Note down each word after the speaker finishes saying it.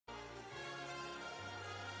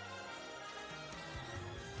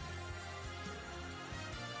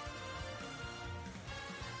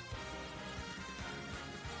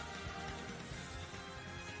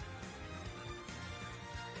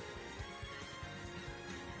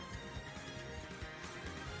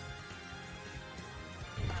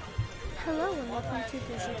Hello and welcome to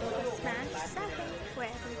Boujee Boba Smash 7, where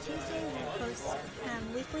every Tuesday we post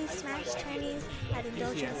weekly Smash tourneys at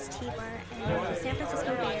Indulgence T-Bar in the San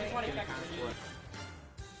Francisco Bay Area.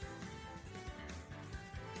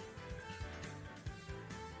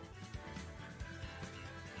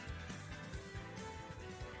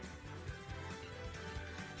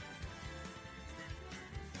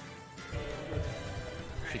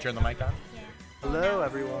 Should you turn the mic on? Yeah. Hello,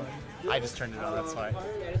 everyone. I just turned it on, that's why.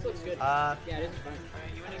 Yeah, this looks good. Yeah, this is fun.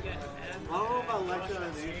 Alright, you wanna get I don't know about Alexa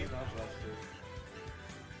and Ace.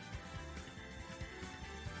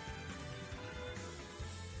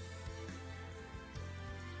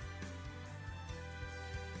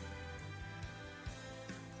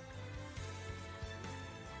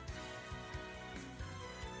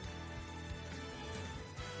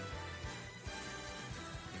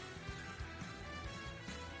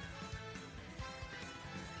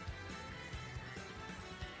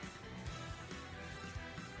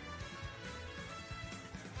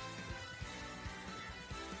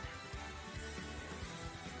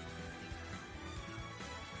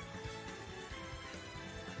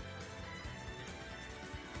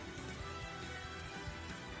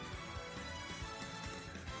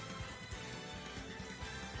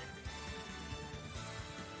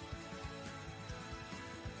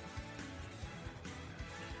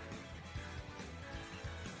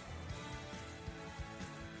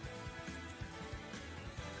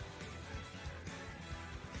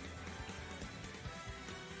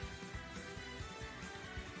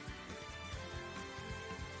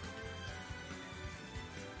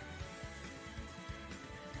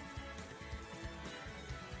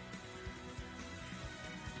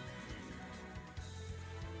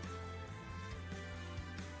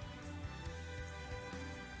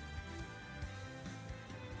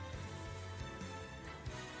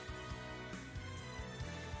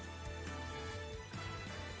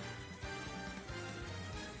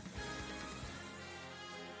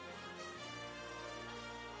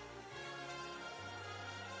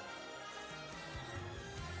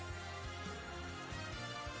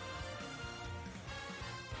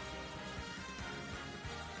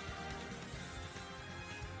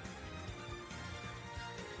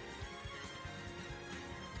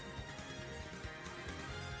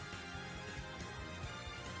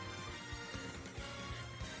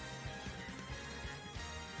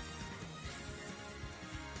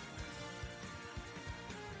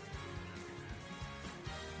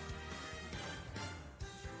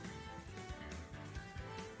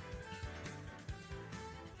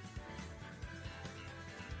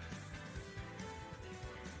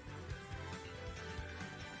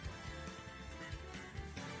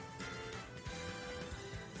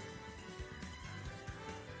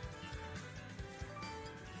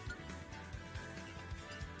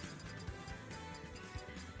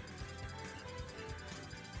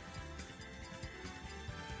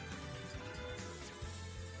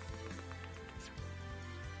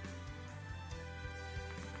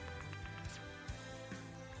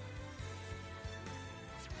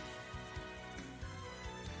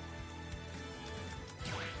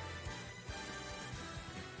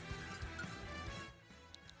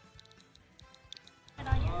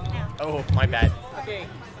 Oh, my bad. Okay,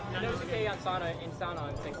 Inosuke on Sana in Sana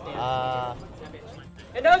on 6 damage.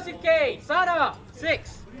 Inosuke! Sana!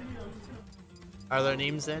 6! Are their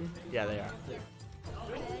names in? Yeah, they are.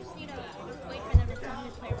 I just need to wait for them to tell me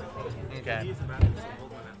to play real quick. Okay.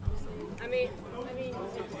 I mean...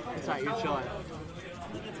 It's alright, you're chilling.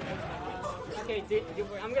 Okay,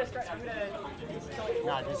 I'm gonna start...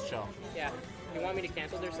 Nah, just chill. Yeah. You want me to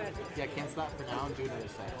cancel their set? Yeah, cancel that for now and do another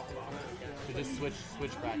set. So just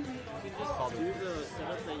switch back. Just call do the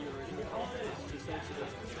setup that you originally called.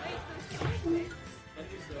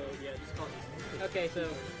 Okay, so...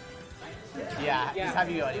 Yeah, just have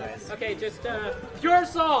you go anyways. Okay, just, Pure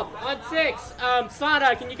Salt on 6.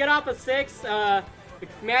 Sana, can you get off of 6? The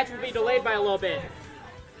match will be delayed by a little bit.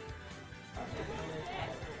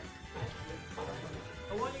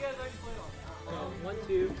 What you guys already played on? 1,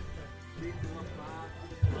 2, 3, 4, 5.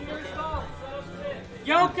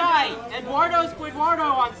 Yokai! Eduardo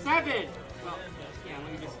Squidwardo on 7! Well, yeah,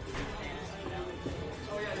 let me just...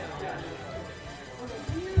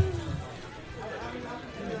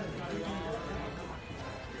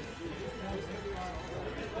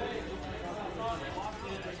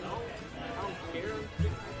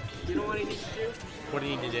 You know what I need to do? What do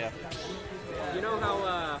you need to do? You know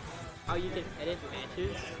how you can edit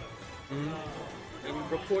matches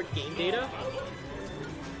and report game data?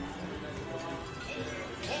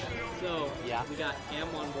 So, Yeah. we got M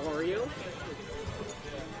on Wario.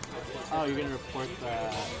 Oh, you're gonna report the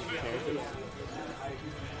characters?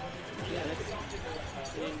 Yeah, that's...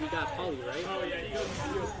 And we got Polly, right?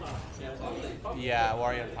 Yeah,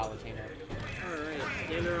 Wario and Palutena. Alright,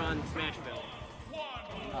 then we're on Smashville.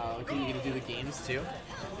 Oh, okay, you gonna do the games too?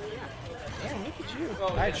 Yeah, look at you.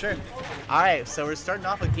 Alright, sure. Alright, so we're starting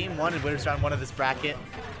off with game 1 in winners round 1 of this bracket.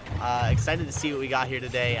 Excited to see what we got here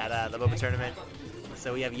today at the Boba tournament.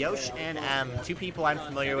 So we have Yosh and M, two people I'm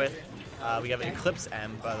familiar with. We have Eclipse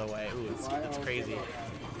M, by the way. Ooh, it's crazy.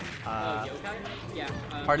 Part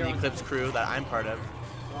of the Eclipse crew that I'm part of.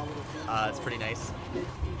 It's pretty nice.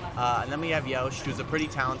 And then we have Yosh, who's a pretty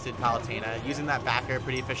talented Palutena, using that backer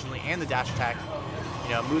pretty efficiently and the dash attack. You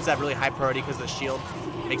know, moves that really high priority because the shield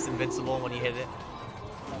makes invincible when you hit it.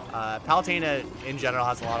 Palutena in general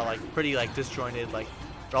has a lot of pretty disjointed,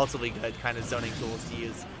 relatively good kind of zoning tools to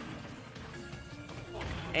use.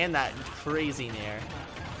 And that crazy nair.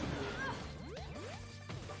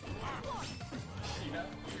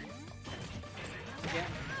 Yeah.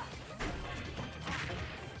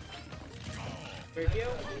 Sergio?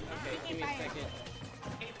 Okay, give me a second.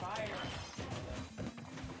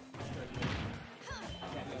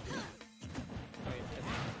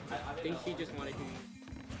 I think she just wanted to...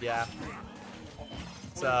 Yeah.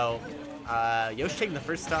 So, Yosh taking the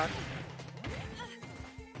first stock.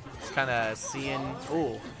 Just kind of seeing...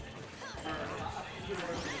 Ooh.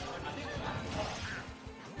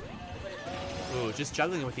 Ooh, just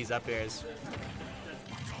juggling with these up airs.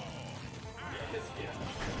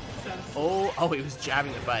 Oh, he was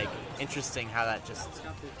jabbing the bike. Interesting how that just,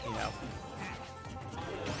 you know,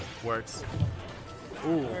 works.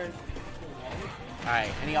 Ooh.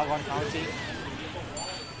 Alright, any y'all want to commentate?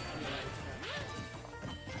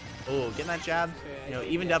 Ooh, getting that jab, you know,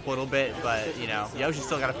 evened up a little bit, but, you know, Yoshi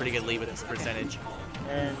still got a pretty good lead with his percentage.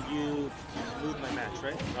 And you lose my match,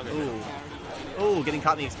 right? Okay. Ooh. Ooh, getting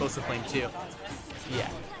caught in the explosive flame too. Yeah.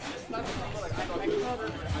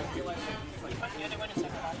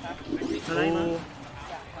 Ooh.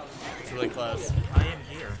 It's really close. I am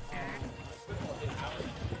here.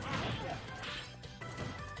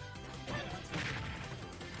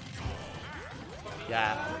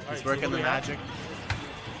 Yeah, he's working the magic.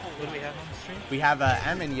 What do we have on the stream? We have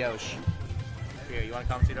M and Yosh. Here, you want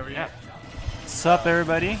to commentate over here? Yeah. What's up,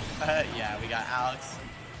 everybody? Yeah, we got Alex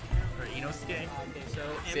for Inosuke. So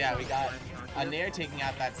yeah, we got a Nair taking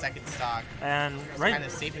out that second stock. And Kind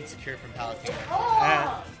of safe and secure from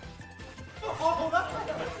Palutena.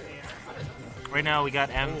 Right now, we got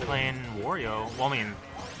M playing Wario. Well, I mean,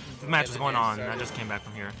 the match is going on. I just came back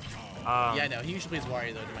from here. Yeah, no, he usually plays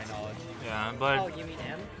Wario though, to my knowledge. Yeah, but Oh, you mean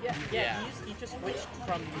M? Yeah. He just switched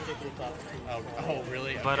from Jigglypuff. Oh,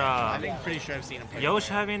 really? But, Okay. I think pretty sure I've seen him play. Yosh Wario.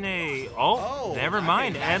 having a... Oh, never okay,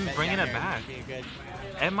 mind. yeah, M bringing yeah, it back. okay, good.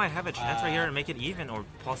 M might have a chance right here to make it even or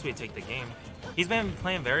possibly take the game. He's been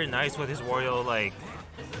playing very nice with his Wario,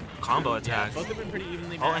 combo attacks. Both have been pretty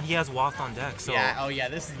evenly matched. Oh, and he has Waft on deck, so... Yeah, oh yeah,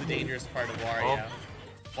 this is the dangerous part of Wario.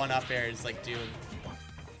 Oh. One up air is doom.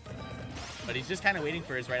 But he's just kind of waiting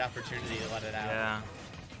for his right opportunity to let it out. Yeah.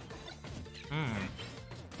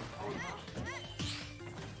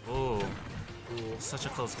 Ooh. Such a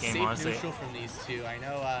close game, Safe honestly. neutral from these two. I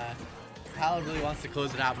know Pal really wants to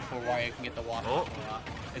close it out before Wario can get the waft. Oh.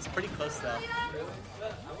 It's pretty close though.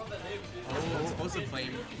 Oh, explosive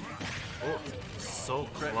flame. Oh, so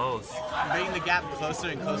close. Making the gap closer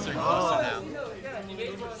and closer and closer now.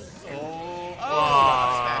 Oh,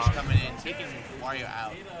 Ah. smash coming in, taking Wario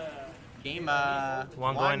out. Game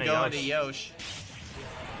One going to Yosh. Yosh.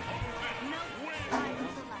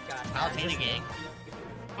 Palutena gang.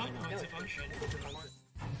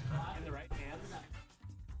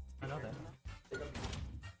 I know that.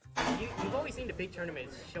 You've always seen the big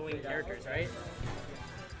tournaments showing characters, right?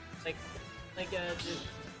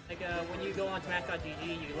 When you go on Smash.gg,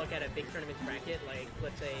 you look at a big tournament bracket,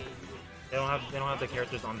 let's say... They don't have the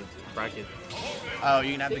characters on the bracket. Oh,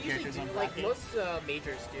 you can have They the characters usually on do, bracket. most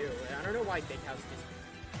majors do. I don't know why Big House just...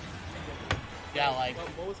 Yeah,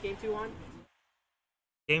 What was Game 2 on?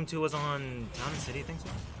 Game 2 was on Town and City, I think so?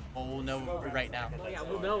 Oh no, right now. Oh yeah,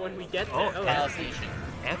 we'll know when we get Oh, there. Battle Station.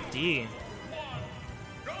 FD.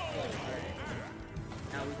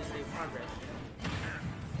 Now we just make progress.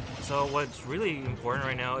 So what's really important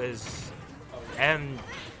right now is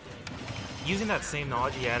using that same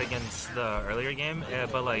knowledge he had against the earlier game,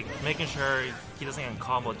 but making sure he doesn't get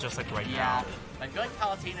combo just like right Yeah. now. I feel like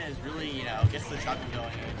Palutena is really, gets the chuck going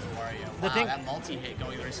against Wario. The Wow, thing- that multi-hit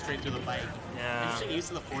going right straight through the bike. Yeah. Interesting use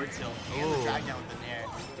of the forward tilt and Ooh. the drag down with the nair.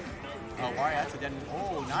 Oh, Wario, that's a dead...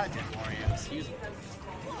 Oh, not a dead Wario. Excuse me.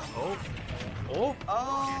 Oh. Oh.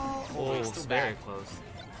 Oh. Mike's it's still very back. close.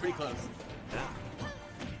 Pretty close. Yeah.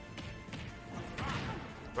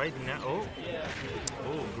 Right now, oh,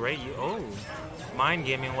 great! Mind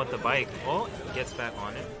gaming with the bike. Oh, gets back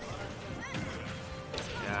on it.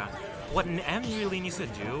 Yeah. What M really needs to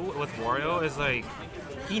do with Wario is like,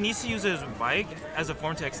 he needs to use his bike as a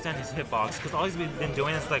form to extend his hitbox, because all he's been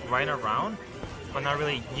doing is like riding around, but not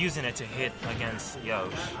really using it to hit against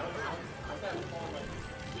Yosh.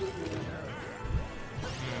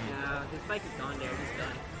 Yeah, his bike is gone there. He's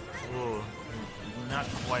done. Ooh, not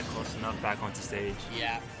quite close enough back onto stage.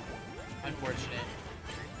 Yeah. Unfortunate.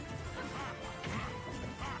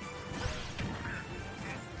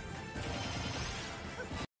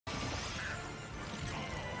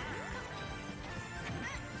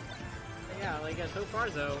 Yeah, like so far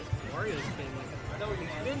though, Wario's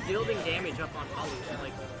been building damage up on Palu.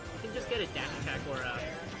 Like, you can just get a dash attack or a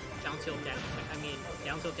down tilt dash attack. I mean,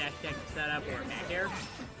 down tilt dash attack setup or a back air,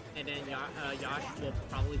 and then Yosh will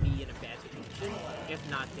probably be in a bad situation, if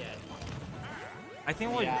not dead. I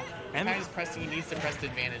think what Yeah. M Kind of just pressing. He needs to press the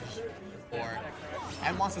advantage. Or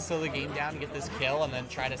M wants to slow the game down to get this kill, and then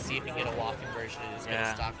try to see if he can get a walk conversion and just get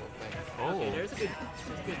Yeah. a stock real quick. Okay, oh, there's a good.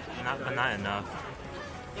 but not enough.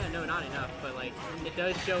 Yeah, no, not enough, but like, it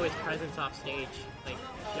does show his presence off stage. Like,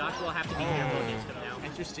 Josh will have to be careful against him now.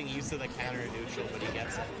 Interesting use of the counter neutral, but he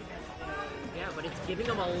gets it. Yeah, but it's giving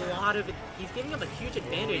him a lot of. He's giving him a huge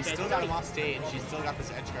advantage. He's still got him off stage. He's still got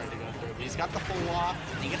this edge guard to go through. But he's got the full loft.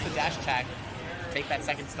 He gets the dash attack. Take that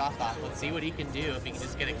second stop off. Let's see what he can do if he can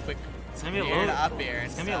just get a quick It's gonna be a air little. to up air.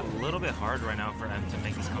 It's gonna be a little bit hard right now for M to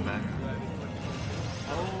make this comeback.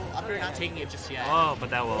 Oh, up air not taking it just yet. Oh, but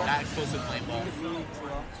that will. That explosive flame ball.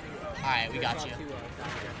 Alright, we got you.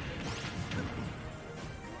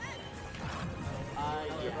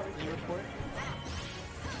 Can you report?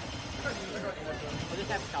 I'll just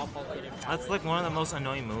have Calpulse get him. That's like one of the most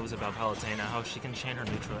annoying moves about Palutena, how she can chain her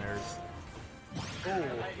neutral airs.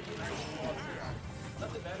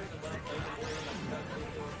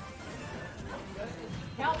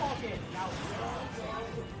 Calpulse it!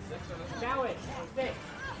 Now it! Stick!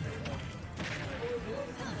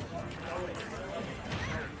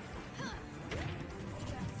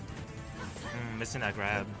 Missing that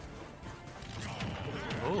grab.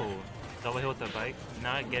 Oh, double hit with the bike.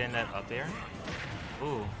 Not getting that up air.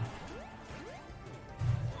 Ooh.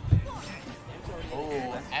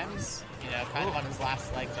 Oh, M's, kind of on his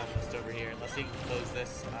last legs almost over here, unless he can close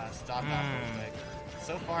this stop off real quick.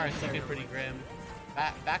 So far, it's looking pretty grim.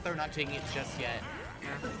 Back there, not taking it just yet.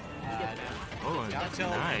 Oh, Down tilt,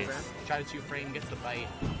 nice. try to two frame, gets the bite.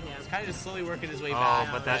 Yeah. He's kind of just slowly working his way Oh,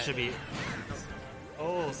 back. but that should be.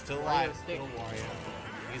 Oh, still alive. Wario stick. Still Wario.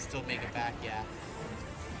 He can still make it back, yeah.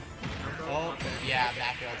 Oh, yeah,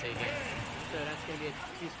 back air, I'll take it. So that's gonna be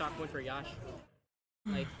a 2-stock win for Yash.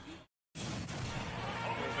 Like,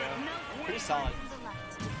 Pretty solid.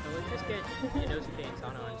 so let's just get Inosuke and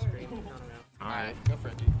Sana on screen. I don't know. Alright. Go for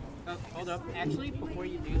it. Hold up. Actually, before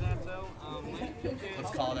you do that though,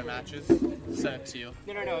 Let's call their matches. Set up 2.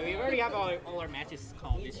 No. We already have all our matches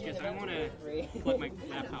called. It's just I want to plug my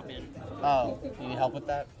laptop in. Oh, you need help with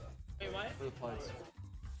that? Wait, what?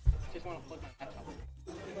 Just want to plug my laptop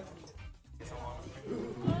in.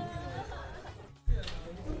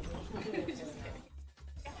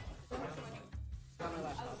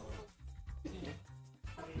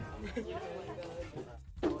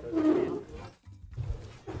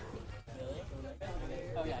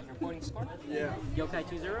 Oh yeah, you're reporting score? Yeah, Yokai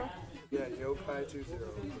 2-0? yeah, Yokai 2-0.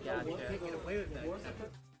 Gotcha. Get away with that.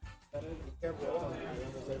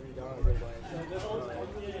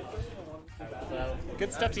 So,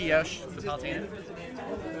 good stuff to Yosh, the Palutena.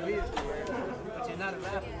 But you're not a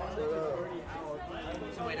rapper.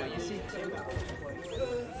 So wait, you see two?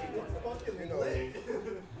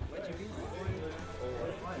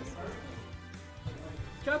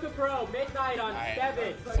 Choco Pro, midnight on Alright,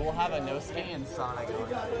 7. so we'll have a Nosuke and Sana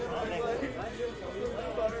going.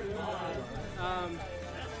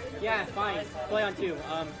 Yeah, fine. Play on 2.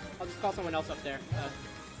 I'll just call someone else up there.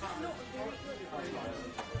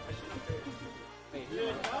 Wait.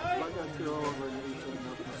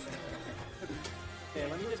 Okay,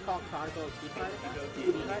 let me just call Chronicle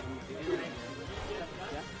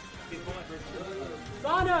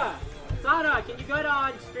Yeah? Sana, can you get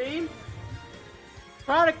on stream?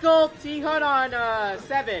 Chronicle T-Hut on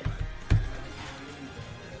 7.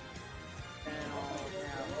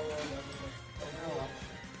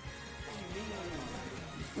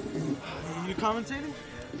 You commentating?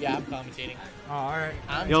 Yeah, I'm commentating. Oh, alright.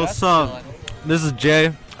 I'm Yo, just what's up? chilling. This is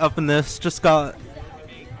Jay up in this. Just got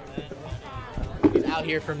He's out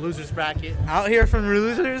here from Losers Bracket. out here from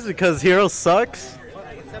Losers because Hero sucks.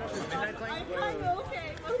 Midnight playing?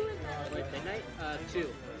 Wait, Midnight? 2.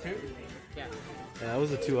 2? Yeah. Yeah, that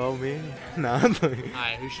was a 2-0 me. Nah, I'm like...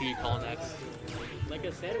 Alright, who should you call next? Like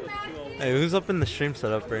I said, it was 2-0. Hey, who's up in the stream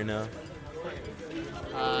setup right now?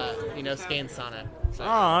 You know, Scan Sana. So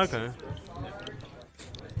Oh, okay.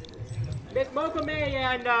 Miss Mokame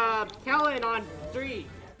and Kellen on 3.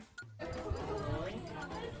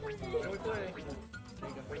 When we play.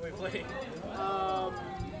 When we play.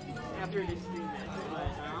 After this stream match. But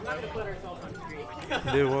I'm not gonna put ourselves on screen.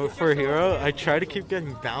 Dude, well, for Hero, I try to keep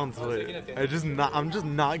getting bounced with it. I'm just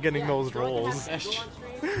not getting those rolls.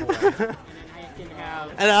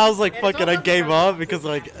 And I was like, fuck it, I gave up because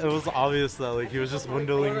like it was obvious that like he was just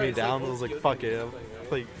windowing me down. I was like, fuck it, I'm,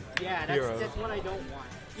 like yeah, Hero. that's what I don't want.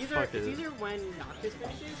 It's either when Noctis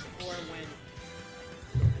finishes or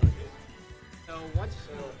when. So once.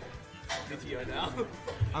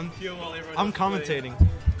 I'm commentating.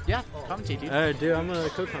 yeah, commentate, dude. Alright, dude, I'm a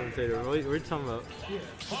co-commentator. What are you talking about?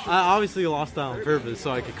 I obviously lost that on purpose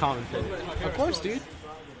so I could commentate. Of course, dude.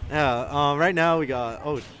 Yeah, right now we got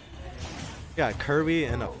Kirby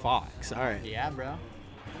and a Fox. Alright. Yeah, bro.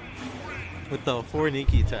 With the 4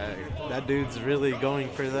 Nikki tag. That dude's really going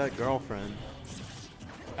for that girlfriend.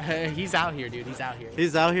 He's out here, dude. He's out here.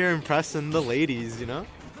 He's out here impressing the ladies, you know?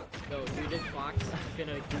 So dude, this Fox is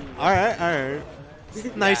gonna do. Alright.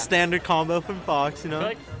 Nice standard combo from Fox, you I know? feel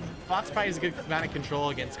like Fox probably has a good amount of control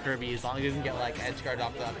against Kirby as long as he doesn't get like edge guard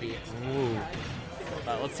off the upbeat. Ooh.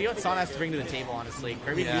 But let's see what Son has to bring to the table, honestly.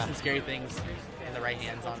 Kirby can Yeah. do some scary things in the right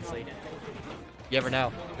hands, honestly. You never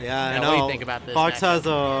know. Yeah, I Now, know. what do you think about this Fox matchup? has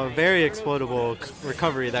a very exploitable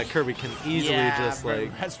recovery that Kirby can easily just bro,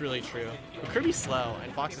 like. that's really true. But Kirby's slow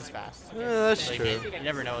and Fox is fast. That's Like, true. You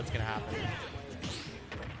never know what's gonna happen.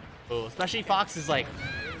 Ooh, especially Fox is like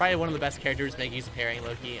probably one of the best characters making use of pairing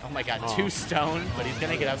Loki. Oh my god, 2 stone, but he's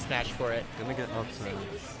gonna get up smash for it. Gonna get upset.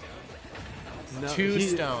 No, 2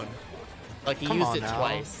 stone. Like he Come used on it now.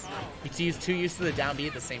 twice. He used 2 used to the down B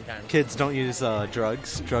at the same time. Kids don't use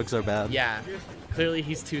drugs. Drugs are bad. Yeah. Clearly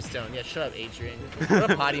he's 2 stone. Yeah, shut up, Adrian. What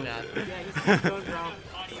a potty mouth.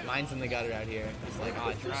 Mine's in the gutter out here. He's like,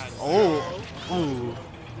 oh, drugs. Oh. Ooh.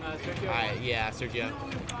 Alright, yeah, Sergio.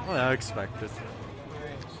 Well, I expected.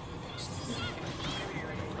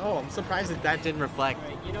 Oh, I'm surprised that didn't reflect.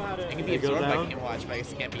 You know how to. It can be It goes absorbed by down? Game Watch, but I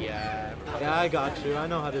guess it can't be, Yeah, I got you. I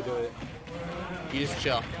know how to do it. You just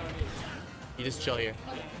chill. You just chill here.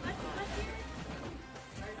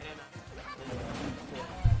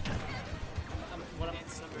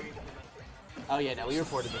 Oh yeah, no, we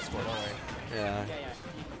reported this score, don't worry. Yeah.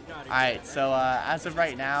 Alright, so as of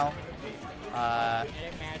right now,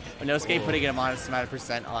 Inosuke putting a modest amount of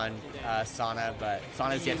percent on Sana, but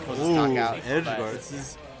Sana's yet to close his Ooh, knockout. edge But guard. this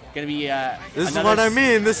is gonna be This is another what I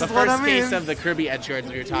mean. This the is what I first case mean. of the Kirby edge guards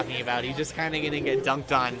we were talking about. He's just kind of gonna get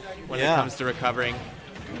dunked on when it Yeah. comes to recovering.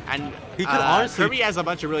 And He could honestly- Kirby has a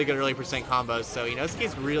bunch of really good early percent combos, so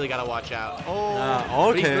Inosuke's really got to watch out. Oh,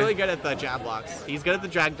 but he's okay. really good at the jab blocks. He's good at the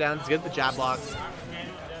drag downs. He's good at the jab blocks.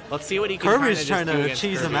 Let's see what he can Kirby's kinda trying just do to against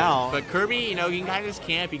cheese Kirby. him out. But Kirby, you know, he can kind of just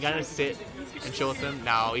camp. He can kind of sit and chill with him.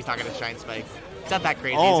 No, he's not going to shine spike. It's not that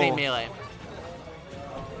crazy. Oh. He's 8 melee.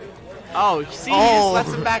 Oh, see, he Oh. just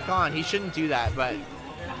lets him back on. He shouldn't do that, but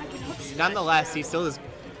nonetheless, he still has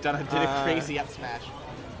did a crazy up smash.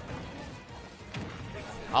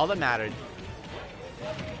 All that mattered.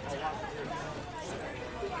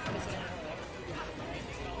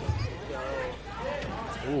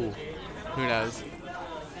 Ooh, who knows?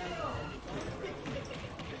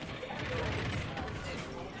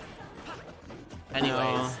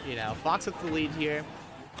 Anyways, you know, Fox with the lead here.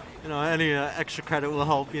 You know, any extra credit will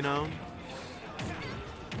help. You know.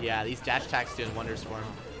 Yeah, these dash attacks doing wonders for him.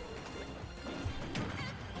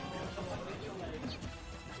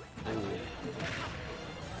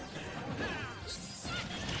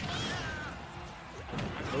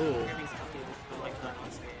 Ooh.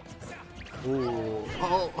 Ooh.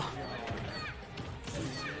 Oh.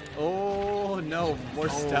 Oh no, more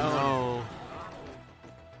stone. No.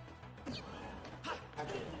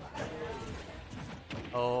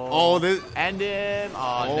 Oh, this. end him.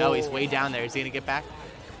 Oh, no, he's way down there. Is he gonna get back?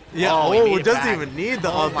 Yeah. Oh, he Oh, made it it doesn't back. even need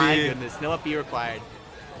the Oh up my B. goodness, no up B required.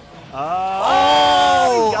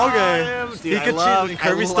 Oh, he got okay. him. Dude, He I could love, cheat.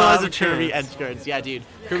 Kirby I still has a love Kirby chance. edge guards. Yeah, dude.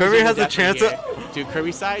 Kirby has a definitely chance here. at- Dude,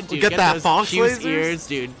 Kirby side, dude. Get that those Fox Hughes lasers? ears,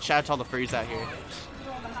 dude. Shout out to all the furries out here.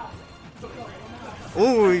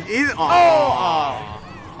 Ooh, he's. Oh.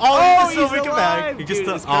 Oh, he can still he's make it alive. back. He can Dude,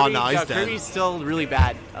 still. it's Oh Kirby- no, he's dead. Kirby's still really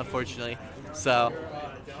bad, unfortunately. So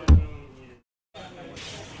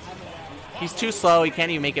he's too slow. He can't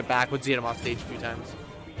even make it back. Would see him off stage a few times.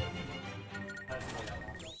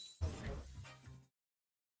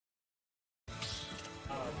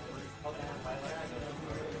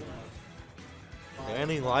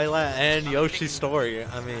 banning Lilat and Yoshi's story.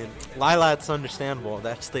 I mean, Lilat's understandable.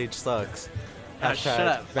 That stage sucks. Shut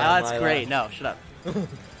up. ban That's Lilat. great. No, shut up.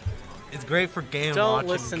 It's great for game Don't watching.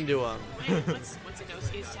 listen to him. What's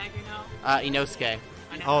Inosuke's tag right now? Inosuke.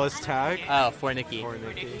 Oh, it's tag? Oh, for Nikki. Or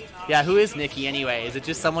Nikki. Yeah, who is Nikki anyway? Is it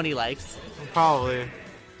just someone he likes? Probably.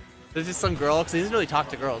 Is this some girl? Because he doesn't really talk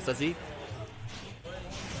to girls, does he?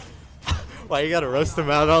 Why you gotta roast him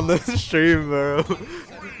out on this stream, bro? Let's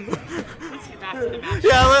get back to the match.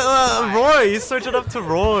 Yeah, Roy. You switch it up to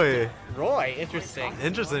Roy. Roy, interesting.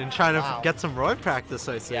 Interesting. Trying to Wow. get some Roy practice,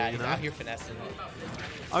 I see. Yeah, you he's know? out here finessing.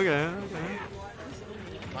 Okay.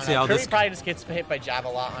 See how Kirby this- probably just gets hit by jab a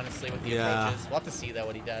lot, honestly, with the Yeah. approaches. We'll have to see, though,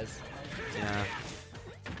 what he does. Yeah.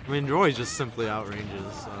 I mean, Roy just simply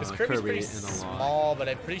outranges Because Kirby's Kirby pretty in a lot. small, but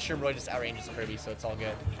I'm pretty sure Roy just outranges Kirby, so it's all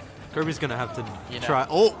good. Kirby's gonna have to You know. try.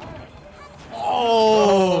 Oh!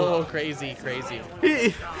 Oh, crazy, crazy.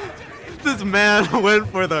 This man went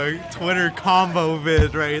for the Twitter combo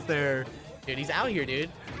vid right there. Dude, he's out here, dude.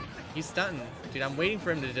 He's stunting. Dude, I'm waiting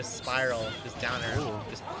for him to just spiral, just down air.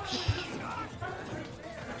 Just...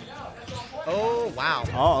 Oh, wow.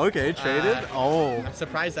 Oh, okay, traded. Oh, I'm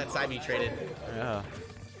surprised that side B traded. yeah.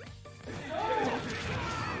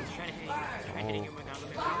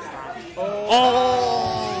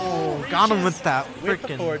 Oh, got him with that With the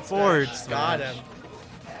freaking forward forward smash. smash. Got him.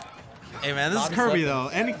 Hey man, this is Bobby's Kirby looking. though.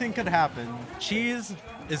 Anything could happen. Cheese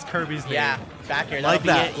is Kirby's name. Yeah, back air. Like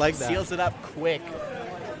That'll be that, it. like that. Seals it up quick.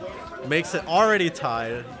 Makes it already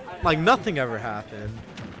tied. Like nothing ever happened.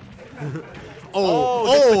 Oh,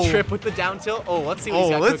 gets the trip with the down tilt. Oh, let's see what he's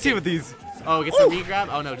got let's see cooking. what these. Oh, gets a re-grab?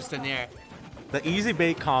 Oh no, just in there. The easy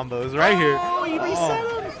bait combos right here. Oh, he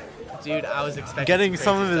reset him. Dude, I was expecting Getting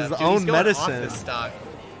some of crazy his stuff. Dude, own he's going medicine. Off this stock.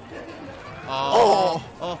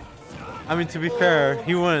 Oh. I mean, to be fair,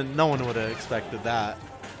 he wouldn't. No one would have expected that.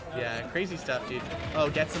 Yeah, crazy stuff, dude. Oh,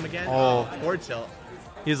 gets him again. Oh. Forward tilt.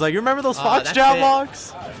 He's like, you remember those Oh, Fox that's jab it.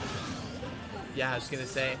 locks? Yeah, I was gonna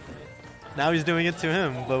say. Now he's doing it to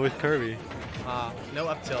him, but with Kirby. No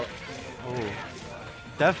up tilt. Oh,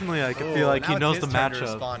 definitely. I can Oh, feel like now he it's knows his the turn to matchup.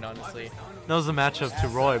 respond, honestly. Knows the matchup to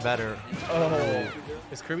Roy better. Oh.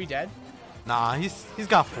 Is Kirby dead? Nah, he's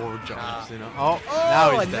got forward jumps, Nah. you know. Oh, Oh,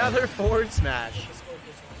 now he's another dead. forward smash.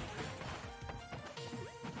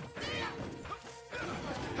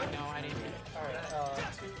 No, I didn't.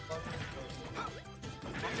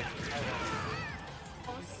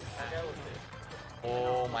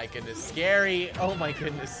 Oh my goodness, scary. Oh my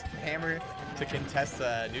goodness, hammer to contest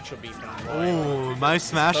the neutral beat from Roy. Ooh, my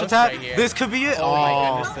smash Close attack. right here. This could be it. Oh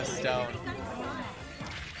my goodness, the stone.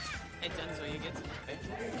 Hey, Denzo, you get to play?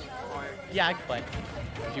 Or Yeah, I can play.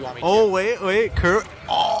 If you want me Oh to. wait, Kirby.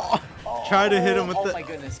 Oh, try to hit him with oh the. my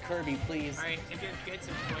goodness, Kirby, please. Alright, if you get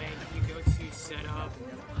to play, you go to setup.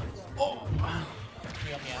 Help me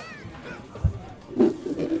out.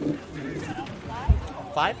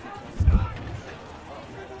 5?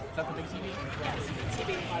 Is that the big TV?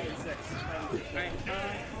 Alright,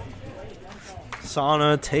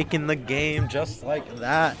 Sana taking the game just like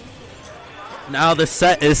that. Now the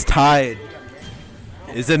set is tied.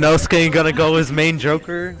 Is Inosuke gonna go his main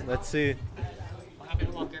Joker? Let's see. what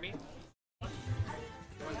happened to Kirby?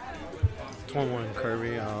 21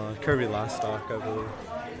 Kirby. Kirby last stock, I believe.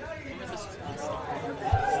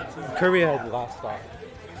 Kirby had last stock.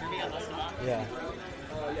 Kirby got less than that. Yeah.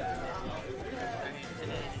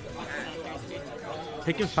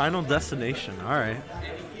 Taking Final Destination. All right.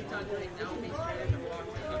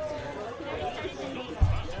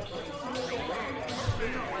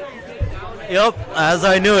 Yep, as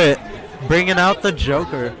I knew it. Bringing out the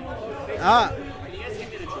Joker. Ah.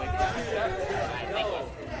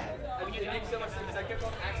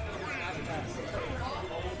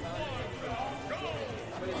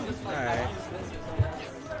 Alright.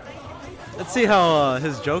 Let's see how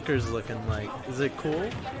his Joker's looking like. Is it cool?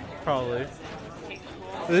 Probably.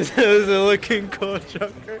 Is it looking cool,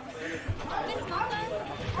 Joker? Miss Boba?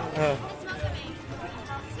 Oh. Miss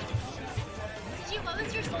Boba, what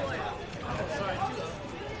was your score? 2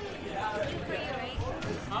 for you, right?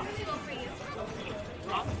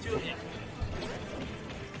 2 for you.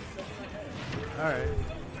 Alright.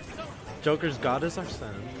 Joker's God is our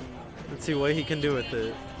son. Let's see what he can do with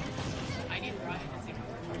it.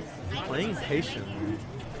 Playing patiently.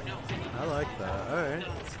 I like that. Alright.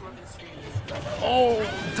 Oh!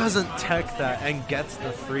 Doesn't tech that and gets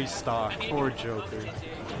the free stock for Joker.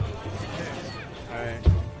 Alright.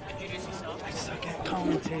 I suck at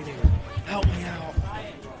commentating. Help me out.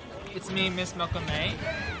 It's me, Miss Malcolm May.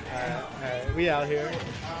 Alright. We out here.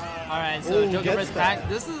 Alright, so Ooh, Joker gets vs. that. Pac.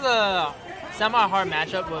 This is a semi-hard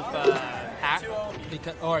matchup with Pac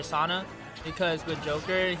or Sana because with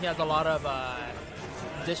Joker he has a lot of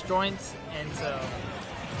disjoints, and so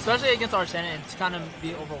especially against Arsena it's kind of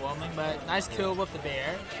be overwhelming. But nice kill with the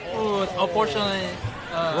bear. Ooh, unfortunately,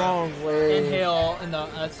 Wrong way. Inhale in the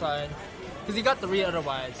outside because he got 3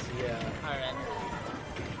 otherwise. Yeah. All right.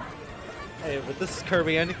 Hey, but this is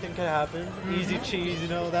Kirby. Anything can happen. Easy cheese, you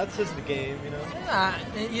know. That's his game, you know. Yeah,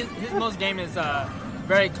 his most game is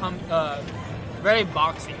very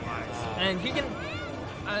boxing wise, and he can,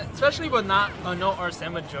 especially with no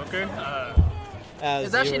Arsena Joker.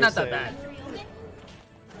 It's actually not that bad.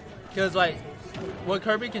 Because like, what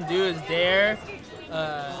Kirby can do is dare.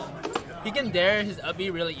 He can dare his up B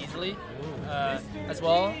really easily, as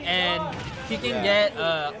well, and he can get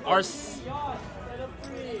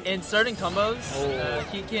in certain combos.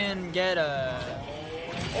 He can get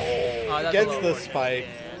gets the spike.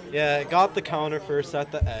 Yeah, got the counter first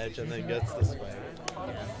at the edge, and then gets the spike.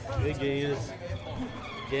 Big games.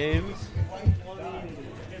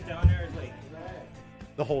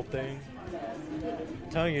 The whole thing. I'm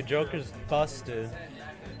telling you, Joker's busted.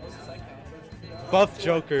 Buff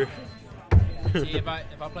Joker. See, if I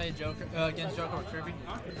play a Joker against Joker or Kirby.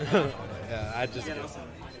 Yeah, I just guess.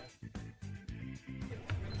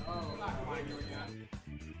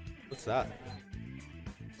 What's that?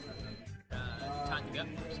 Time to go.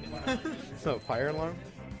 So fire alarm?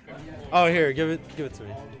 Oh, here, give it to me. Here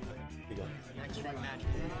you go.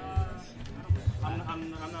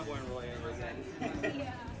 I'm not going Roy again.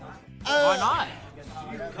 Why not?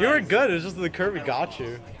 You were good. It's just the Kirby got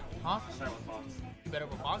you. Huh? You better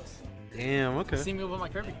with Fox. Damn. Okay. See me with my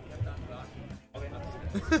Kirby.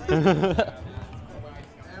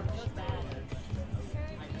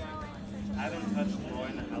 I haven't touched Roy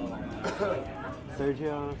in a hell of a long time.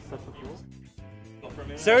 Sergio, such a fool.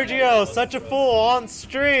 Sergio, such a fool on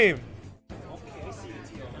stream. Can I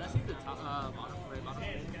see the top, bottom? Right bottom?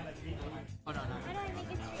 Oh, no.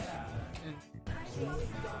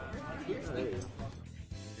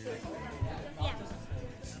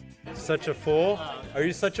 Such a fool? Are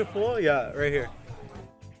you such a fool? Yeah, right here.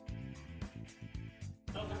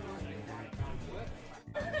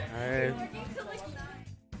 Alright.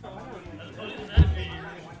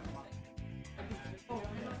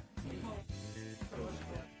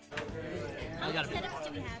 How many setups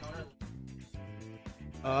do we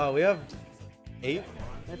have? We have 8,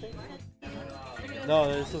 I think.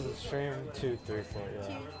 No, this is a stream 2, 3, 4,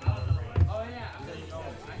 yeah.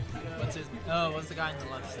 What's the guy in the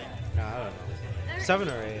left saying? No, I don't know. 7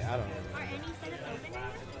 or 8, I don't know. Are any setups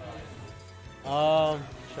open?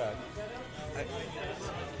 Check.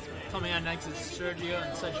 Coming out next is Sergio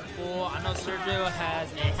and Such a Fool. I know Sergio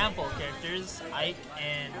has a handful of characters, Ike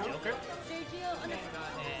and Joker. Sergio, okay.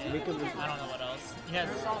 And I don't know what else. He has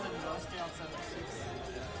Kamika,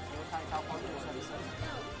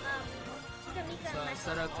 Michael,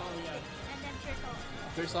 setup. and then Pure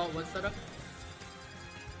Pure Salt, what setup?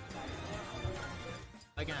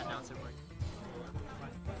 I can announce it for you.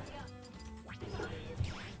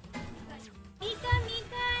 Mika,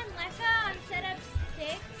 and Lekka on setup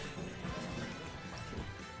 6.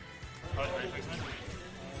 Okay, it's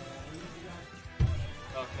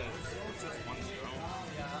just 1-0.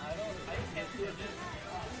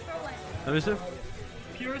 For what? Let me see.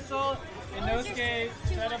 Pure Salt, Inosuke,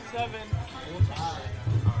 setup 7.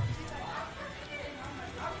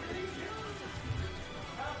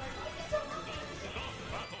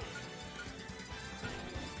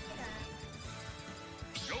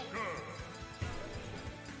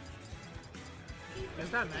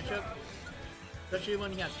 There's that matchup, especially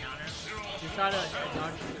when he has counter. You try to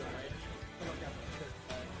dodge to the right.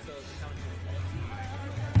 So the counter.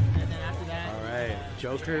 And then after that. Alright,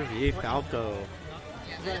 Joker v Falco.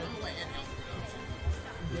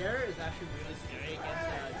 Dare is actually really scary against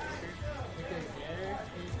Joker. Because Dare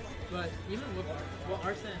is. But even with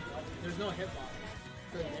Arsene, there's no hitbox.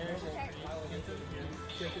 So Dare is against him.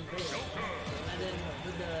 Just as big. And then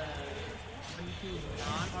with the. When he's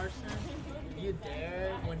non-Arsene, you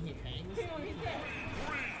dare when he hangs.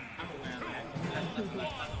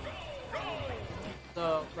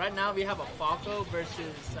 So right now we have a Falco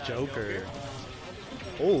versus Joker.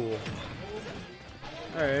 Oh.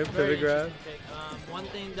 Alright, Very pivot grab. interesting pick. One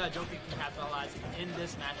thing that Joker can capitalize in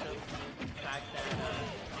this matchup is the fact that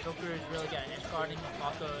Joker is really good at edge guarding.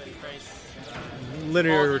 Falco is very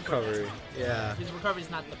Linear ball recovery. Yeah. His recovery is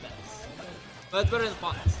not the best, but it's better than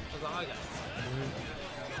Fox. That's all I got.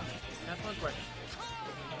 That's one's working.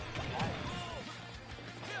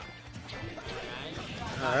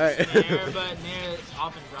 Alright. Nair, but Nair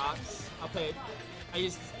often drops. I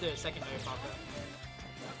use the secondary Falco.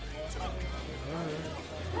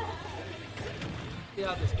 See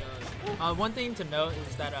how this goes. One thing to note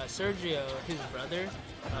is that Sergio, his brother,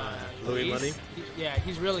 Louis Money?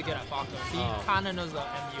 He's really good at Falco. He kind of knows the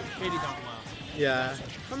MU pretty darn well. Yeah.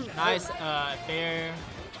 Nice, fair.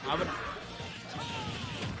 I would.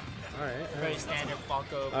 Alright. Very standard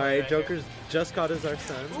Falco. Alright, Joker's just got his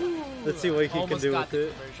Arsene. Let's see what he can do with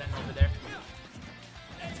it. Over there.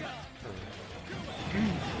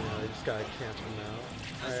 Yeah, just gotta camp him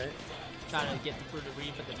out. Alright. Trying to get the Fruit of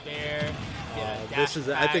Reef at the bear. This is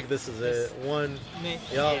it. I think this is it.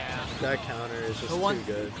 That counter is just too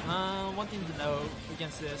good. One thing to know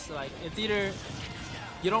against this, like, it's either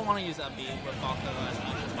you don't want to use up B with Falco as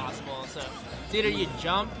much as possible. So it's either you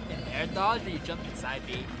jump and air dodge or you jump inside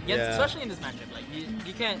B. Especially in this matchup, like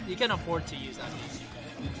you can't afford to use up B.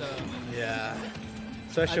 So yeah.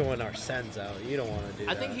 Especially when Arsene's out, you don't want to do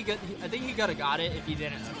that. I think he could have got it if he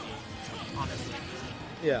didn't. Honestly.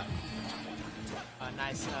 Yeah.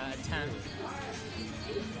 Nice attempt.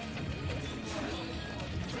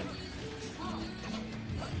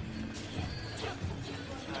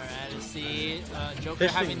 Alright, let's see. Joker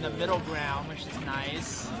having the middle ground, which is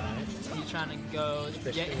nice. He's trying to go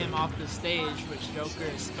get him off the stage, which Joker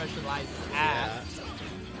is specialized at.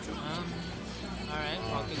 Alright,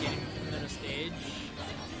 Falco getting the middle stage.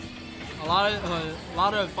 A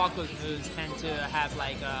lot of Falco's moves tend to have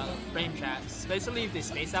like frame traps, especially if they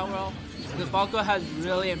space out well. Because Falco has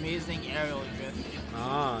really amazing aerial drift.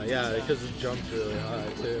 Yeah, because it jumps really high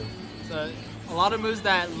too. So a lot of moves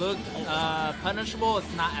that look punishable,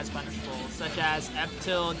 it's not as punishable, such as up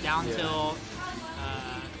tilt, down tilt,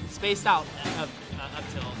 spaced out up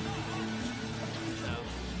tilt.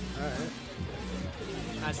 So. Alright.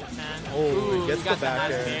 Nice attempt. Oh, gets he got the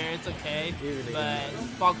back nice air. bair. It's okay. But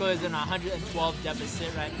Falco is in a 112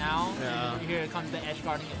 deficit right now. Yeah. And here comes the edge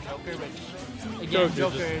guarding of Joker, which again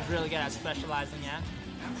Joker is really good at specializing at.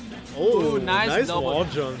 Oh, nice double wall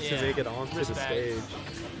jump to make it onto Respect. the stage.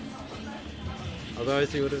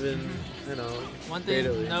 Otherwise, he would have been, One thing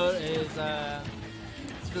to note is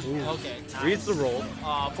okay. Nice. Reads the roll.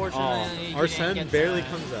 Fortunately, Arsene barely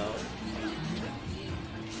comes out.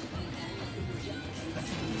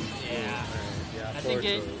 I think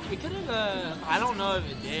it could have, I don't know if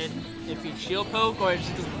it did, if he shield poke or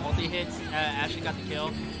just because multi-hits actually got the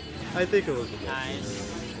kill. I think it was a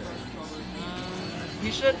nice.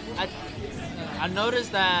 He should, I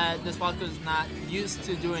noticed that this Falco is not used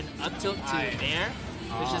to doing up tilt to bair,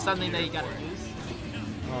 which is something that you gotta use.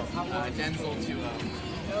 Denzel to, You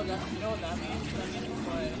know what that means?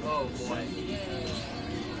 oh boy.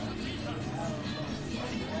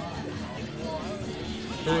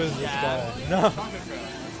 Who is this guy? No.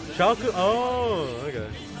 Shaku. Oh, okay.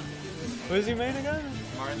 Who is he main again?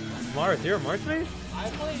 Marth. Marth. You're a Marth main? I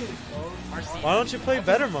played Marcina. Why don't you play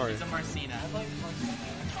better Marth? It's a Marcina.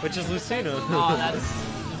 Which is Lucina. Oh, that's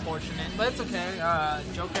unfortunate. But it's okay.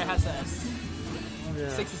 Joker has a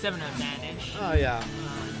 67 advantage. Oh, yeah.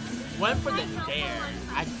 Went for the dare.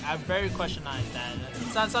 I very questionize that.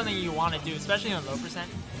 It's not something you want to do, especially on low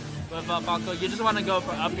percent. With Falco, you just want to go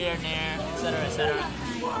for up air, nair, etc., etc.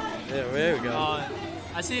 Yeah, there we go.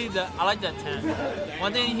 I like that 10.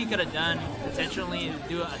 One thing he could have done potentially is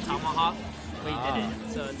do a tomahawk, but he didn't,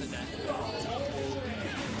 so it's okay.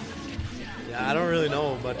 Yeah, I don't really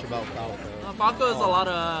know much about Falco. Falco is a lot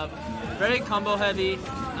of very combo heavy.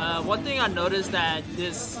 One thing I noticed that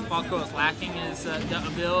this Falco is lacking is the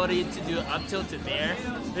ability to do up tilt to bair,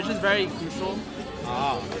 which is very crucial.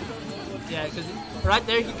 Yeah, because right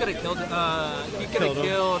there he could have killed. He could have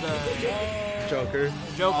killed Joker.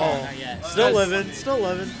 Oh, still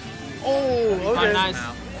living. Oh, okay. Nice.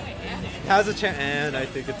 Has a chance, and I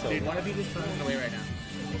think it's over. Dude, one of you just throw it away right now.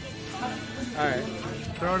 All right.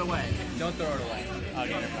 Throw it away. Don't throw it away.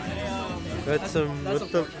 Okay, never mind. That's him with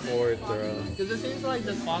the forward throw. Because it seems like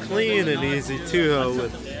this Falco Clean and easy 2-0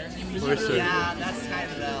 with Mercer. Yeah, that's kind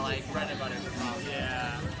of the bread and butter problem.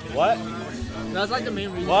 Yeah. What? That's like the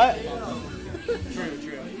main reason. What? True.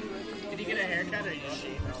 Did you get a haircut or you just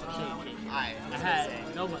shave or something? I had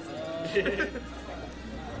no mustache.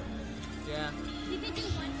 Yeah.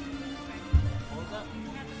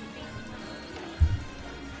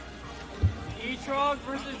 E-Trog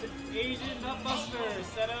versus Asian Nutbuster.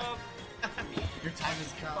 Set up. Your time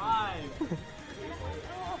has come. 5.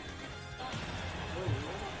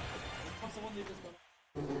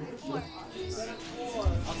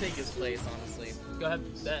 I'll take his place, honestly. Go ahead,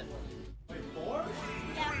 bet.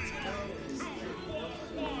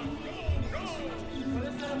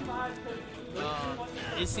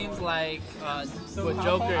 It seems like with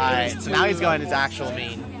Joker. Alright, so now he's going his actual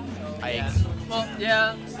main. Well,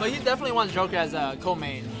 yeah, but he definitely wants Joker as a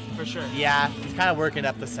co-main for sure. Yeah, he's kind of working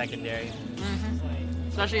up the secondary.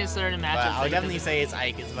 especially in certain But matches. I would definitely say his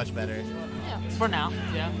Ike is much better. Yeah, for now,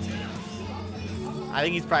 yeah. I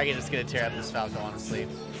think he's probably just gonna tear up this Falco, honestly.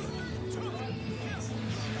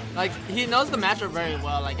 Like, he knows the matchup very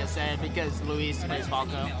well, like I said, because Luis plays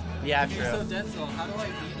Falco. Yeah, So true. Denzel, how do I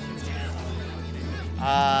beat you?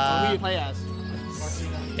 Who do you play as?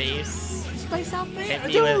 Base. Space out there.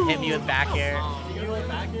 Hit me with back air. You go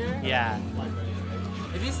back here? Yeah.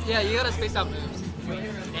 If he's, yeah, you gotta space out moves.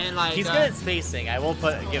 And like He's good at spacing. I will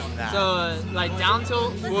give him that. So like down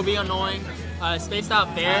tilt will be annoying. Spaced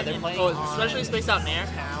out fair, they're and, playing especially spaced out nair.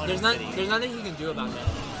 There's City. nothing you can do about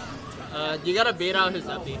that. You gotta bait out his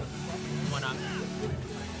up B. Why not?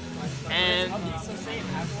 And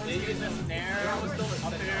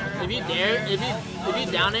if you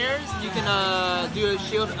down airs, you can do a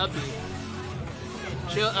shield up B.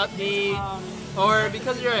 Shield up B, or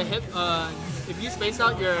because you're a hip, if you space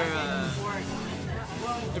out your,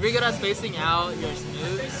 if you're good at spacing out your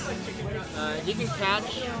moves, you can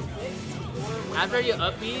catch. After you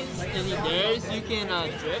up B's and you dares, you can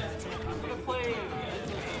drift.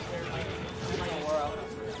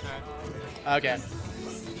 Okay.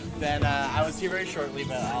 Then I will see you very shortly,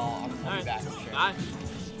 but I'll be Alright, back. For sure. bye.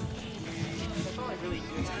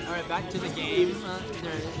 Alright, back to the game.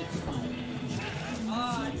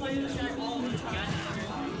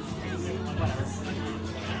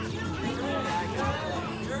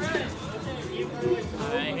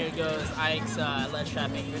 Alright, here goes Ike's ledge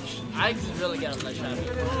trapping, which Ike's really good at ledge trapping.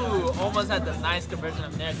 Ooh, almost had the nice conversion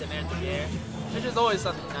of nair to the air, which is always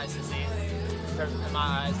something nice to see in my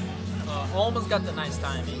eyes. Almost got the nice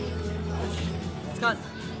timing. It's not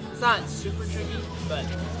super tricky, but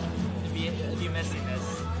if you're missing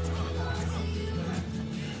this.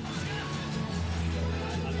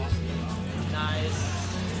 Nice.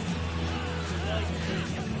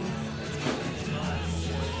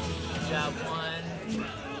 Jab one.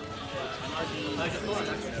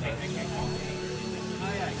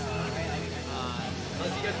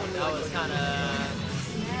 That was kind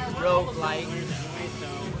of rogue-like.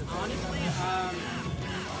 Honestly,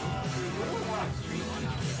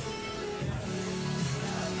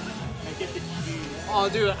 I get to choose. Oh,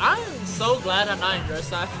 dude, I'm so glad I'm not in your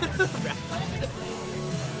side.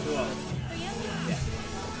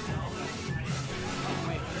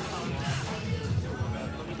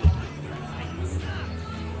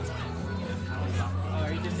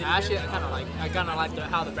 Actually, I kind of like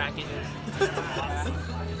how the bracket is.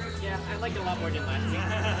 Yeah, I like it a lot more than last week.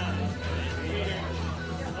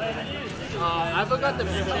 I forgot to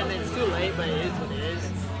mention, it's too late, but it is what it is.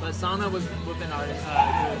 But Sana was whooping our group.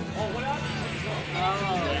 Oh,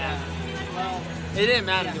 yeah. Well, It didn't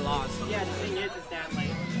matter if you lost. yeah, the thing is that,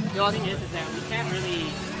 like, the thing is that we can't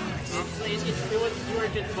really, you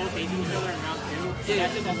were just both facing each other in round 2. Yeah.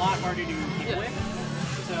 That's just a lot harder to deal with.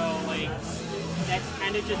 So, like, that's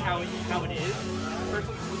kind of just how it is.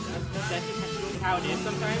 That's just how it is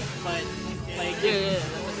sometimes, but, like,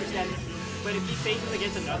 but if he faces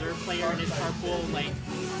against another player in his carpool, like,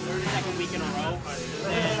 the second week in a row,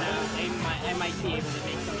 then I might be able to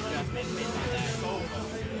make some adjustments based on that.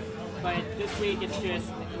 But this week, it's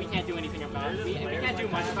just, we can't do anything about it. We can't do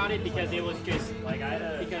much about it because it was just,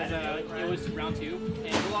 because it was round 2, and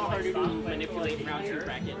it's a lot harder to manipulate round 2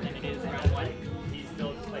 bracket than it is round 1. He's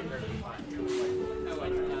still just playing perfectly fine. Oh,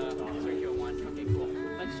 and Sergio 1. Okay, cool.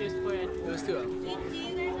 Let's just put It was 2-0.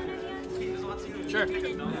 Sure.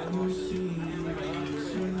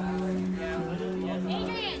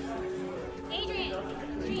 Adrian!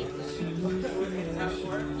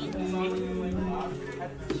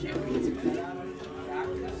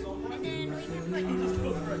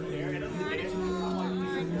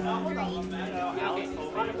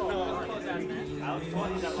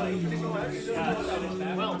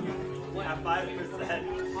 Well, at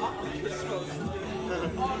 5%.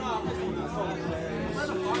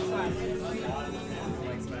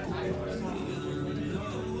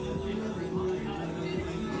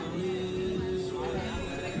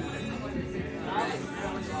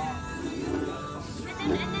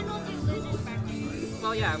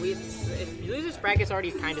 Well, yeah, losers bracket's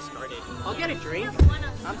already kind of started. I'll get a drink.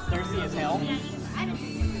 I'm thirsty as hell.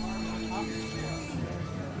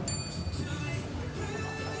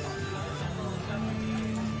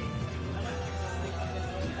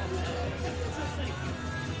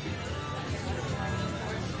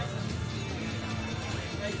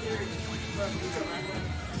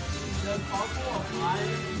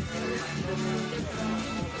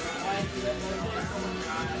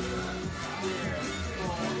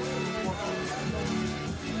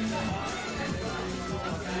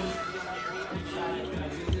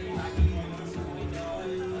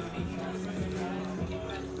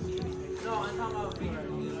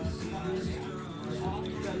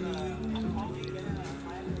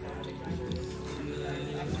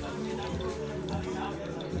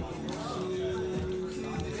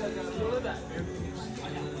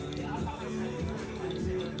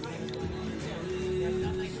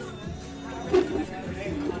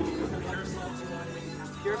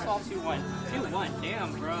 fall 2-1. 2-1,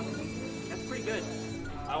 damn, bro. That's pretty good.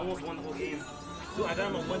 I almost won the whole game. Dude, I got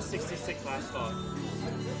him a 166 last stock.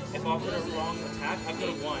 If I offered a wrong attack, I could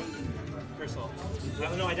have won. Crystal.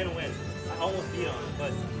 No, I didn't win. I almost beat him,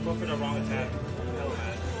 but offered a wrong attack. Hell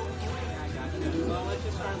mad. Well, let's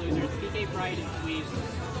just start losers. PK Pride and Squeeze.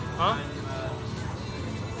 Huh?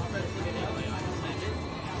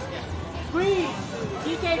 Squeeze!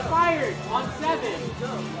 PK fired on 7.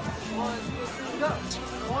 1, 2, 3, go.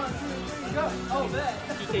 1, 2, 3, go. Oh, bet.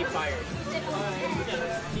 PK fired.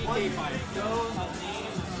 PK fired.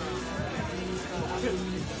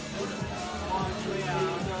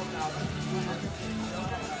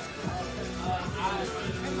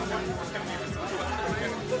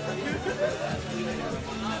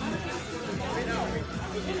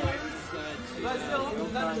 But still,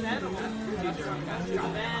 that's an animal. And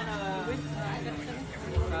then,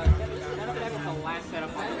 that was the last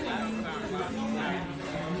setup on the left.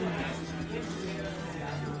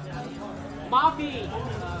 Mafi!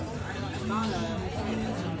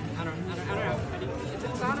 I don't know. Is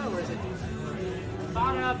it Sana or is it?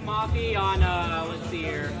 Sana, Mafi on, let's see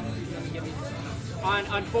here.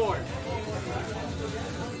 On 4.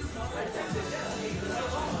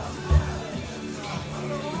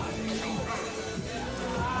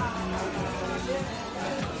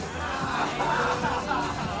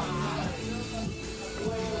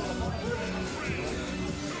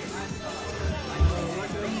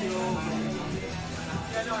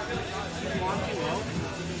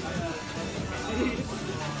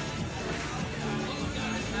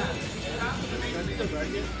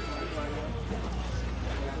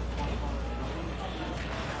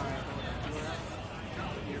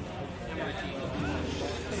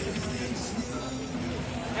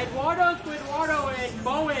 Eduardo, Squidwardo, and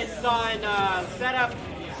Boas on setup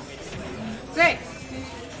 6.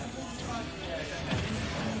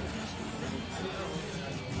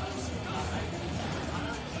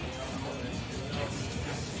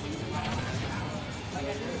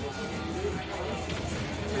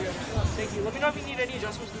 Thank you. Let me know if you need any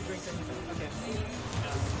adjustments to the drinks. Okay.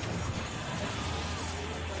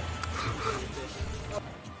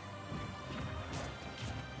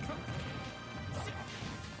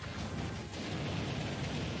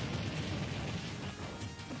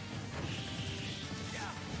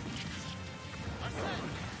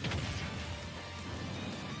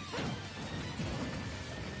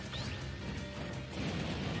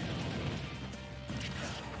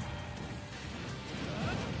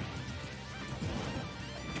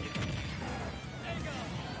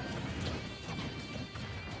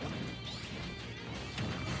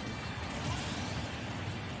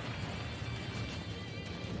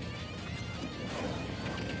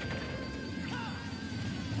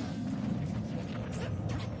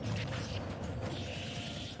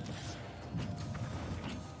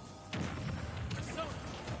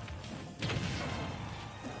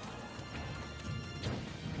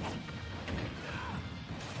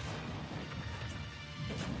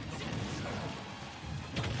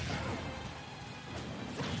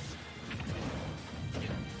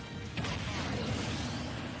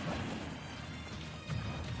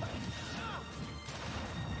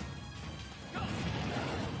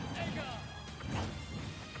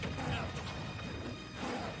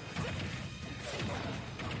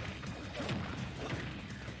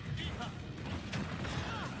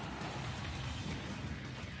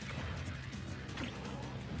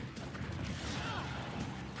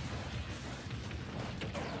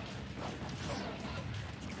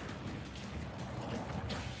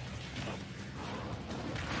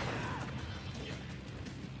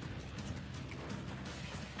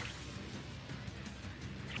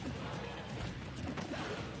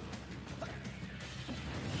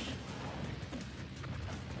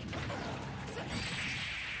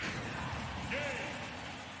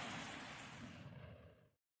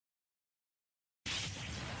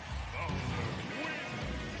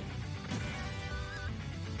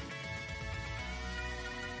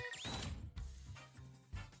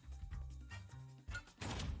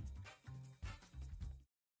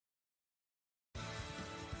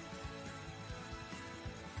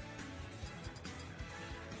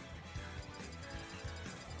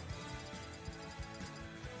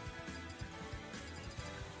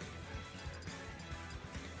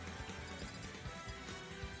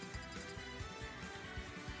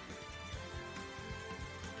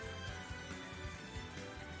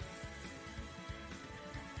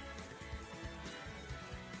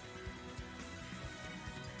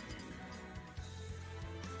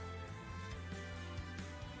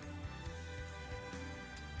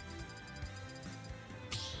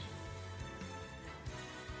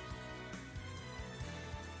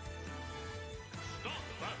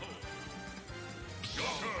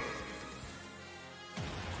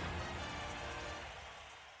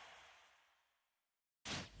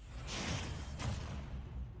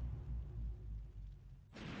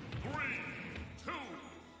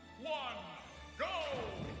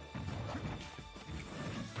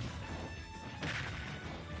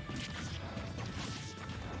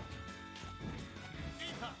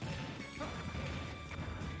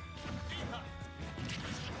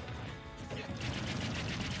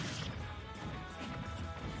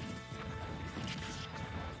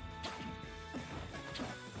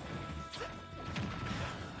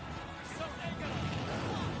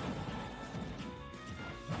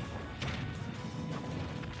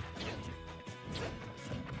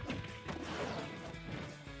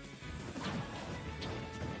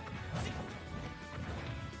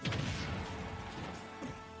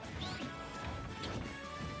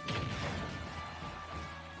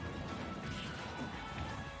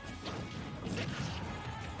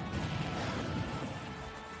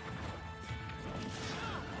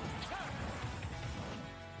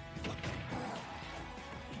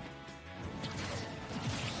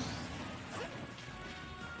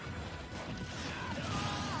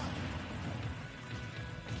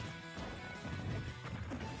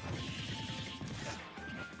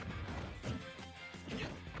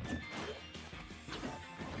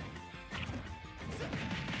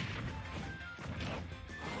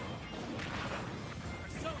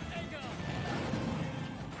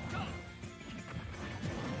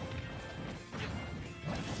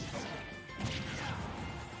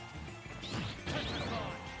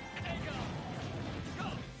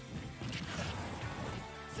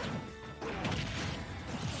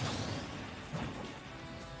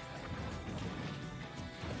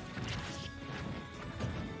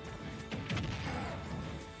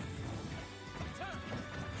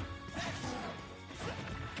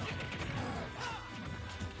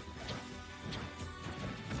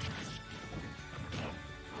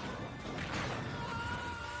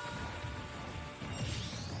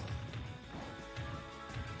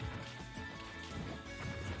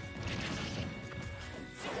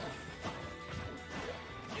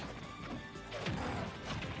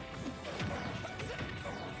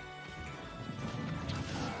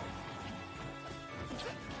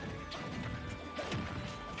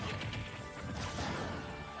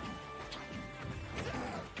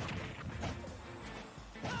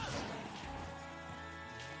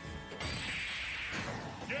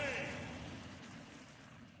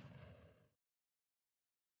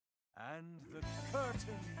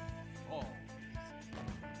 falls.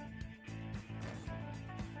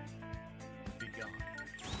 Be gone.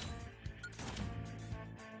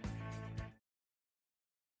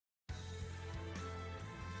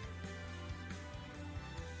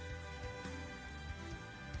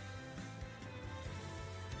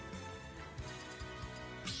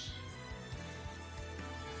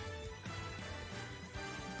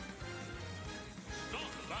 Stop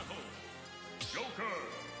battle! Joker!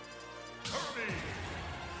 Tourney!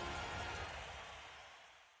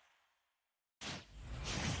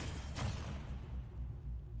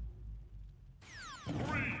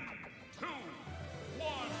 Three, two,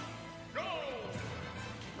 one, go!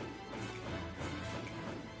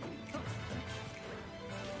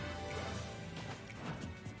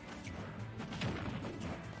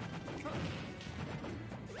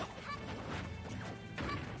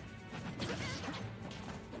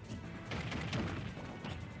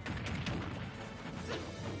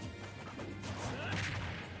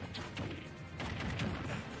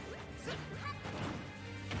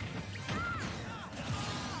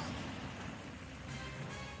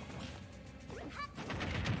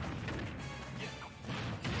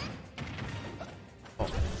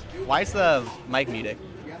 Why is the mic muted?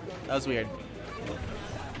 That was weird.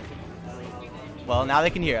 Well, now they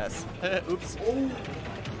can hear us. Oops.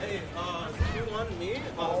 Hey, you wanted me,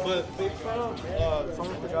 but Big Pro,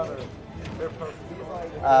 someone forgot their Pro.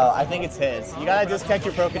 I think it's his. You gotta disconnect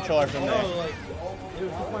your Pro Controller from there. No, like, it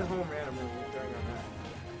was just my home randomly during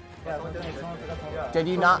our match. Did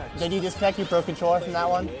you not? Did you disconnect your Pro Controller from that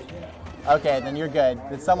one? Okay, then you're good.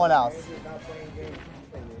 It's someone else.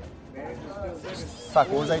 Fuck,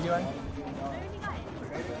 what was I doing?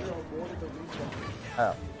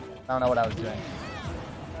 Oh, I don't know what I was doing.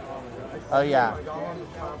 Oh yeah.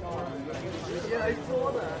 Yeah, I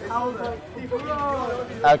saw that.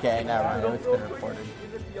 Okay, never mind. It's been reported.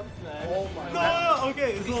 No,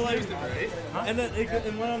 okay, so like, and then it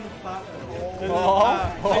went on the platform. And then, Oh.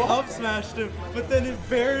 I up smashed him, but then it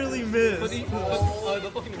barely missed. But the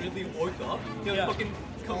fucking really woke up. He like fucking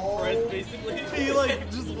compressed basically. He like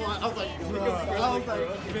just, I was like, bro.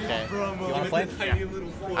 Okay. Bro, You wanna play? Tiny little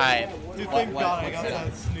foot. Alright. Dude, thank God I got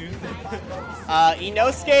that snooze.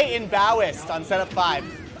 Inosuke and Baoist on setup 5.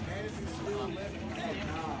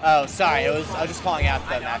 Oh, sorry. I was just calling out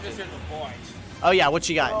the matches. Oh yeah, what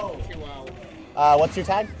you got? What's your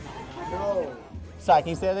tag? No. Sorry, can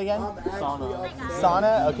you say that again?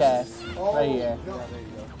 Sauna? Okay. Right here.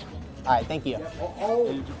 Alright, thank you.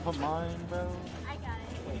 Did you put mine, bro?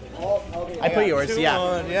 I put yours, yeah.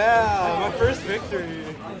 2-1, yeah, my first victory.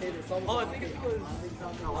 Oh, I think it was.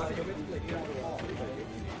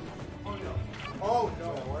 Oh,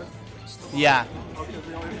 no. Yeah.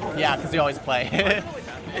 Yeah, because we always play.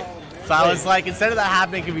 So I was like, instead of that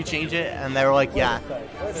happening, could we change it? And they were like, yeah.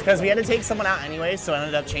 It's because we had to take someone out anyways, so I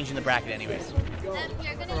ended up changing the bracket anyways.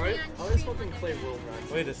 Alright, I'll just fucking play World Run.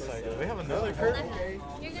 Wait a second, we have another Kirby?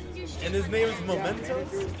 You're gonna do And his name is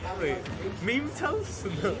Mementos? Wait, Mementos?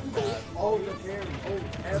 No. Oh, the carry.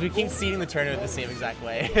 Because we keep seeding the tournament the same exact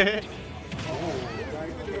way.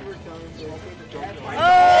 Oh!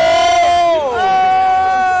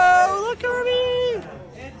 Look, Kirby!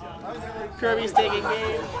 Kirby's taking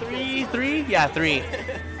game 3? Yeah, 3.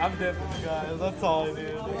 I'm dead, guys, that's all I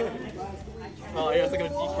need. Oh, I was like a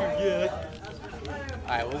DQ. Yeah.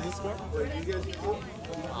 Alright, what was the score?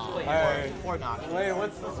 Alright. 4 knock. Wait,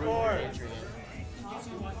 what's the score?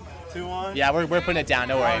 2-1? Yeah, we're putting it down,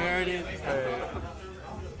 don't worry. Alright.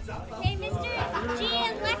 Hey, Mr. G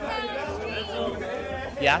and Lecco.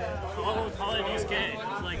 Yeah? Call it Inosuke.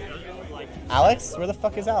 Like, Alex? Where the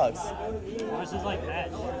fuck is Alex? this is like that.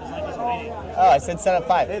 It's like he's waiting. Oh, I said setup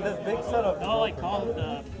 5. Hey, this big setup. No, like call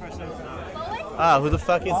the person. Oh, who the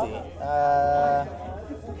fuck is he?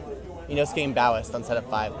 Inosuke and Baoist on setup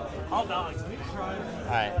 5. Call Alex.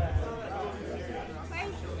 Alright.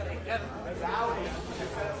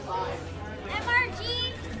 MRG.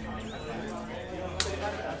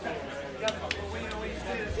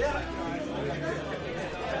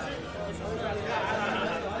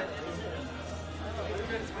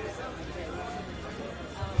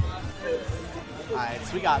 Alright,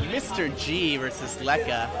 so we got Mr. G versus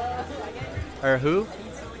Lekka. Or who?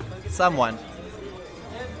 Someone.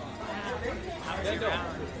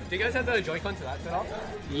 Do you guys have the Joy-Con to that setup?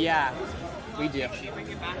 Yeah, we do.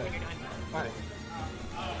 Fine.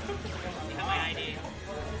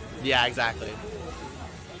 Yeah, exactly.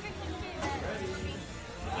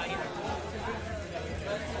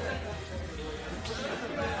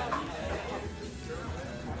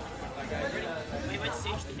 Wait, what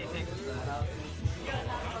stage did they pick?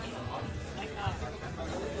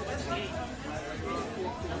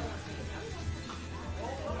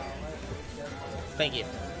 Thank you.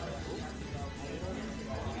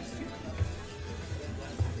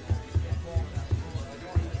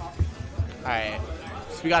 Alright.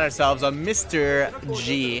 So we got ourselves a Mr.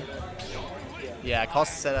 G. Yeah, call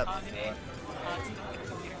setup.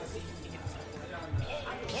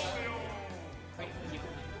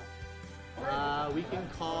 We can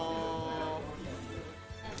call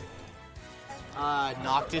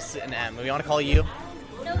Noctis and M. We want to call you?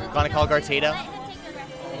 Want to call Gartado?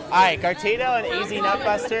 Alright, Gartado and AZ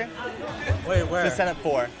Nutbuster. Wait, where? To set up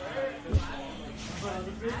 4.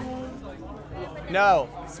 No,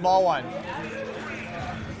 small one.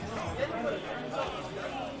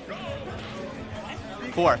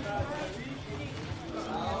 Four.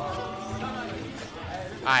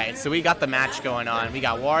 Alright, so we got the match going on. We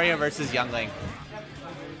got Wario versus Youngling.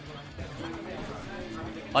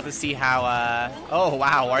 We'll have to see how, oh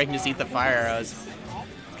wow, Wario can just eat the fire arrows.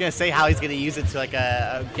 I was gonna say how he's gonna use it to like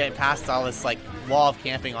get past all this like wall of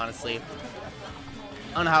camping, honestly.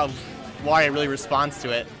 I don't know how Wario really responds to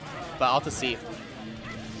it, but I'll have to see.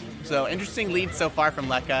 So interesting lead so far from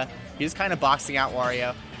Lekka. He's kind of boxing out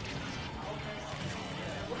Wario.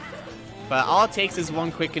 But all it takes is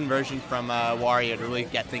one quick conversion from Wario to really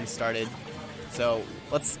get things started. So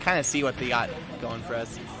let's kind of see what they got going for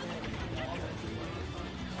us.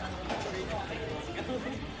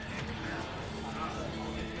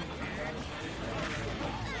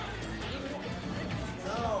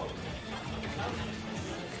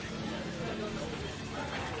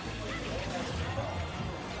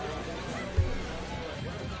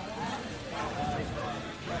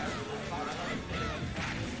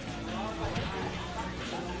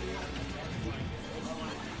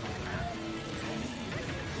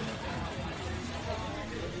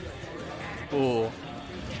 Ooh.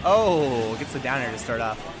 Oh, gets the downer to start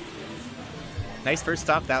off. Nice first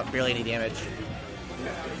stop without barely any damage.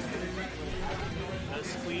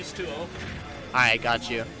 Squeeze 2-0. Alright, got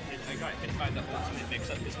you. I got hit by the ultimate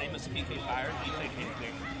mix-up. His name is PK Fire. He played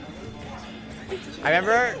anything. I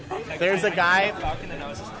remember there's a guy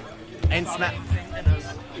in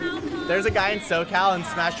There's a guy in SoCal in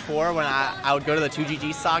Smash 4 when I would go to the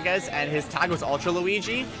 2GG sagas and his tag was Ultra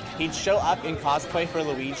Luigi. He'd show up in cosplay for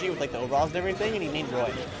Luigi with like the overalls and everything, and he named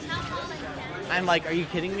Roy. I'm like, are you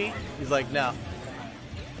kidding me? He's like, no.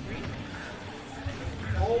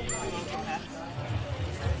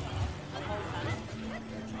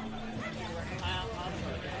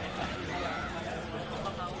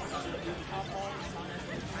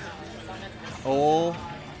 Oh,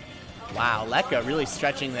 wow, Lekka really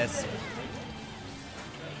stretching this.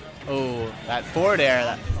 Oh, that forward air,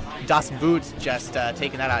 that Das Boot just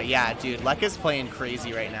taking that out. Yeah, dude, Lekka's playing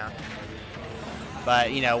crazy right now.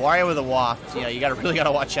 But, you know, Wario with a waft, you know, you really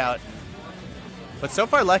gotta watch out. But so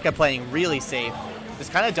far, Lekka playing really safe.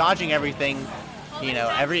 Just kind of dodging everything, you know,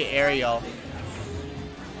 every aerial.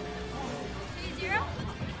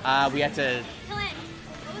 2-0? We have to...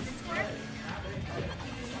 What was the score?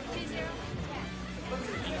 2-0?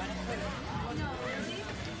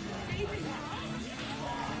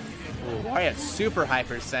 Ooh, Wario super high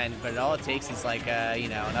percent, but all it takes is like, you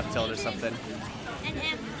know, an up tilt or something. And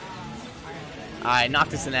M. Alright,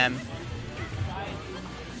 Noctis and M.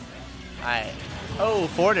 Alright. Oh,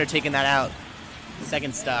 Forder taking that out.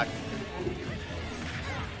 Second stock.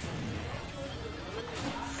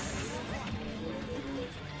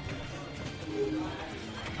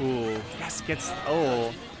 Ooh, yes, gets...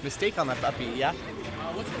 Oh, mistake on the puppy, yeah?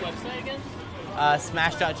 What's the website again?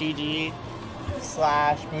 Smash.gg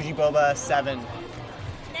 /Boujee Boba 7.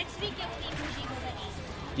 Next week it will be Boujee Boba 8.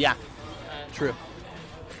 Yeah, true.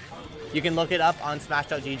 You can look it up on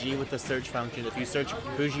Smash.gg with the search function. If you search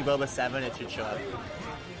Boujee Boba 7, it should show up.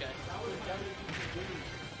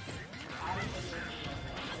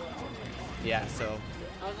 Yeah, so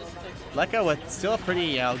Lekka with still a pretty,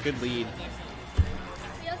 you know, good lead.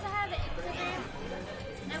 We also have Instagram,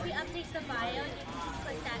 and we update the bio, and you can just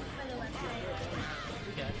click that for the website.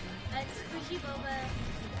 Okay. It's Boujee Boba.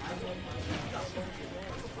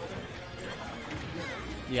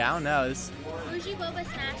 Yeah, I don't know. This Boujee Boba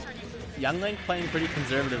Smash on Instagram. Young Link playing pretty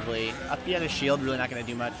conservatively. Up he had a shield, really not going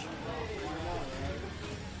to do much.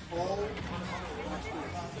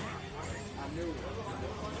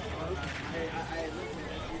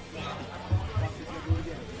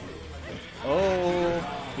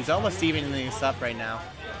 Oh, he's almost evening this up right now.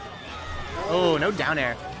 Oh, no down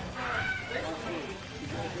air.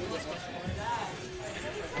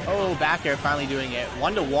 Oh, back air finally doing it.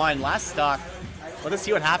 1-1, last stock. Let us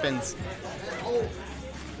see what happens.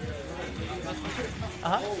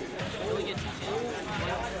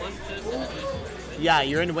 Yeah,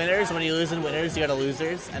 you're in winners. When you lose in winners, you go to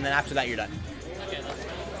losers, and then after that, you're done. Okay.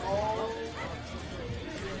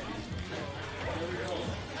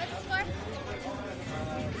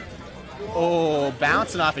 Oh,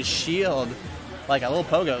 bouncing off his shield like a little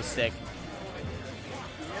pogo stick.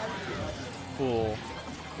 Cool.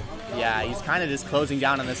 Yeah, he's kind of just closing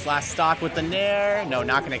down on this last stock with the nair. No,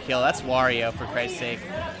 not going to kill. That's Wario, for Christ's sake.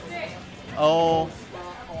 Oh,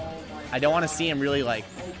 I don't want to see him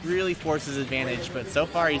really force his advantage, but so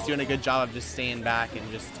far he's doing a good job of just staying back and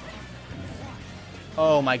just...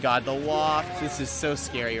 Oh my god, the waft. This is so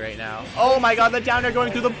scary right now. Oh my god, the down air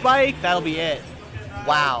going through the bike. That'll be it.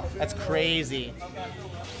 Wow, that's crazy.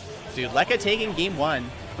 Dude, Lekka taking game 1.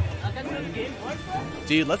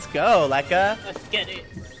 Dude, let's go, Lekka. Let's get it.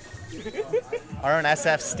 Our own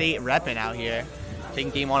SF State repping out here.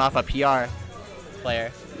 Taking game 1 off a PR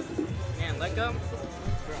player. Man, Lekka,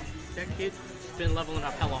 that kid's been leveling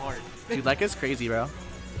up hella hard. Dude, Lekka's crazy, bro.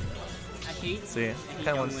 I hate. Let's see. I kind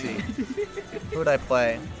of want to see. Who would I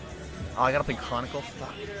play? Oh, I gotta play Chronicle?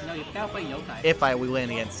 Fuck. No, you gotta play Yokai. If we win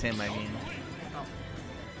against him, I mean. Oh.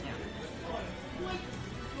 Yeah.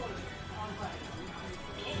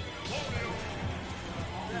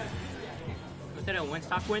 Was that a one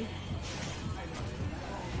stock win?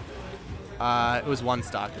 It was 1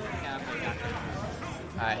 stock. Yeah, okay, gotcha.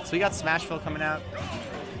 Alright, so we got Smashville coming out.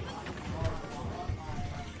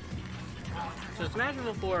 So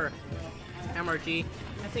Smashville for MRG,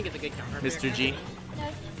 I think it's a good counter. Mr. G.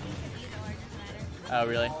 Oh,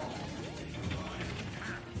 really?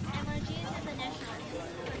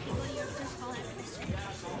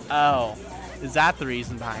 Oh, is that the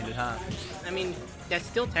reason behind it, huh? I mean, that's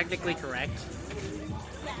still technically correct.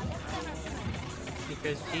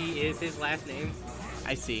 Because G is his last name.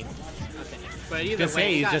 I see. Okay. But either way,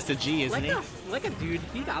 say he's just a G, isn't he? Like a dude,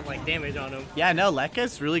 he got like damage on him. Yeah, no,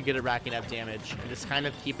 Lekka's really good at racking up damage and just kind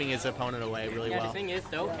of keeping his opponent away really well. The thing is,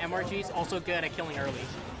 though, MRG's also good at killing early.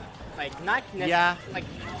 Like, not yeah. Like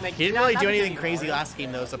he didn't really do anything crazy last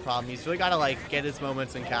game, though, is the problem. He's really got to, like, get his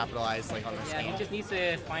moments and capitalize, like, on this game. Yeah, he just needs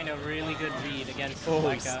to find a really good read against Oh,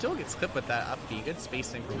 Lekka. he still gets clipped with that up B. Good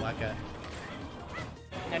spacing from Lekka.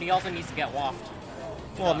 And he also needs to get waft.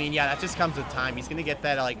 Well, I mean, yeah, that just comes with time. He's gonna get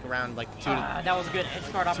that like around like 2 to that was a good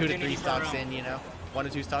edge guard 2 opportunity to 3 for stocks him. in, you know, 1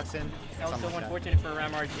 to 2 stocks in. That was so like unfortunate for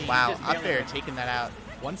MRG. Wow, Just up barely there won. taking that out.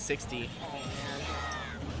 160.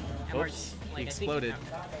 MRG, Oops, like, he I exploded.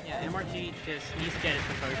 think, yeah, MRG just needs to get his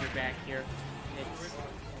composure back here. It's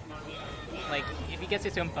like if he gets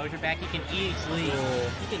his composure back, he can easily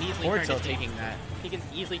Fortil turn this taking that. He can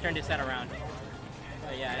easily turn this set around.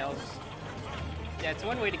 But yeah, that was it's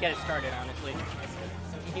one way to get it started, honestly.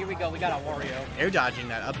 Here we go, we got a Wario. Air dodging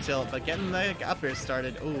that up tilt, but getting the up air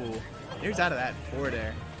started. Ooh, here's out of that forward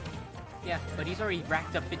air. Yeah, but he's already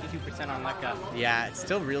racked up 52% on Lekka. Yeah, it's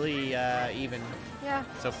still really even. Yeah.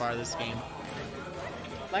 So far this game.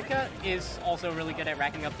 Lekka is also really good at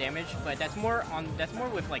racking up damage, but that's more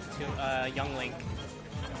with like Young Link,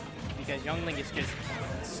 because Young Link is just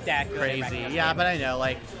stat good at racking Crazy. up Yeah, damage. but I know,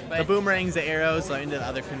 like the boomerangs, the arrows, like, into the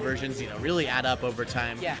other conversions, you know, really add up over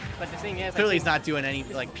time. Yeah, but the thing is, Clearly he's not doing any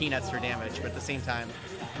like peanuts for damage, but at the same time,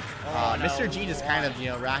 no. Mr. G just kind of, you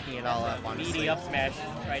know, racking it all up, honestly. Meaty up smash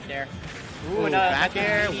right there. Ooh, back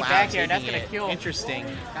air? Wow, back air, that's taking gonna it. kill. Interesting.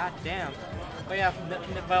 God damn. But yeah,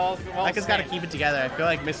 well Lekka's got to keep it together. I feel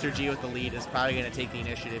like Mr. G with the lead is probably going to take the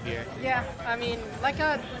initiative here. Yeah, I mean,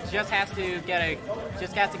 Lekka just has to get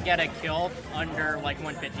a kill under like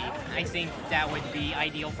 150. I think that would be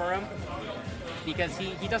ideal for him, because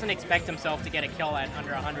he doesn't expect himself to get a kill at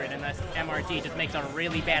under 100 unless MRG just makes a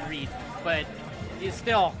really bad read. But it's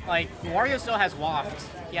still, like, Wario still has waft.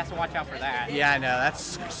 He has to watch out for that. Yeah, no,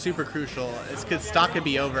 that's super crucial. It's because stock could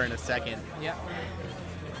be over in a second. Yeah.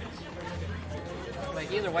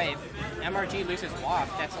 Like, either way, if MRG loses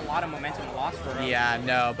waft, that's a lot of momentum lost for him. Yeah,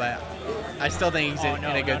 no, but I still think he's in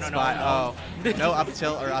a good spot. Oh, no up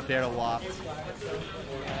tilt or up air to waft.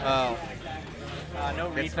 Oh. No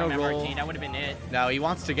read It's from no MRG. roll. That would have been it. No, he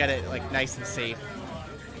wants to get it like nice and safe.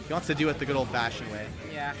 He wants to do it the good old-fashioned way.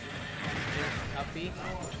 Yeah. Up B.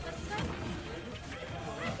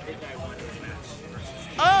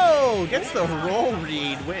 Oh, gets the roll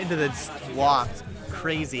read, went into the waft.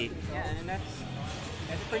 Crazy. Yeah, and that's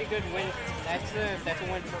a pretty good win. That's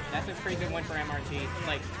a pretty good win for MRG.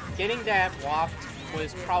 Like, getting that waft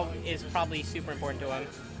is probably super important to him.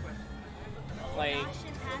 Like,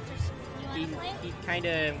 he kind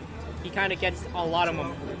of gets a lot of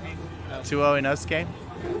momentum. 2-0 in Inosuke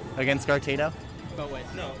against Gartado. But wait,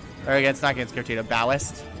 no. Or not against Gartado,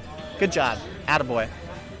 Ballast. Good job. Attaboy.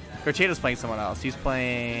 Gartado's playing someone else. He's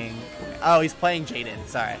playing... Oh, he's playing Jaden.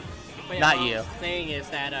 Sorry. But yeah, not what you. I'm saying is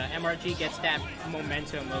that MRG gets that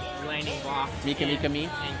momentum of landing waft Mika Mika me.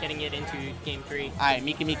 and getting it into game 3. Alright,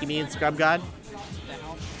 Mika Mika me and Scrub God.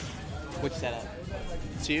 Which setup?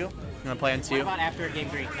 2? You wanna play on What 2? about after game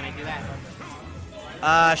 3? Can I do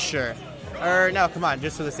that? Sure. Or no, come on,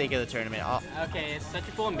 just for the sake of the tournament. Okay, is such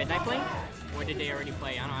a cool Midnight playing? Or did they already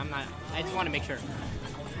play? I'm not. I just want to make sure.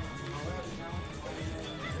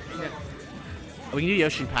 We can do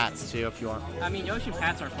Yoshi and Pats too if you want. I mean, Yoshi and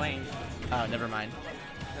Pats are playing. Oh, never mind.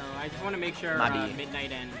 So I just want to make sure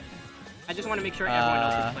Midnight and I just want to make sure everyone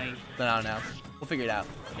else is playing. Then I don't know. We'll figure it out.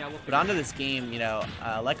 Yeah, we'll But onto this game, you know,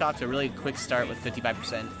 let got off to a really quick start with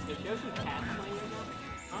 55%. Is Yoshi and Pats playing?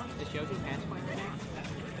 Huh? Is Yoshi and Pats playing today?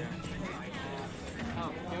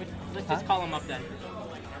 Oh, let's just call them up then.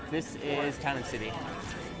 This is Town and City.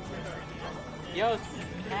 Yo,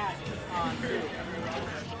 Pat on 2.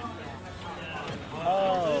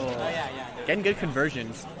 Oh. Yeah. Getting good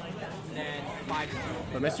conversions. Then 5.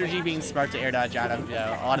 But Mr. G being smart to air dodge out of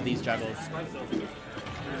a lot of these juggles. I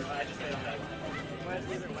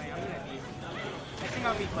think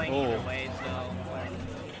I'll be playing either way, so...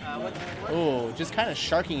 Oh, just kind of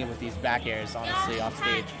sharking him with these back airs, honestly, off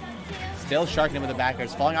stage. Still sharking him with the back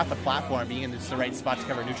airs, falling off the platform, being in just the right spot to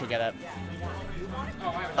cover neutral get up.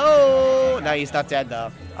 Oh, no, he's not dead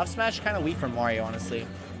though. Up smash kind of weak for Mario, honestly.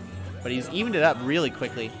 But he's evened it up really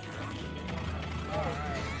quickly.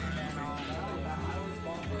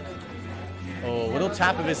 Oh, little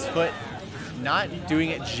tap of his foot. Not doing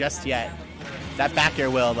it just yet. That back air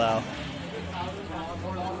will, though.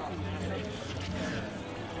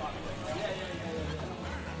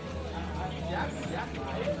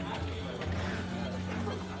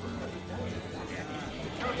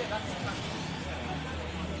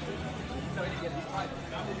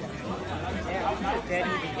 Dead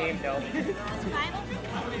even game though.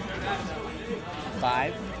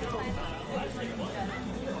 5?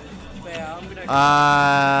 Yeah, I'm gonna...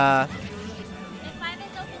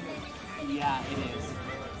 Yeah, it is.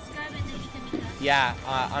 Yeah,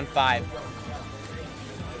 on 5.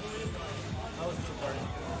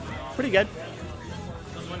 Pretty good.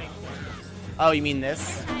 Oh, you mean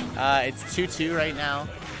this? It's 2-2 right now.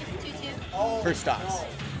 For stocks.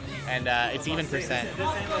 And it's even percent.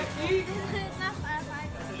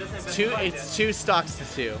 It's 2 stocks to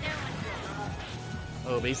 2.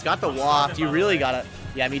 Oh, but he's got the waft. You really gotta.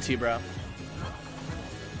 Yeah, me too, bro.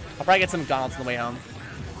 I'll probably get some McDonald's on the way home.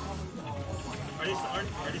 Are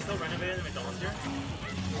they still renovating the McDonald's here?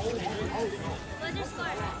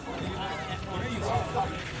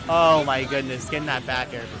 Oh my goodness, getting that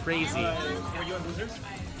back air. Crazy. Were you on losers?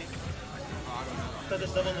 So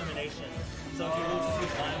there's double elimination. So if you lose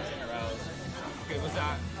 2 times in a row. Okay, what's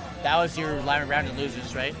that? That was your round of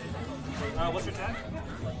losers, right? What's your tag?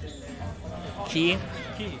 Key?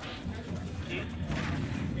 Key.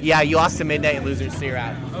 Yeah, you lost to Midnight and losers, so you're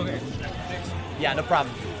out. Okay. Yeah, no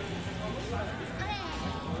problem.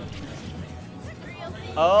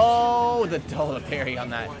 Oh, the double parry on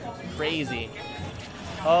that. Crazy.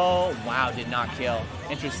 Oh, wow, did not kill.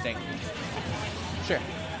 Interesting. Sure.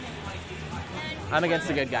 I'm against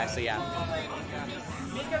the good guy, so yeah.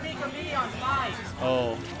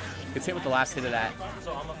 Oh, gets hit with the last hit of that.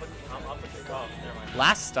 So I'm up with the never mind.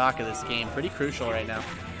 Last stock of this game, pretty crucial right now.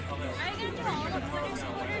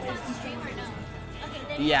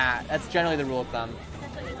 Yeah, that's generally the rule of thumb.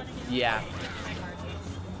 Yeah.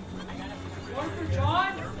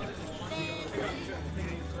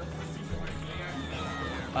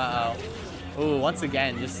 Uh-oh. Ooh, once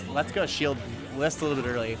again, just let's go shield list a little bit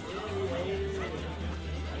early.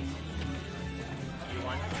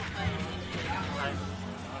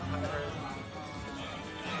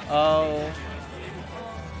 Oh.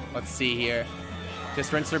 Let's see here.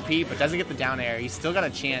 Just rinse repeat, but doesn't get the down air. He's still got a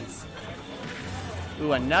chance.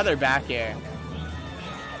 Ooh, another back air.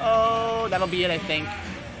 Oh, that'll be it, I think.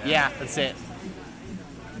 Yeah, that's it.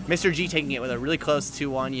 Mr. G taking it with a really close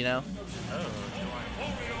 2-1, you know?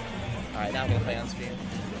 Alright, now I'm gonna play on stream.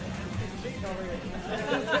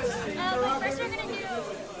 First we're gonna do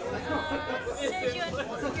Sergio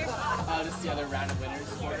and Pearson. This is the other round of winners.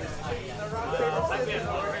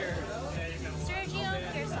 Sergio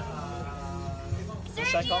Pearson.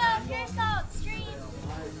 Sergio Pearson, stream.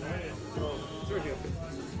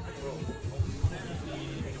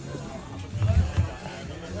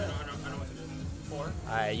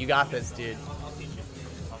 Alright, you got this, dude.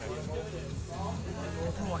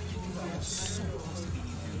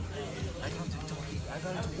 I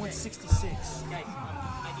got it to 166. Guys,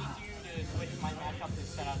 I need you to switch my matchup to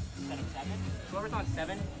setup 7. Whoever's on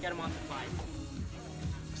 7, get him on to 5.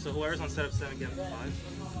 So whoever's on setup 7 get him to 5?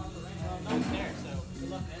 No one's there, so good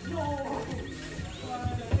luck,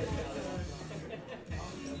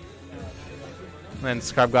 man. And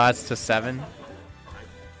Scrub Gods to 7.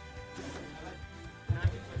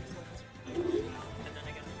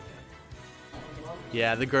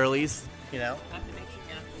 Yeah, the girlies, you know. Have to make sure,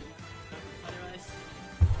 yeah. Otherwise,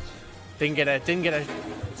 Didn't get a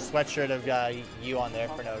sweatshirt of you on there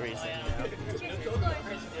for no reason. You know?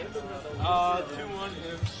 2-1.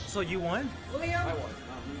 So you won? I won.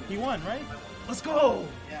 You won, right? Let's go!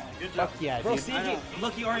 Yeah, good job. Fuck yeah, Bro, dude. CG,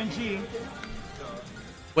 lucky RNG.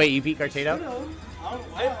 Wait, you beat Cartado? I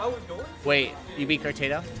was going. Wait, you beat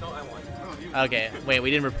Cartado? No, I won. Okay, wait,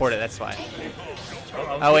 we didn't report it, that's why.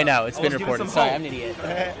 Oh wait, no, it's been reported. Sorry, I'm an idiot.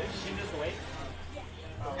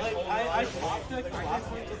 I talked to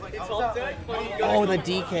last week. It's all dead. Oh, the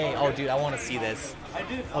DK. Oh, dude, I want to see this. I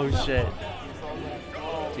did. Oh, shit.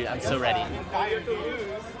 Dude, I'm so ready. You have to lose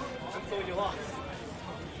until you lost.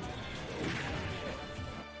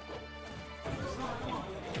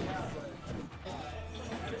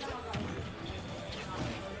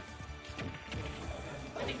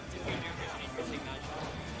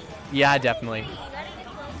 Yeah, definitely.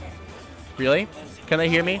 Really? Can they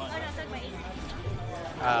hear me?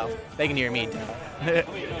 Oh, they can hear me.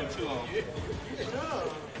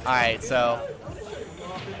 Alright, so.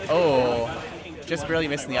 Oh, just barely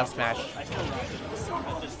missing the up smash.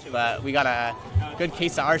 But we got a good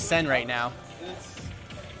case of Arsene right now.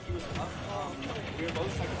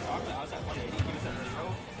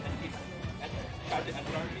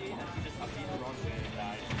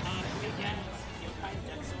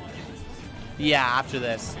 Yeah, after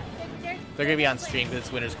this. They're going to be on stream because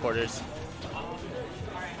it's winner's quarters.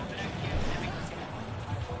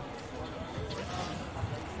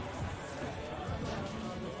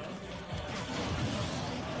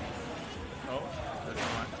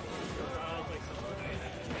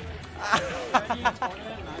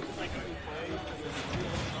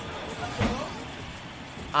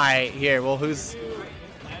 Alright, here, well, who's...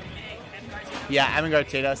 Yeah, I'm going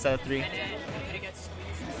to go Tata, set of 3.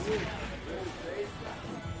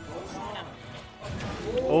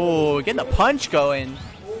 Oh, getting the punch going.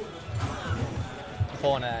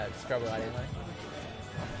 Pulling a scrubber out anyway.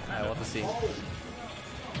 Alright, we'll have to see.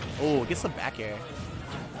 Oh, gets the back air.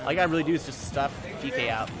 All I gotta really do is just stuff DK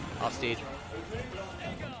out off stage.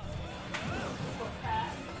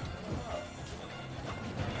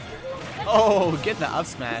 Oh, getting the up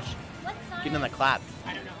smash. Getting in the clap.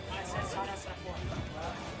 I don't know. I said Sawdust at 4.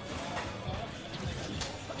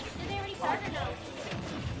 Did they already start or no?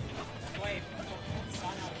 wait.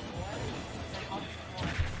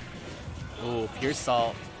 Ooh, pure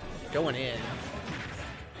salt. Going in.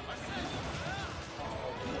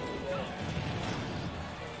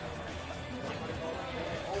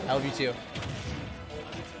 I love you too.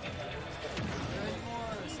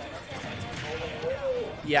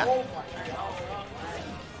 Yeah.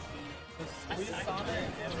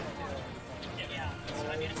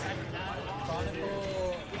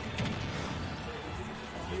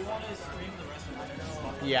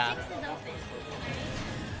 Yeah.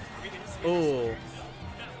 Ooh.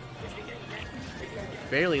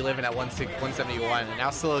 Barely living at 171, and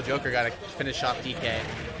now Solo Joker got to finish off DK.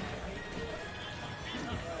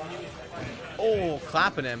 Oh,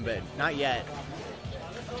 clapping him, but not yet.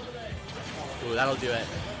 Ooh, that'll do it.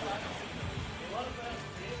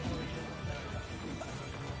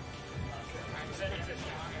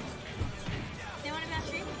 They want to match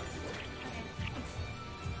stream?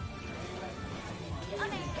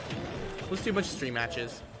 Okay. Let's do a bunch of stream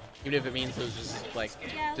matches, even if it means those just like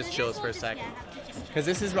Yeah, just then chill us we'll for a just- sec. yeah, have to just- Because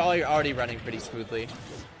this is already running pretty smoothly.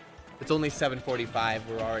 It's only 7:45.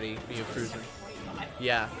 We're already cruising.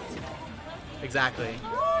 Yeah. Exactly.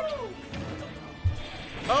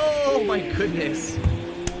 Oh my goodness.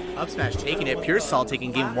 Up smash taking it. Pure Salt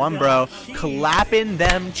taking game 1, bro. Clapping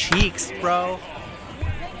them cheeks, bro.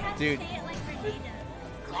 Dude.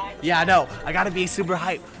 Yeah, no. I gotta be super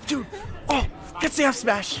hype. Dude. Oh, gets the up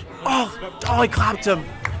smash. Oh, I clapped him.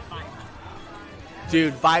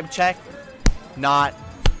 Dude, vibe check. Not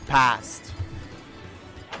passed.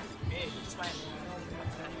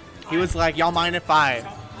 He was like, y'all mind if I,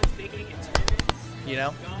 you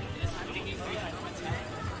know?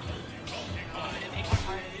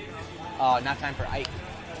 Oh, not time for Ike.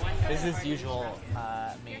 This is usual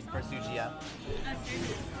main for Zuchia.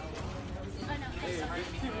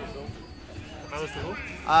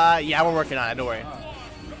 Yeah, we're working on it, don't worry.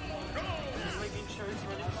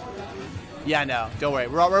 Yeah, no, don't worry.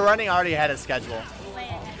 We're running already ahead of schedule.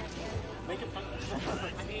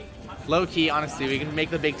 Low key, honestly, we can make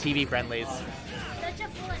the big TV friendlies. Such a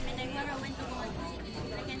full admin, whoever wins the whole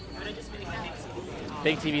against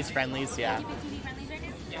Big TV's friendlies, yeah. big TV friendlies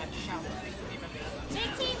right now? Big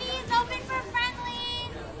TV is open for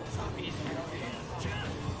friendlies!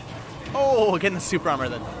 Oh, getting the super armor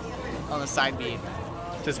then on the side B.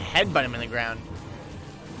 Just headbutt him in the ground.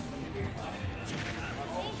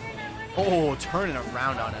 Oh, turning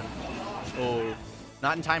around on him. Oh,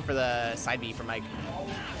 not in time for the side B for Mike.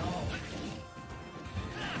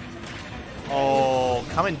 Oh,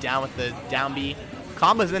 coming down with the down B.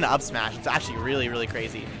 Combos into up smash. It's actually really, really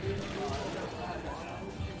crazy.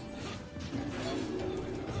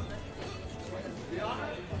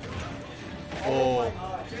 Oh.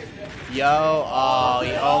 Yo. Oh,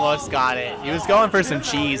 he almost got it. He was going for some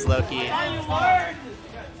cheese, Loki.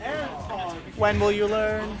 When will you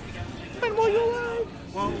learn? When will you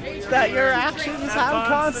learn that your actions have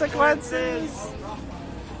consequences?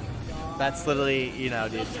 That's literally, you know,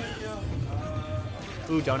 dude.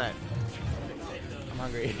 Ooh, donut. I'm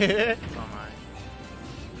hungry.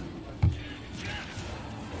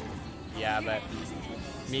 Yeah, but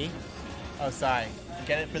me? Oh, sorry.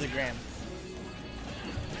 Get it for the gram.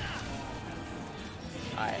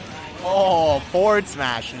 Alright. Oh, forward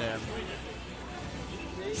smashing him.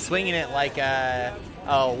 Swinging it like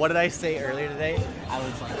oh, what did I say earlier today? I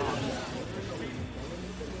was like,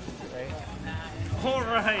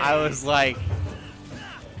 Alright. I was like,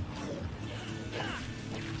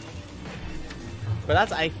 but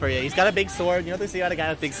that's Ike for you. He's got a big sword. You know what they say about a guy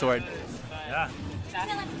with a big sword? Yeah.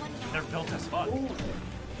 They're built as fuck.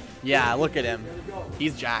 Yeah, look at him.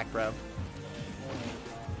 He's Jack, bro.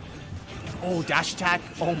 Oh, dash attack.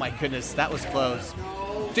 Oh my goodness, that was close.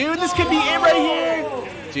 Dude, this could be it right here.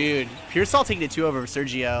 Dude, Pure Salt taking it 2 over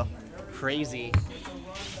Sergio. Crazy.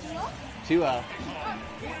 2-0.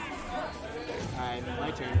 Alright,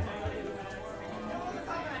 my turn.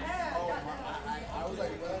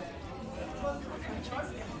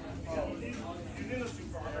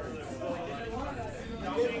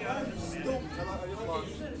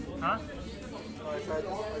 Huh?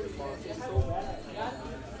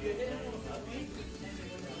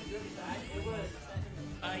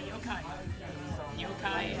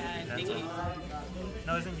 Yokai and Dingy.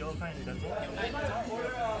 No, isn't Yokai in Denzel?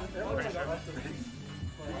 Pretty sure.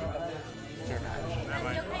 Never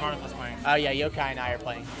mind. Martha's playing. Oh yeah, Yokai and I are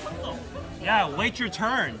playing. Yeah, wait your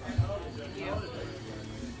turn.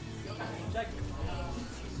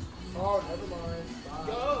 Oh, never mind.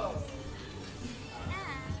 Go.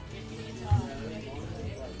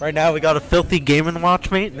 Right now we got a filthy Game & Watch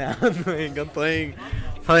mate. Now I'm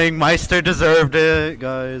playing Meister deserved it,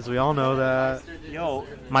 guys. We all know that. Yo,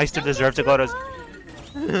 Meister deserved to go to.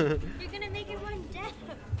 You're gonna make everyone deaf.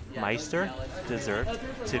 Meister deserved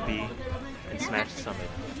to be in Smash Summit.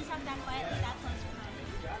 You talk that quietly, that's what's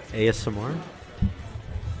fun. ASMR?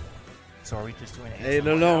 So are we just doing Hey,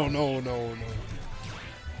 no.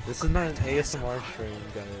 This is not an ASMR stream,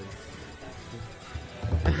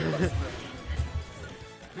 guys.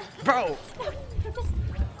 Bro!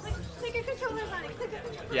 Click your controllers on it. Click your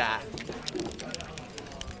controllers. Yeah.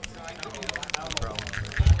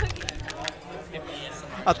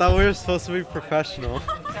 I thought we were supposed to be professional.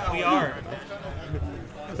 We are.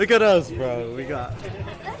 Look at us, bro. We got.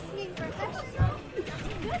 Us being professional.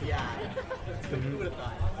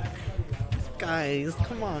 Guys,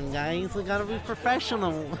 come on, guys. We gotta be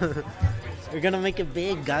professional. We're gonna make it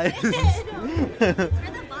big, guys. For the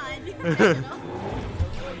fun.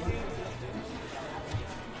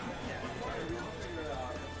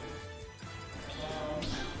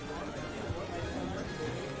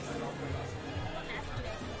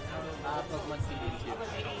 Pokemon CD 2.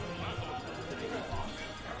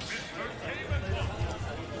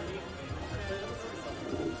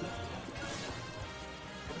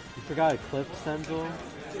 You forgot Eclipse, Senzel?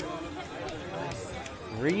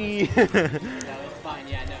 No, it's fine.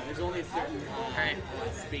 Yeah, no. There's only a certain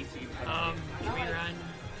space you can put. Can we run?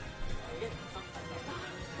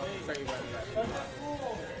 Sorry, you run.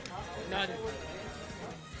 No.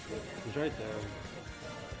 He's right there.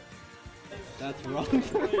 That's wrong.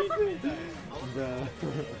 Bro.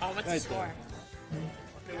 Oh, what's the score?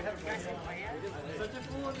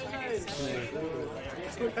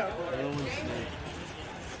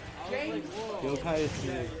 Yokai is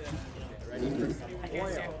snake.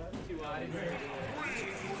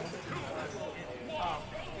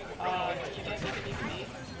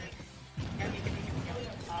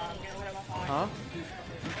 Huh?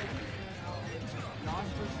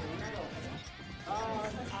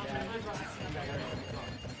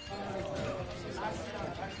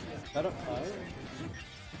 Is that a fight?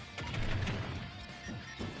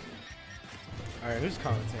 Alright, who's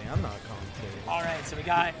commentating? I'm not commentating. Alright, so we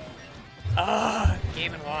got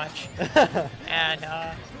Game & Watch. And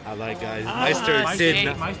I like guys.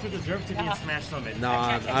 Meister deserved to be in Smash Summit. No,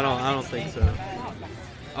 I don't think so.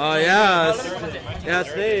 Oh yeah,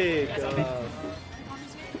 Snake.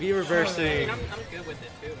 Be reversing. I'm good with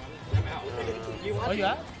it too. I'm out. Oh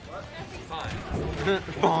yeah? fine.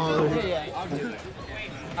 Yeah.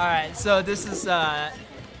 Alright, so this is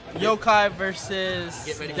Yokai versus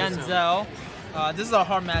Get ready for Denzel. This is a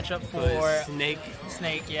hard matchup for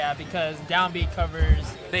Snake, yeah, because down B covers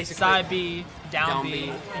Basically, side B, down B,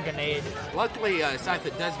 B. and grenade. Luckily,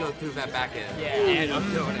 Cypher does go through that back end. Yeah. And up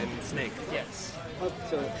to it and Snake. Yes.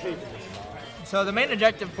 So the main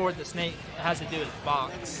objective for the Snake has to do with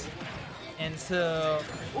box. And so,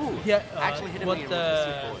 yeah, actually hit him what in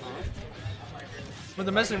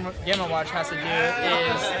the Missing Game & Watch has to do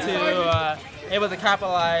is to able to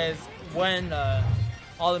capitalize when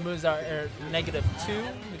all the moves are -2,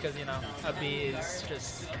 because you know a B is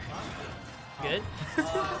just good.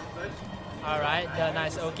 All right, the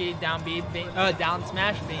nice Oki down B, down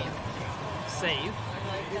smash beam, safe.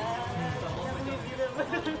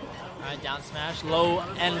 All right, down smash, low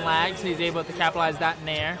end lag, so he's able to capitalize that in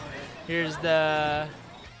air. Here's the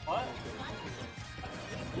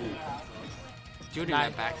Shooting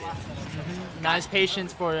that back end. Nice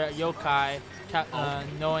patience for Yokai,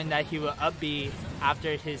 knowing that he will up B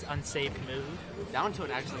after his unsafe move. Down to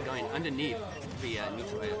it actually going underneath the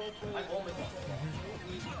neutral air.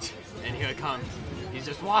 And here it comes. He's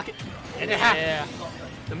just walking. And Yeah.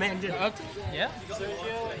 the man did it. Yeah.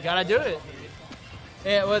 You gotta do it.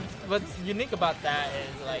 Yeah, what's unique about that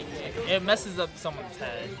is like it messes up someone's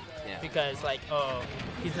head. Yeah. Because like, oh,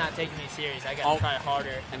 he's not taking me serious. I gotta try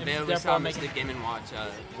harder. And we saw Mr. Game & Watch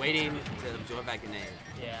waiting to absorb that grenade.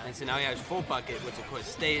 Yeah. And so now he has full bucket, which of course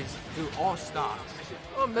stays through all stocks.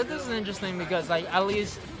 Well, but this is interesting because like at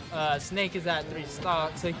least Snake is at 3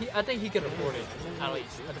 stocks, so I think he could afford it at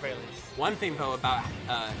the very least. One thing though about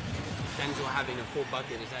Denzel having a full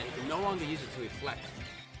bucket is that he can no longer use it to reflect.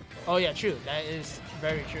 Oh yeah, true. That is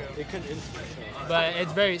very true. It can instant. But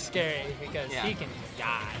it's very scary because he can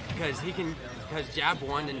die. Because jab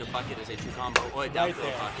 1 in the bucket is a true combo, or a down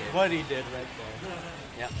throw bucket. What he did right there.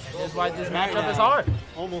 Yeah. That's why this matchup is hard.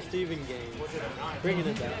 Almost even game. Bringing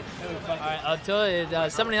it down. Alright, until it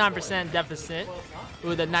 79% deficit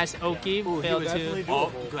with a nice Oki. Failed to.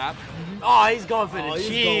 Grab. Oh, he's going for the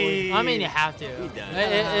cheese. I mean, you have to. He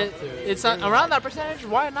does. It's around that percentage.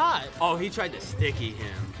 Why not? Oh, he tried to sticky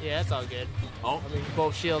him. Yeah, it's all good. Oh.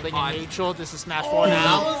 Both shielding and neutral. This is Smash 4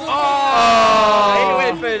 now. Oh! He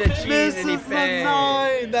went for the cheese and he failed.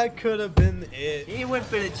 9. That could have been it. He went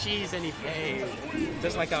for the cheese and he failed.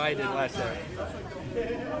 Just like how I did last time.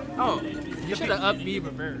 Oh, You should have up B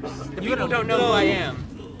reverse. the people don't know who I am.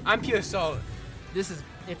 I'm Pure Salt.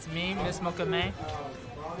 It's me, Miss Mokame.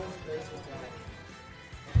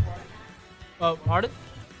 Oh, pardon?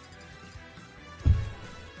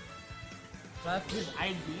 That's his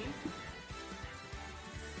ID?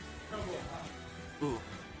 Ooh.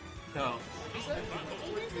 So.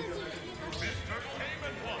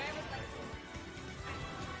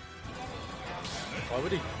 Why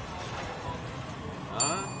would he?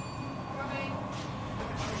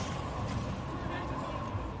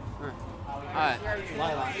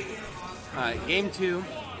 Alright, game 2.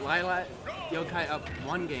 Lilat, Yokai up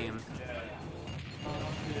 1 game.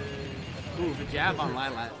 Ooh, the jab on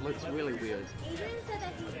Lilat looks really weird.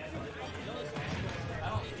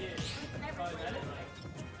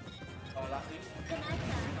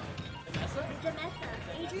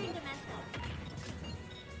 Adrian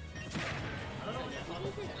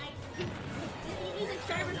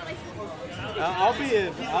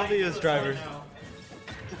I'll be his driver.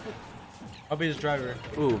 I'll be his driver.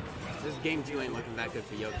 Ooh, this game 2 ain't looking that good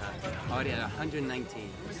for Yokai. Already at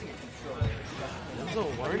 119. That's a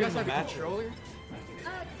word in the match. Oh,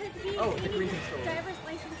 the green controller. Driver's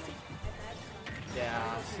license.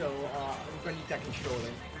 Yeah, so I'm gonna need that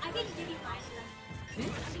controller. I can give you mine. I can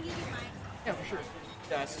give you mine. Yeah, for sure.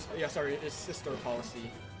 Sorry, it's sister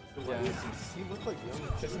policy. Yeah. He looked like young.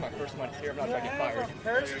 This is my first month here. I'm not trying to get fired.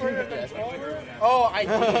 First for your controller? Oh, I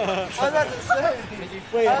did. I was about to say.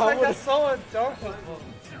 Wait, I was like, that's so adorable.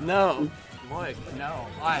 No. Boy, no.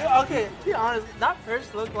 Okay, to be honest, that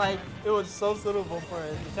first looked like it was so suitable for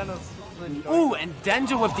a Nintendo Switch. Ooh, and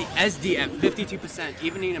Denzel with the SD at 52%,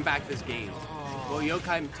 evening him back this game. Will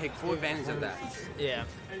Yokai take full advantage of that? Yeah.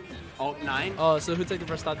 Oh, 9? Oh, so who took the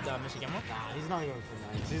first shot? Michigan? Nah, he's not going for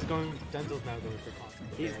 9. He's going. Denzel's now going for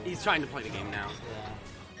confidence. He's trying to play the game now. Yeah.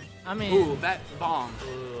 I mean, ooh, that bomb.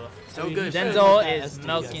 Ooh. So good. Denzel is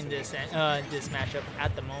milking this matchup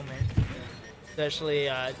at the moment, especially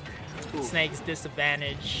Snake's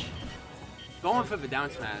disadvantage. Going for the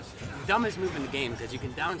down smash. Dumbest move in the game because you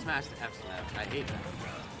can down smash the F smash. I hate that.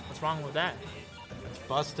 What's wrong with that? It's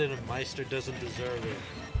busted and Meister doesn't deserve it.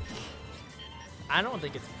 I don't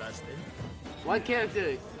think it's busted. What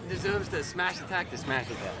character deserves the smash attack? The smash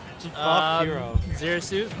attack. Just buff hero. Zero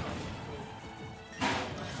Suit.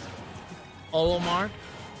 Olimar.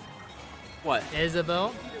 What?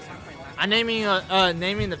 Isabel. I'm naming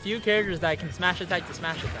naming the few characters that can smash attack to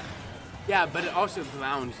smash attack. Yeah, but it also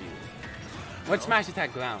grounds you. What smash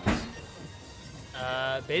attack grounds?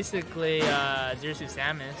 Basically, Zersu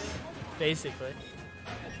Samus. Basically.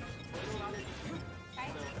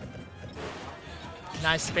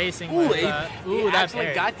 Nice spacing. Ooh, with, he that actually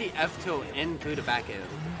parry. got the F tilt in through the back air.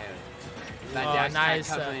 That Oh, dash nice,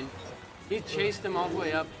 attack covering. He chased him all the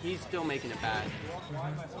way up. He's still making it bad.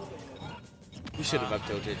 He should have up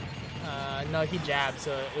tilted. No, he jabbed,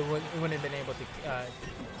 so it wouldn't have been able to.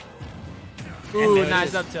 And Ooh, there it nice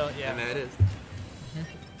is. up tilt. Yeah. And there it is.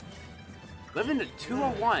 Living to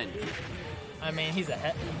 201. I mean, he's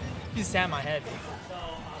he's semi-heavy.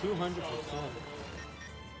 200%.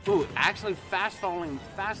 Ooh, actually fast falling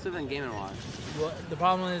faster than Game & Watch. Well, the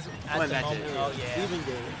problem is at What the match moment. is it? Oh yeah. Even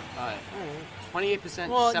game. Alright. 28%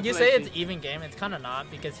 Well, you say separation. it's even game. It's kind of not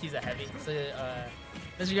because he's a heavy. So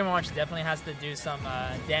Mr. Game & Watch definitely has to do some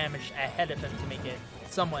damage ahead of him to make it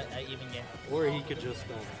somewhat an even game. Or he could just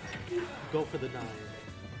go for the 9.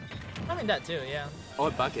 I mean that too, yeah. Or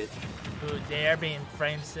bucket. Ooh, dare being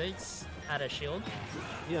frame 6 out of shield.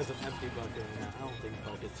 He has an empty bucket, and I don't think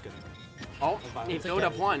bucket's gonna. Oh, he It's filled okay.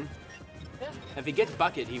 up one. Yeah. If he gets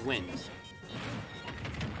bucket, he wins.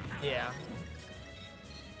 Yeah.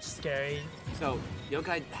 Scary. So,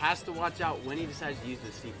 Yokai has to watch out when he decides to use the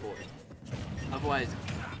C4. Otherwise,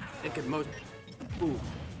 it could most... Ooh,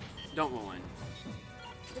 don't roll in.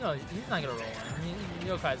 You know, he's not gonna roll in.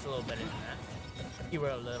 Yokai's a little better than that. You were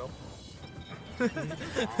a little.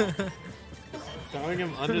 Throwing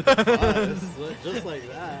him under the bus, just like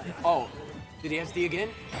that. Oh, did he SD again?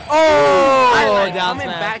 Oh, I like down coming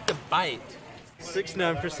smash. back to bite.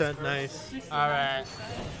 69%, nice. All right.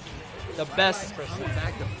 The best person. Coming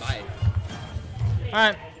back to bite. All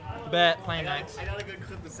right. Bet. Playing next. I got a good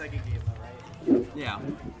clip the second game, though, right? Yeah.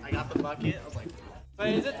 I got the bucket. I was like,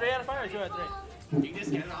 Wait, is it 3 out of 5 or 2 out of 3? you can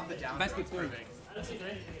just get it off the down. Best of 3.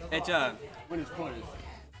 It's when it's corners.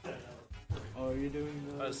 Oh, you're doing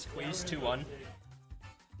the. Squeeze 2-1.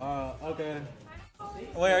 Okay.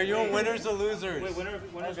 Wait, are you on winners or losers? Wait, winners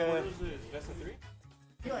Okay. is best of 3?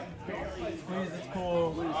 Squeeze is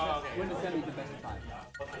cool. When it's gonna be the best of 5.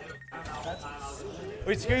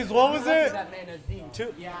 Wait, Squeeze, what was it? That man has Dean.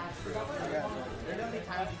 2.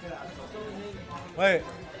 Wait.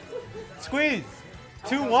 Squeeze.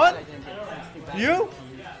 2-1? You?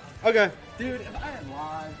 Okay. Dude, if I had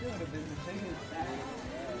live, it would have been the biggest bad.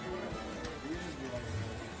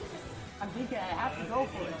 I'm thinking I have to go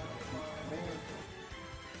for it.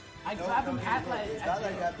 I grab him at like. It's not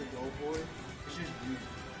like you have to go for it. It's just you.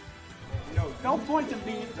 You know, Don't point to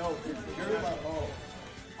me. no, you're like, oh,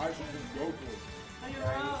 I should just go for it.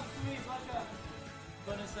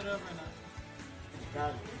 Gonna set up right now. Got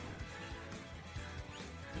it.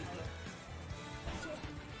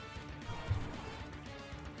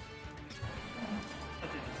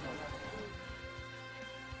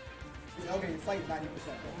 Okay, it's like 90%.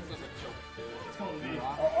 It's called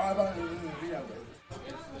V-Rock. Oh, I'm about to do the that way.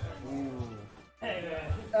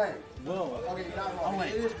 Hey. Whoa. Okay, you're not wrong.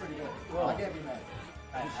 It is pretty good. I can't be mad.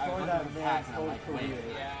 Destroy that man's whole career.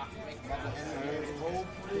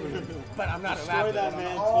 But I'm not a Destroy rapper. that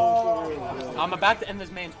man's whole career. I'm about to end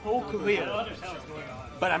this man's whole career.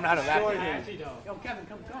 But I'm not a rapper. Yo, Kevin,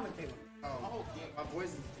 come commentate. Oh, my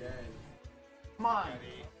voice is dead. Come on.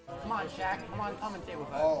 Come on, Shaq. Come on, commentate with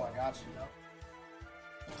us. Oh, I got you.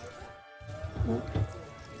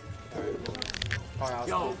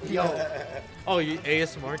 Yo. Oh, you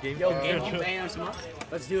ASMR game? Yo, game of ASMR.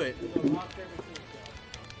 Let's do it.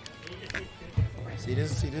 See,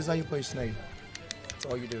 this is how you play Snake. That's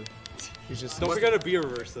all you do. You just Don't forget to be a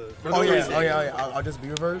reverse. Oh yeah. I'll just be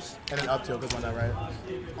reverse and then up tilt because I'm not right.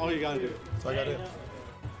 All you gotta do. That's all I gotta do.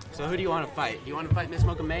 So who do you want to fight? Do you want to fight Miss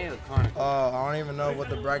Mocha May or Connor? I don't even know what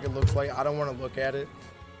the bracket looks like. I don't want to look at it.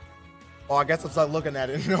 Oh, I guess I'll start looking at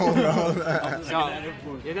it. No. So,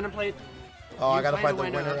 you're going to play... Oh, I you gotta fight fight the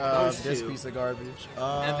the winner winner of of those this two. piece of garbage.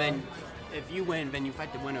 And then, if you win, then you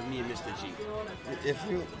fight the winner of me and Mr. G. If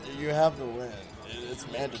you have to win, it's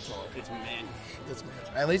mandatory. It's man. It's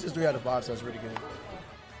mandatory. At least it's 3 out of 5, so it's really good.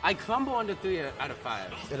 I crumble under 3 out of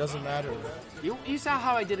 5. It doesn't matter. You saw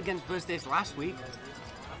how I did against First Days last week.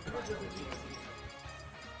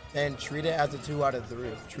 And treat it as a 2 out of 3.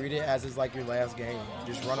 Treat it as it's like your last game.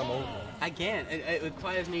 Just run them over. I can't. It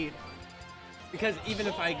requires me... Because even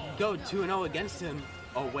if I go 2-0 against him...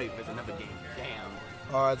 Oh, wait, there's another game.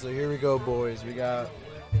 Damn. All right, so here we go, boys. We got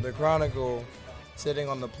the Chronicle sitting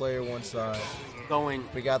on the player 1 side. Going...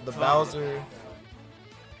 We got the Bowser,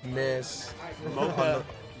 Miss, Mocha,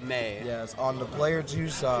 May. Yes, on the player 2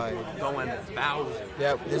 side. Going Bowser.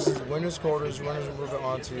 Yep, this is winners quarters. Winners are moving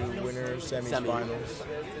on to winners semifinals.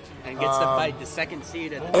 And gets to fight the second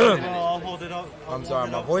seed at the tournament. I'll hold it up. I'm sorry,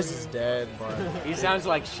 my voice is dead, but he sounds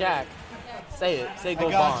like Shaq. Say it. Say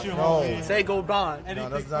go got you, Bond. homie. Say go Bond. no,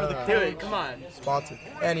 that's not Do it. Come on. sponsored.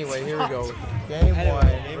 Anyway, here we go. Game 1.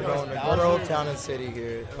 We're going to good old Town and City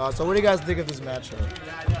here. So what do you guys think of this matchup?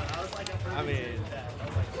 I mean,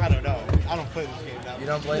 I don't know. I don't play this game that much. You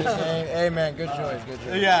don't play this game? Hey man, good choice, good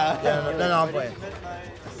choice. Yeah. No, I'm playing.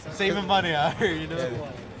 Saving money out here, you know?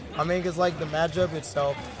 Yeah. I mean, it's like the matchup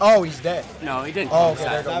itself. Oh, he's dead. No, he didn't. Oh, okay,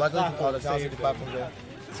 there you go. Luckily, the Town City platform there.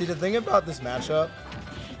 See, the thing about this matchup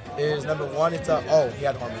is, number one, it's a, oh, he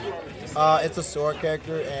had harmony. It's a sword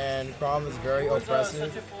character, and Chrom is very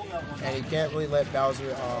oppressive, and he can't really let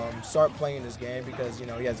Bowser start playing this game because, you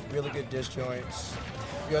know, he has really good disjoints,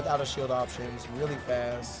 good out of shield options, really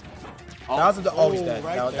fast. Bowser, he's dead.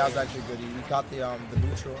 That was actually good. He caught the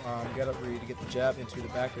neutral get up read to get the jab into the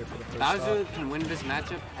back air for the first Bowser can win this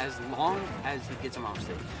matchup as long as he gets him off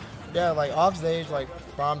stage. Yeah, like off stage, like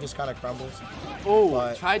Chrom just kind of crumbles.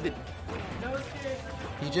 Oh, tried to.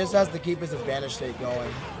 He just has to keep his advantage state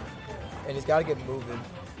going, and he's got to get moving.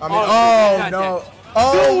 I mean, no!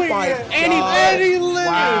 Oh my God! And he lived.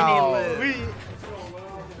 Wow!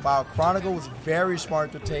 Wow! Chronicle was very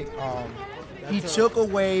smart to take. He took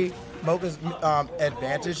away Mocha's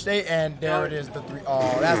advantage state, and there it is, the 3.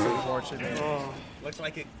 Oh, that's unfortunate. Looks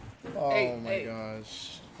like it. Oh my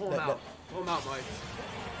gosh! Pull him out. Pull him out, Mike.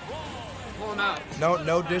 Pull him out.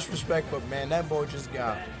 No disrespect, but man, that boy just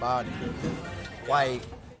got bodied. Like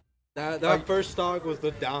that first stock was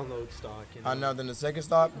the download stock. You know? I know. Then the second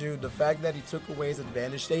stock, dude, the fact that he took away his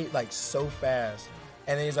advantage state like so fast,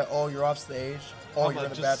 and then he's like, "Oh, you're off stage. Oh, you're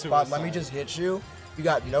in a bad spot. Let me just hit you. You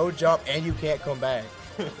got no jump, and you can't come back."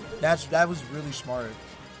 That was really smart.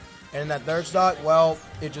 And in that third stock, well,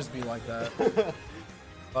 it just be like that.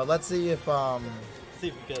 But let's see if let's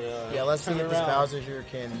see if this Bowser here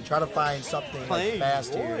can try to find something like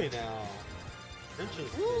fast here.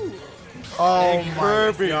 Oh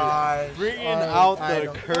my God! Bringing out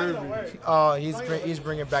the Kirby. Oh, he's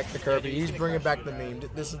bringing back the Kirby. He's bringing back the meme.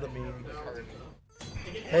 This is the meme.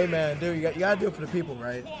 Hey man, dude, you gotta do it for the people,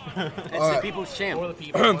 right? It's the people's champ.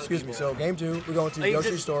 Excuse me. So game 2, we're going to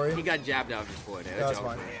Yoshi's story. He got jabbed out before there. That's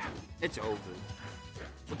fine. It's over.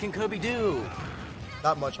 What can Kirby do?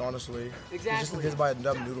 Not much, honestly. Exactly. He's just hit by a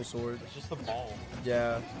dumb noodle sword. It's just a ball.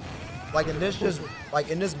 Yeah. Like in this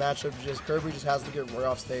matchup, just Kirby just has to get Roy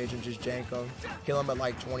off stage and just jank him, kill him at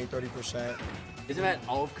like 20-30%. Isn't that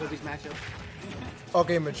all of Kirby's matchups?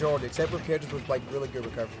 Okay, majority, except for characters with like really good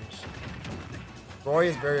recoveries. Roy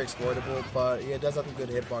is very exploitable, but he does have some good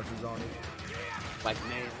hitboxes on it. Like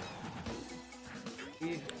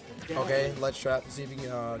man. Okay, let's try to see if he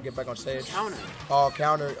can get back on stage. Counter. Oh,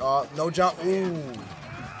 counter. No jump. Ooh.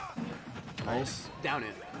 Nice. Down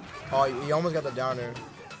it. Oh, he almost got the downer.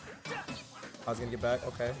 I was gonna get back.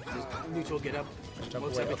 Okay. Just neutral get up. Just jump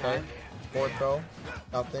Looks away. every Okay. time. Forward throw.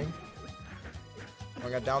 Nothing. I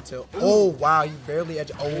got down tilt. Oh wow, he barely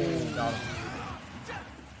edged. Oh, got him.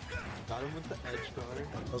 Got him with the edge guard.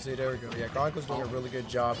 Oh, see, there we go. Yeah, Chronicle's doing a really good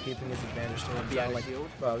job keeping his advantage to him. Yeah, Like,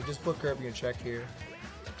 well, we just put Kirby in check here.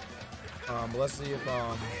 But let's see if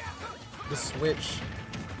the switch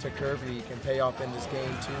to Kirby can pay off in this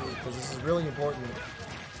game too, because this is really important.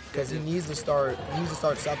 Because he needs to start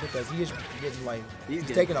something, because he is getting like he's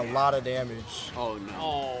taking a lot of damage. Oh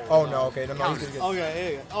no. Oh no. Okay, no, he's gonna get.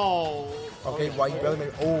 Okay. Oh. Okay, why you barely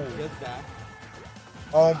made? Oh. Get that.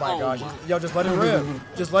 Oh my gosh. Yo, just let it rip.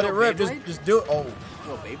 Just let it rip. Just do it. Oh.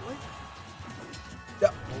 Little Beyblade?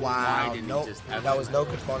 Wow, nope. That was no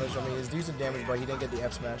good punish. I mean, he's decent damage, but he didn't get the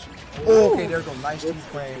F smash. Oh, okay, there we go. Nice 2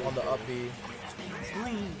 frame on the up B.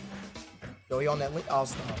 Yo, he on that link? I'll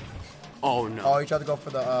stop. Oh no. Oh, he tried to go for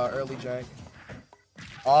the early jank.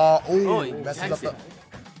 Oh, he messes up the.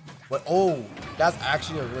 But that's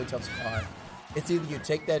actually a really tough spot. It's either you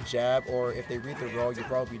take that jab, or if they read the roll, you're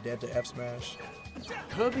probably dead to F smash.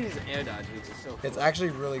 Kirby's air dodge is so cool. It's actually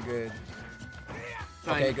really good.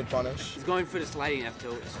 Okay, good punish. He's going for the sliding F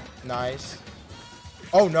tilts. Nice.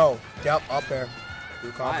 Oh no. Yep, up there.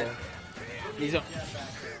 Good combo. He's up.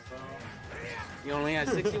 He only has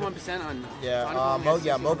 61% on.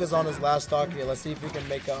 Yeah, Mocha's on his last stock here. Let's see if we can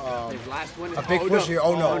make a last one a big push here.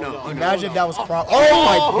 Oh no. Imagine if that was Chrom.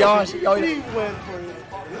 Oh my gosh. Yo, he went for it.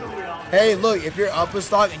 Hey, look, if you're up a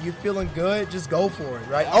stock and you're feeling good, just go for it,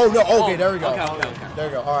 right? Oh no. Okay, there we go. Okay. There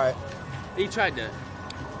we go. All right. He tried to.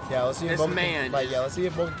 Yeah, let's see if Boba man. let's see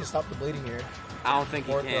if Boba can stop the bleeding here. I don't think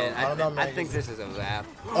he can. I don't know. I think this is a zap.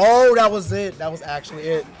 Oh, that was it. That was actually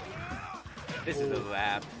it. This is a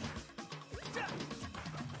lap.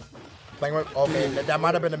 Playing with, okay, that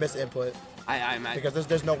might have been a misinput. I imagine. Because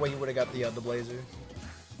there's no way he would have got the blazer.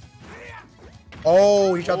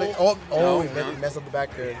 Oh, he tried to. He messed up the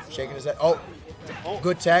back there, shaking his head. Oh,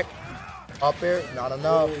 good tech. Up there, not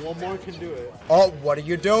enough. One more can do it. Oh, what are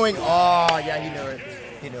you doing? Oh, yeah, he knew it.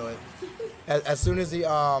 He knew it. As soon as he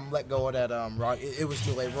let go of that rock, it was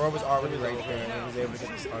too late. Roy was already right there, and he was able to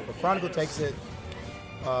get the start. But Chronicle takes it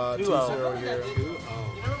 2-0 here.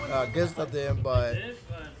 Good stuff to him, but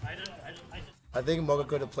I think Mocha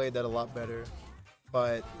could have played that a lot better.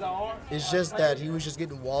 But it's just that he was just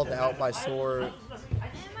getting walled out by Sword.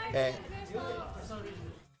 And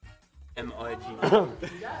M-I-G.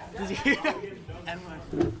 Did you hear that?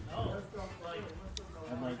 M-I-G,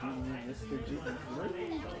 Mr. G.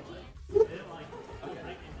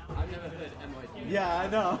 I've never heard M-I-G. Yeah, I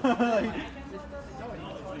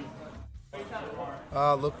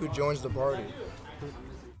know. Look who joins the party.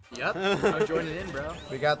 Yep, I'm joining in, bro.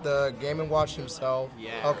 We got the Game & Watch himself.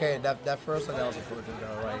 Yeah. Okay, that first one, that was a fortune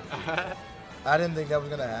though, right? I didn't think that was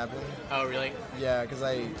gonna happen. Oh, really? Yeah, because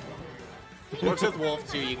I... Works with Wolf,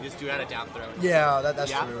 too. You can just do it at a down throw. Yeah,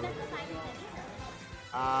 that's Yeah. true.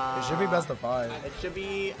 It should be best of 5. It should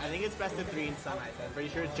be, I think it's best of 3 in some nights. I'm pretty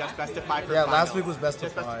sure it's just best of 5 for Yeah, finals. last week was best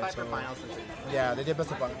of Just best 5. of 5 for so- finals. Yeah, they did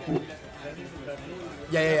best of 5.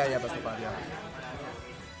 Yeah, best of 5, yeah.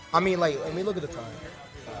 I mean, like, let me look at the time.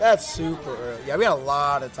 That's super early. Yeah, we had a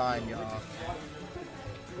lot of time, y'all.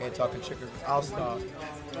 We ain't talking chickens. I'll stop.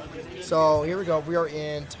 So, here we go. We are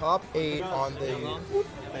in top 8 on the...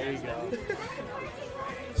 There you go.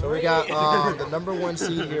 So we got the number 1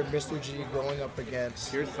 seed here, Mr. G, going up against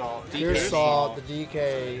Pure Salt. Pure Salt, the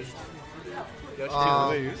DK.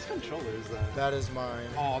 Wait, whose controller is that? That is mine.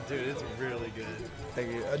 Oh, dude, it's really good.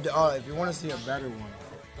 Thank you. If you want to see a better one,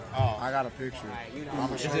 I got a picture.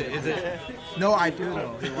 Is it? No, I do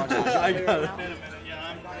though. Here, watch this. I got it.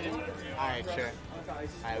 Alright, sure.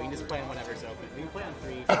 Alright, we can just play on whenever's open. We can play on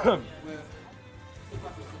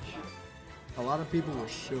 3. A lot of people were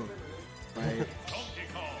shook, right?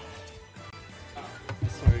 I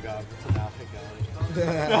swear to God, it's an alpha guy.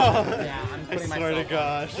 Yeah, I'm putting I swear to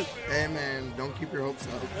God. Hey man, don't keep your hopes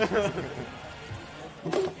up.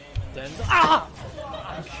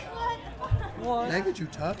 What? Did I get you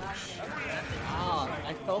touched?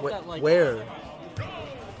 I felt that like. Where?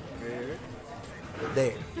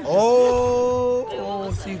 There.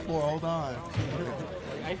 Oh, C4, hold on.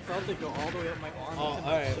 I felt it go all the way up my arm. Oh,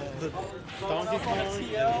 alright. The Donkey Kong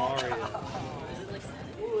and Mario.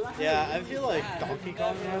 Yeah, I feel like Donkey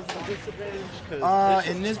Kong has a disadvantage because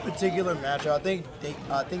In this particular matchup, I think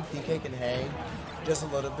DK can hang just a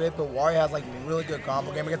little bit, but Wario has like really good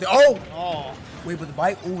combo game against the wait, but the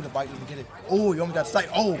bite, the bite doesn't get it. Oh, you almost got sight.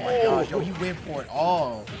 Oh my gosh, yo, he went for it.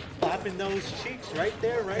 Oh, slapping those cheeks right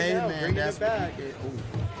there, right now, man, bringing that's it back.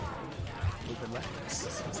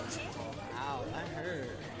 Ow, that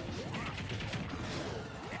hurt.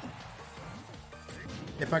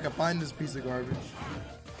 If I can find this piece of garbage.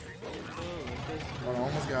 Oh, I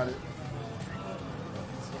almost got it.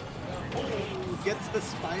 Oh, gets the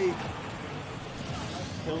spike.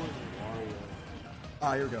 Killing Mario.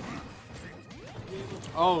 Ah, here we go.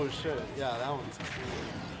 Oh shit! Yeah, that one's.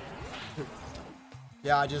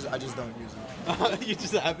 Yeah, I just don't use it. You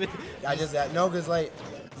just have it. No, cause like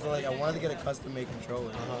I wanted to get a custom made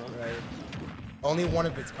controller, right? Only one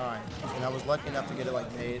of its kind, and I was lucky enough to get it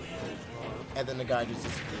like made, and then the guy just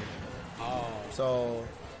disappeared. Oh. So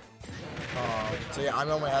yeah, I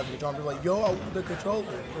normally have the controller. And be like, yo, I want the controller.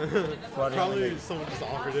 But Probably someone just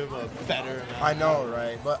offered him a better amount. I know,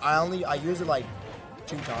 right? But I use it like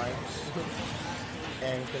 2 times.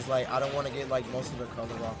 And because like I don't want to get like most of the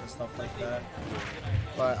color off and stuff like that.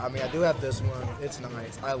 But I mean I do have this one. It's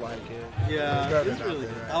nice. I like it. Yeah, better it's than really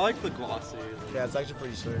nothing, good. right? I like the glossy. Yeah, it's actually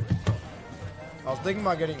pretty sick. I was thinking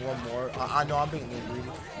about getting one more. I know I'm being greedy.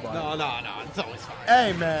 But No, it's always fine.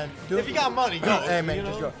 Hey man, dude. If you got money, go. Hey man, you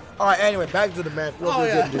just know? go. All right. Anyway, back to the match. We're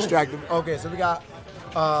yeah. getting distracted. Okay, so we got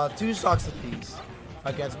 2 stocks apiece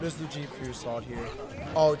against Mr. G Pure Salt here.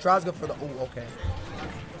 Oh, tries go for the. Oh, okay.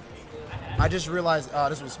 I just realized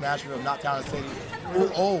this was Smashville, not Town City.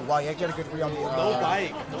 Oh, wow, you actually had a good read on the. No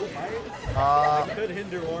bite. That could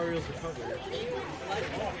hinder Wario's recovery.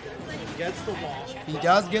 Gets the wall. He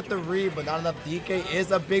does get the read, but not enough. DK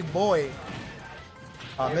is a big boy.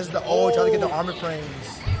 Misses the trying to get the armor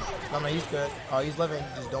frames. No, he's good. He's living.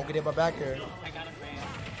 Just don't get hit by back here.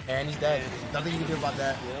 And he's dead. Nothing you can do about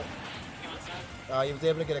that. He was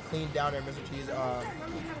able to get a clean down there, Mr. G's.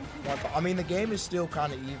 I mean, the game is still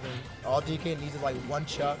kind of even. All DK needs is like 1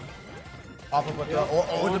 chuck, Off of a throw.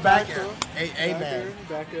 Or the back air. Amen.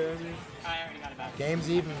 Back air, I mean. Game's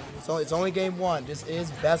even. So it's only game 1. This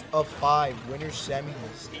is best of 5. Winner's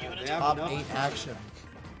semis. Top 8 action.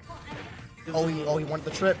 Oh, he wanted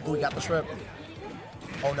the trip. Oh, he got the trip.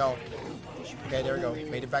 Oh no. Okay, there we go.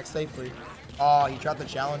 Made it back safely. Oh, he tried to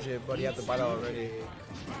challenge it, but he had to bite out already.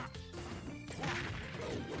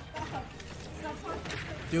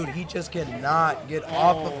 Dude, he just cannot get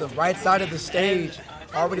off of the right side of the stage.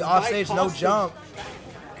 Already off stage, no jump.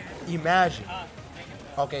 Imagine.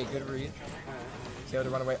 Okay, good read. See how to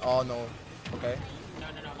run away. Oh no. Okay.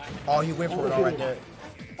 Oh, he went for it all right there.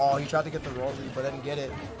 Oh, he tried to get the roll read, but didn't get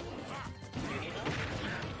it.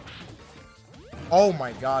 Oh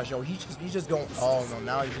my gosh, yo, he's just going. Oh no,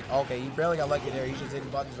 now he's just, okay. He barely got lucky there. He's just hitting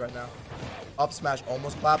buttons right now. Up smash,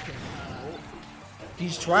 almost clapped him.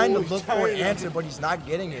 He's trying to look for an answer, but he's not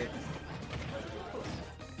getting it.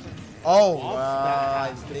 Oh,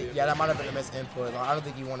 yeah, that might have been a missed input. I don't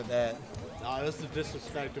think he wanted that. No, that's the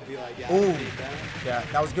disrespect to be like, yeah, ooh, yeah,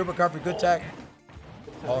 that was good recovery, good tech.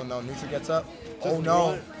 Oh no, neutral gets up. Oh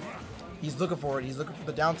no, he's looking for it. He's looking for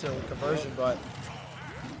the down tilt conversion, but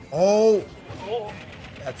oh,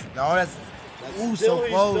 that's ooh, so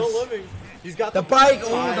close. He's still living. He's got the bike.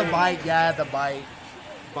 Oh, the bike. Yeah, the bike.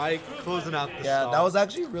 Bike closing out the yeah, stop. That was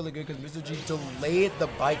actually really good because Mr. G delayed the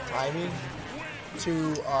bike timing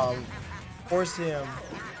to force him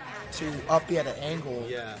to up at an angle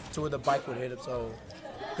to where the bike would hit him. So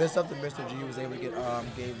good stuff that Mr. G was able to get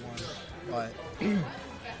game 1. But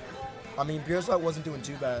I mean, Beerslot wasn't doing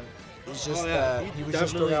too bad. It's just that he was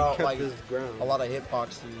just throwing out like a lot of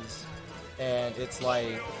hitboxes, and it's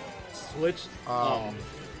like switch.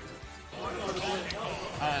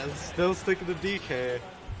 Still sticking to DK.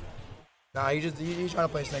 Nah, he's trying to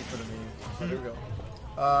play Snake for the meme. Oh, here we go.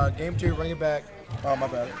 Game 2, running it back. Oh, my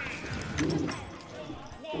bad.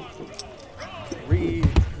 Read.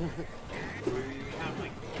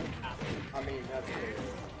 I mean, that's good.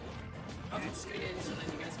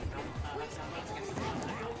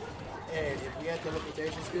 Hey, if we had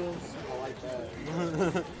teleportation skills, I like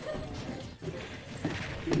that.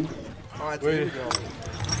 Alright, so here we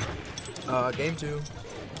go. Game 2.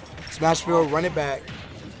 Smashville, run it back.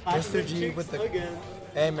 Mr. G with the.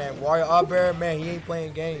 Hey man, Wario up there, man, he ain't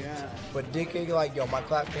playing games. But DK like, yo, my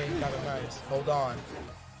clap game kind of nice. Hold on.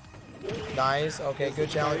 Nice. Okay, good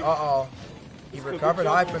challenge. Uh-oh. He recovered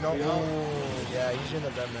high for no. Ooh, yeah, he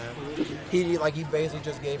shouldn't have done that. He basically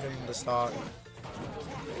just gave him the stock.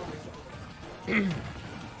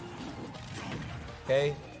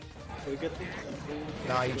 Okay.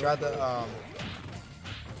 Nah, he tried to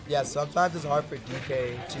yeah, sometimes it's hard for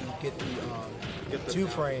DK to get the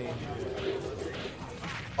 2-frame.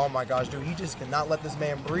 Oh my gosh, dude, he just cannot let this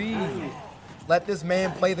man breathe. Let this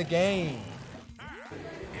man play the game.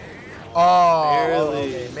 Oh,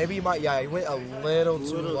 okay. Maybe he might, yeah, he went a little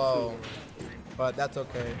too low. But that's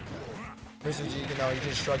okay. Mr. G, you know, he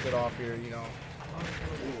just shrugged it off here, you know.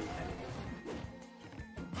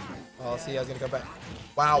 Oh, see, I was gonna come back.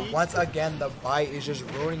 Wow, once again, the bite is just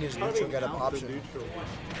ruining his neutral get up option.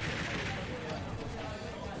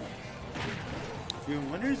 You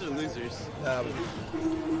winners or losers?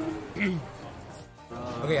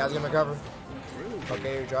 Okay, I was gonna recover.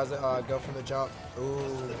 Okay, he tries to go from the jump.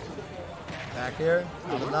 Ooh. Back here.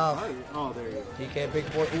 Not enough. Oh, there you go. DK big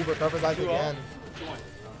boy. Ooh, recovers life again.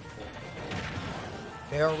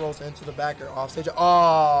 Barrel rolls into the back here. Off stage.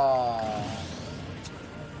 Oh.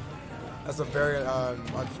 That's a very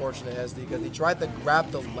unfortunate SD because he tried to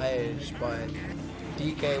grab the ledge, but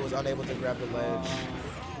DK was unable to grab the ledge.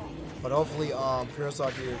 But hopefully,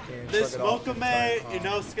 Pursock here can this shrug it off. Mokame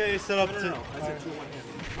Inosuke set up to. I said 2-1 him.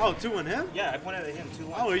 Oh, 2-1 him? Yeah, I pointed at him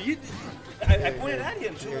 2-1. Oh, you? I pointed at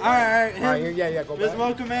him 2-1. Alright, him. Alright, yeah, go back. This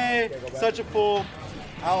Mokame, such a fool.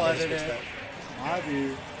 I'll edit it. I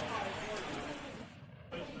do.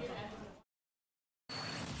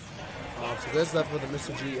 So good stuff for the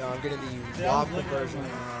Mr. G. Getting the WAP conversion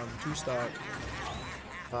 2-stock.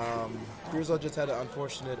 Pursock just had an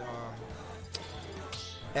unfortunate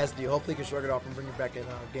SD. Hopefully, he can shrug it off and bring it back in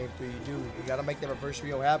game 3. You gotta make that reverse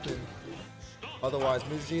trio happen. Otherwise,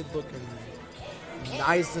 Mr. G looking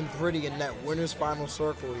nice and pretty in that winner's final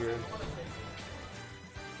circle here.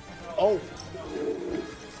 Oh.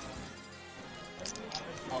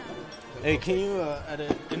 Hey, can you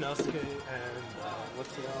edit Inosuke and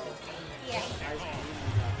what's the Yeah.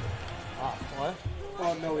 What?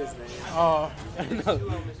 Oh, know his name. Oh,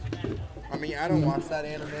 I mean, I don't watch that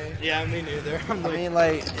anime. Yeah, me neither. I mean,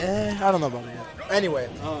 like, I don't know about that. Anyway.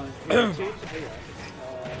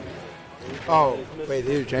 Oh, wait,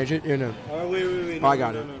 did you change it? No. Oh, wait. Oh, I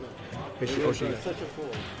got it. No. Oh, shit.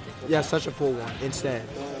 Yeah, such a full one. Instead.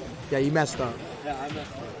 Yeah, you messed up. Yeah, I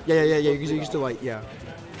messed up. Yeah. You used to like, yeah.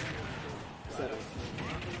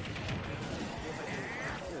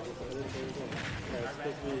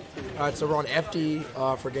 Alright, so we're on FD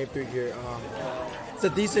for game 3 here. It's a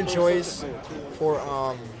decent choice for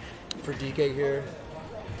DK here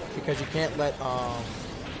because you can't let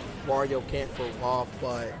Wario camp for off,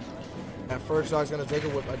 but at first I was gonna take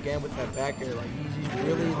it with that back air. Like he's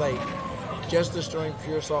really like just destroying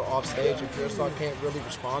Pure Assault off stage, and Pure Assault can't really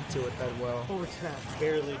respond to it that well. Forward tap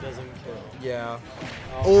barely doesn't kill. Yeah.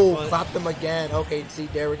 Oh, clapped him again. Okay, see,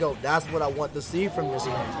 there we go. That's what I want to see from this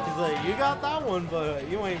man. He's like, you got that one, but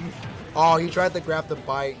you ain't. Oh, he tried to grab the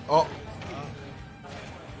bike. Oh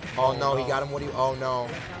no, he got him what he. Oh no.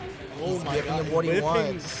 He's giving him what he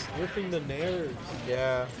wants. Whiffing the nairs.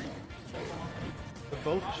 Yeah. They're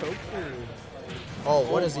both choking. Oh,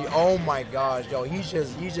 what is he? Oh my gosh, yo, he's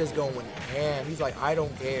just going ham. He's like, I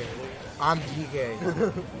don't care. I'm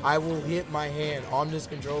DK. I will hit my hand on this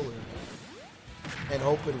controller and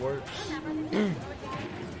hope it works.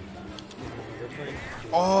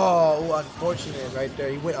 Oh, unfortunate right there.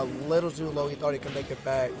 He went a little too low. He thought he could make it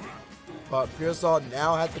back. But Pure Assault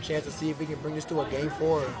now has the chance to see if he can bring this to a game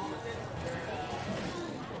 4.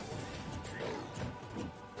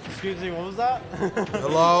 Excuse me, what was that?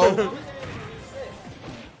 Hello?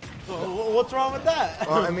 What's wrong with that?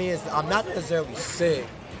 Well, I mean, I'm not necessarily sick.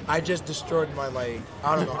 I just destroyed my, like,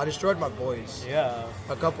 I don't know. I destroyed my voice. Yeah.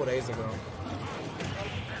 A couple days ago.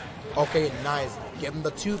 Okay, nice. Give him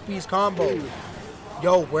the 2-piece combo.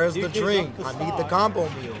 Yo, where's the drink? I need the combo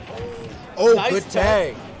meal. Oh, nice good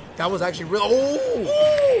tag. That was actually real.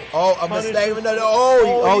 Oh, a mistake.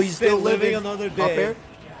 Oh, he's still living. Another day. Up here.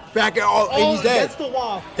 Back here. Oh, and he's dead. That's the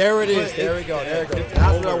waft. There it is. There we go. There we go.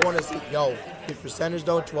 That's what I want to see. Yo, his percentage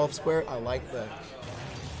though, 12 square. I like that.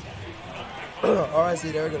 All right,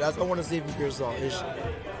 see, there we go. That's what I want to see from Pure Assault.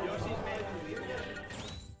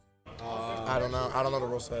 I don't know. I don't know the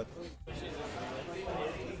rule set.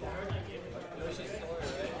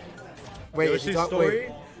 Wait, is he talking?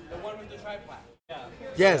 Wait.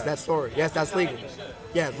 Yes, that's story. Yes, that's legal.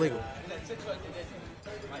 Yeah, it's legal.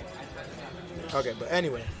 Okay, but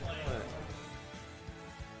anyway.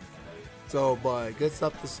 So, but good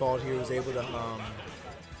stuff to Salt here. Was able to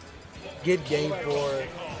get game 4.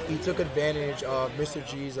 He took advantage of Mr.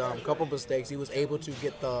 G's couple mistakes. He was able to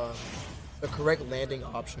get the correct landing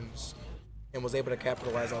options and was able to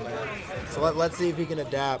capitalize on that. So let's see if he can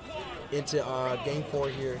adapt into game 4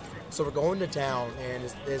 here. So we're going to town, and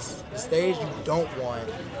it's the stage you don't want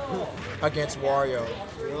against Wario,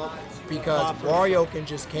 because Wario can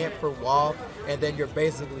just camp for WoW, and then you're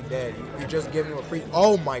basically dead. You're just giving him a free.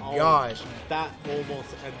 Oh my gosh! That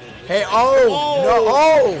almost ended. Hey!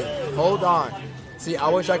 No! Hold on. See, I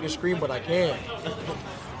wish I could scream, but I can't.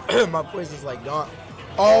 My voice is like gone.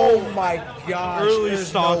 Oh my gosh!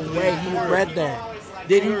 There's no way he read that.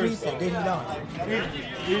 Did he read that? Did he not?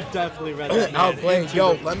 You definitely read that. I'll play.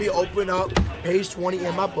 Yo, let me open up page 20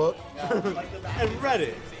 in my book. And read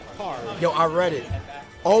it. Hard. Yo, I read it.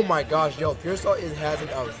 Oh my gosh, yo, Pure Assault has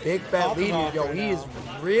a big fat lead here. Yo, he is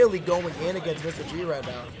really going in against Mr. G right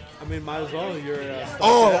now. I mean, might as well. You're.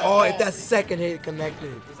 If that second hit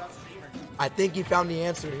connected. I think he found the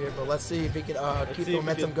answer here, but let's see if he can keep the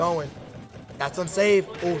momentum going. That's unsafe.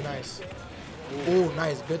 Oh, nice. Oh,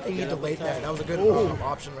 nice. Good thing he delayed that. That was a good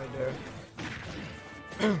option right there.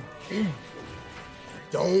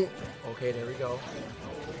 Don't. Okay, there we go.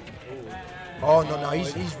 Oh, no,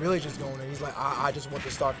 he's really just going in. He's like, I just want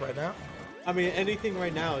the stock right now. I mean, anything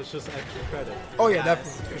right now is just extra credit. Oh, yeah,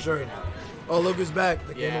 definitely. For sure. Oh, look who's back.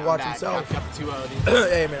 The game to watch himself.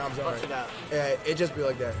 Hey, man, I'm sorry. Yeah, it just be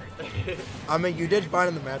like that. I mean, you did fine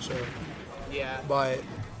in the matchup. Yeah. But...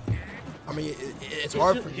 I mean, it's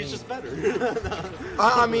hard for me. He's just better.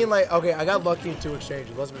 I mean, like, okay, I got lucky in 2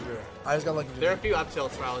 exchanges. Let's be real. I just got lucky. There are a few up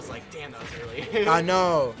tilts where I was like, damn, that was early. I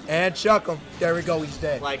know. And chuck him. There we go. He's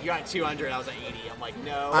dead. Like, you're at 200. I was at 80. I'm like,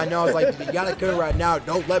 no. I know. It's like, you got to kill it right now.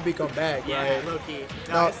 Don't let me come back. Yeah, right? low key.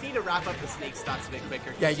 No, I just need to wrap up the snake stocks a bit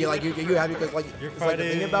quicker. Yeah, you have because, like, it's like the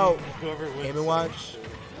thing about Game & Watch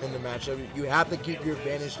in the matchup, you have to keep your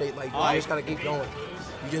advantage state. Like, you just got to keep going.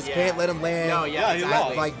 You just can't let him land. No, yeah,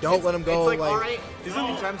 exactly. Like, don't let him go. It's like, all right, in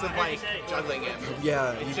terms of like juggling him.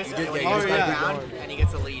 Yeah, it's just you gotta just keep going, and he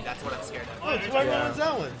gets a lead. That's what I'm scared of. Oh, it's right one's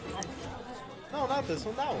that one. No, not this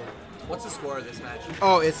one. That one. What's the score of this match?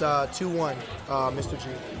 Oh, it's 2-1, Mr. G.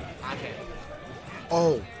 Okay.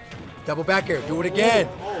 Oh, double back air. Do it again.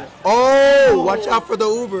 Oh, watch out for the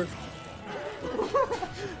Uber.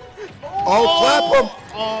 Oh,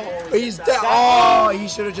 clap him. He's dead. Oh, he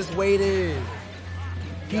should have just waited.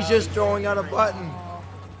 He's just throwing out a button.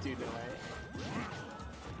 Dude, no way.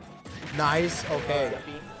 Nice. Okay.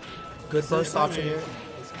 Good burst option here.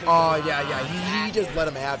 Oh, yeah. He just let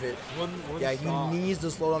him have it. Yeah, he needs to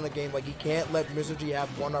slow down the game. Like, he can't let Mr. G have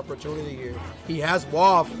one opportunity here. He has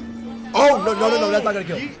Waff. Oh, no. That's not going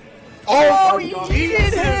to kill. Oh, he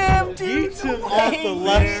yeeted him, dude. Yeets him off the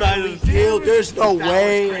left side of the field. There's no That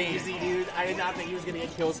way. was crazy, dude. I did not think he was going to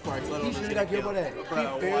get kill sparks. Let alone He was should gonna have got killed by that.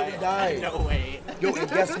 Bro, He barely what? died. No way. Yo, and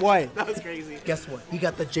guess what? That was crazy. Guess what? He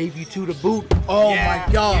got the JV2 to boot. Oh, my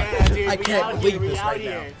God. Yeah, dude, I we can't out believe here, we this out right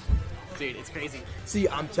here. now. Dude, it's crazy. See,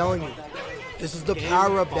 I'm telling you, this is the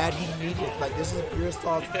power-up that he needed. Like, this is Pure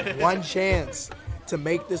Salt's one chance to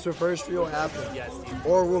make this reverse trio happen. Yes, dude.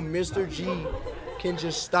 Or will Mr. G can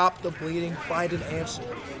just stop the bleeding, find an answer.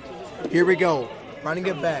 Here we go. Running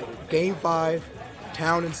it back. Game 5,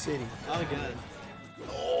 Town and City. Oh,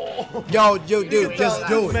 God. Yo, dude, just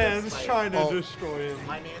do it. Man's trying to destroy him.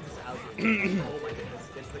 My man's out. Oh, my goodness.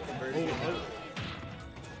 Gets the conversion.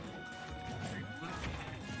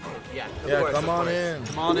 Yeah, Come on in.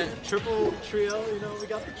 Come on in. Triple trio, we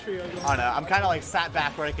got the trio going. I don't know. I'm kind of like sat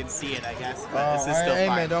back where I can see it, I guess. But this is still hey,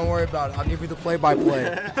 fine. man, don't worry about it. I'll give you the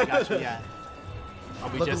play-by-play. Gotcha, yeah. I'll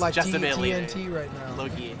be Looking like just a bit later. TNT right now.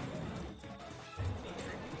 Low-key.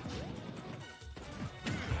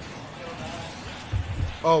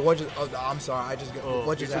 Oh, I'm sorry. I just got.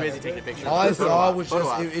 What just You're too busy happened? taking a picture. All I saw was Photo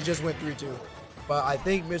just op. it just went 3-2. But I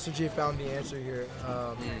think Mr. G found the answer here.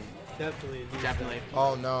 Definitely.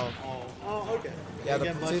 Oh no. Oh, okay. Yeah.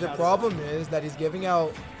 The problem is that he's giving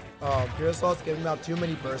out. Pure Salt's giving out too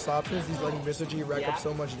many burst options. He's letting Mr. G rack up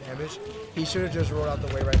so much damage. He should have just rolled out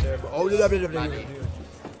the way right there. But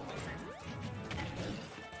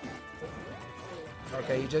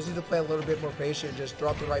okay, he just needs to play a little bit more patient. Just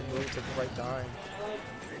drop the right moves at the right time.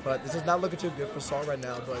 But this is not looking too good for Salt right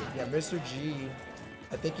now. But yeah, Mr. G,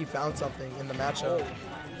 I think he found something in the matchup.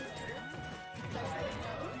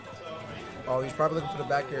 Oh, he's probably looking for the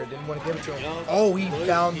back air. Didn't want to give it to him. Oh, he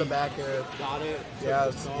found the back air. Got it. Yeah,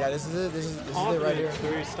 this is it. This is it right here.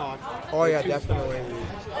 3 stock. Oh yeah, definitely.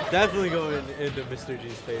 Definitely going into Mr.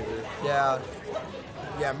 G's favor. Yeah,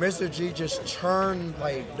 Mr. G just churned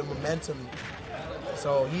like the momentum.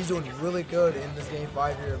 So he's doing really good in this game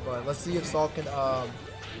 5 here. But let's see if Salt can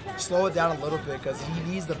slow it down a little bit because he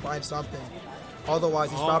needs to find something. Otherwise,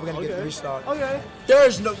 he's probably gonna get 3 stock. Okay.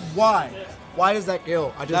 There's no why. Why does that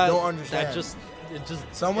kill? I just don't understand. It just.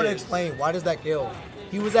 Someone explain why does that kill?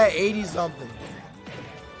 He was at 80 something.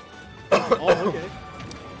 Oh, okay.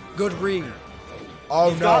 Good read. Oh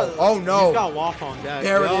He's no! got- Oh no! He's got Waff on deck.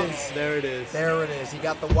 There it Yup, is. There it is. There it is. He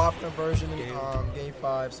got the WAP conversion in game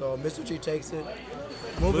 5. So Mr. G takes it.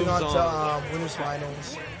 Moving on to winners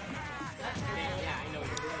finals.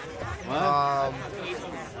 What?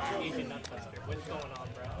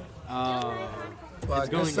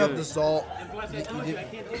 But good stuff to Salt.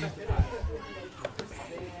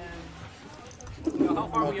 How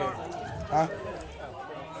far we are? Huh?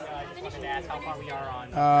 Wanted to ask how far we are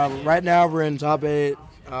on. Right now we're in top 8.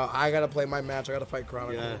 I gotta play my match. I gotta fight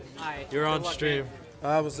Chronicle. Yeah. Alright, You're on good luck, stream.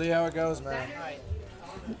 We'll see how it goes, man. Alright.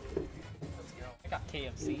 I got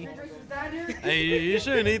KFC. Hey, you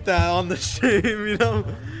shouldn't eat that on the stream,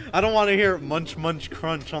 I don't want to hear munch, munch,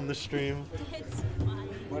 crunch on the stream.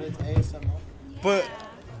 What is ASMR? But,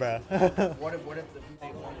 bruh. What if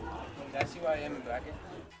they won? That's who I am in bracket.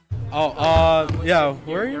 Oh, yeah,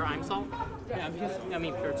 where are you? You're I'm Salt? Yeah, I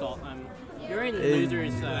mean Pure Salt. You're in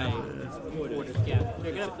losers quarters. Yeah,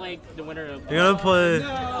 you're gonna play the winner of. You're gonna play.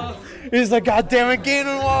 He's like, God damn it, Game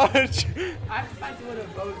and Watch. I have to fight the winner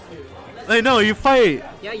of those two. Hey, no, you fight.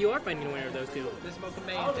 Yeah, you are fighting the winner of those two. This Mocha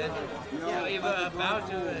May and Denver. Yeah, we have a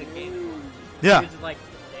Bowser game. Yeah. It's like,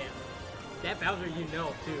 damn. That Bowser you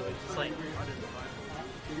know too. It's just like.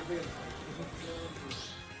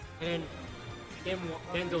 And then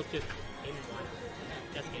Denzel's just game 1.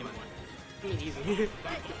 That's game 1. It's easy. I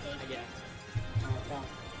guess.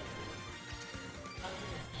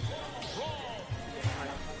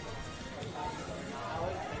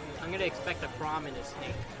 I'm gonna expect a Crom and a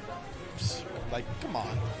Snake. Like, come on.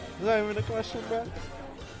 Is that even a question, bro?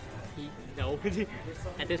 No.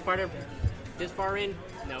 At this far in,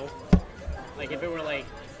 no. Like if it were like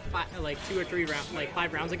 2 or 3 rounds, like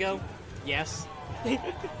 5 rounds ago, yes. All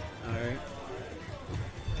right.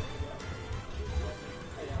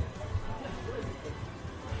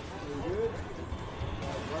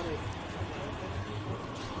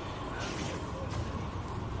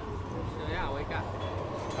 So yeah, wake up.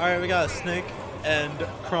 All right, we got a Snake and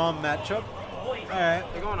Crom matchup. All right.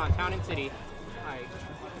 They're going on Town and City. Alright.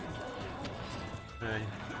 All right.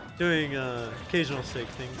 doing occasional Snake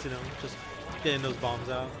things, you know, just getting those bombs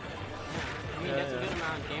out. I mean, that's a good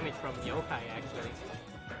amount of damage from Yokai, actually.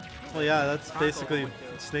 Well, yeah, that's basically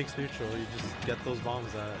Snake's neutral. You just get those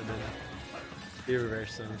bombs out and then you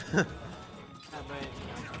reverse them. But,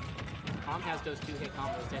 you know, Calm has those 2-hit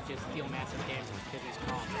combos that just deal massive damage because he's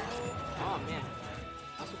Calm. Oh, man.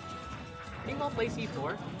 Also, I think I'll play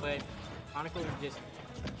C4, but Chronicle just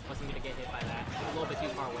wasn't going to get hit by that. It was a little bit too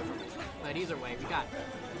far away from it. But either way, we got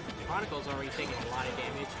Chronicle's already taking a lot of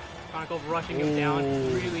damage. Chronicle rushing him down.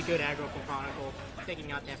 Really good aggro from Chronicle.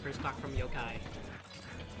 Taking out that first stock from Yokai.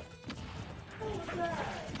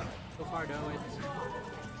 So far though, it's...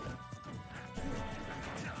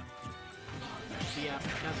 Yeah,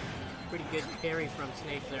 that's a pretty good parry from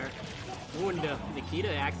Snake there. Ooh, and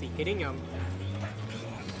Nikita actually hitting him.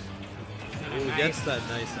 Ooh, nice, gets that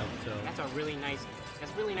nice up tilt. That's really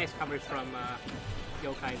nice coverage from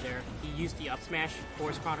Yokai there. He used the up smash,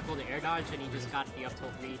 forced Chronicle to air dodge, and he just got the up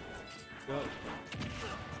tilt read. Yep.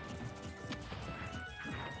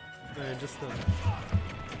 Alright, just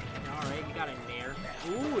Alright, we got a Nair.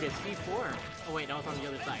 Ooh, the C4. Oh wait, that was on the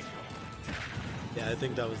other side. Yeah, I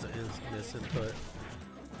think that was an misinput.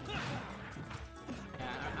 Yeah,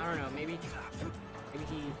 I don't know, maybe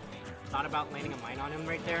he thought about landing a mine on him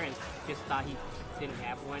right there and just thought he didn't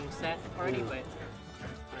have one set already, but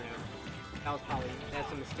I don't know.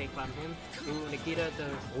 That's a mistake from him. Ooh, Nikita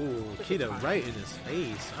does. Ooh, Nikita right in his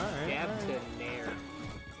face. Alright. Jab to Nair.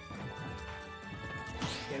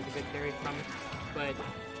 There's a good carry from it. But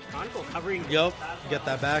Chronicle covering. Yup, get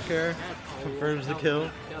that back air. Confirms the kill.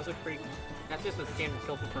 That was a pretty. That's just a standard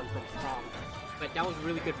kill confirm from Crom. But that was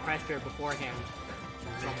really good pressure beforehand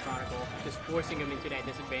from Chronicle, just forcing him into that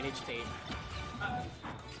disadvantage state.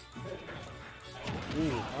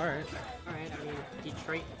 Ooh, alright. Alright, I mean,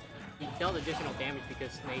 he dealt additional damage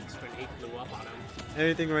because Snake's grenade blew up on him.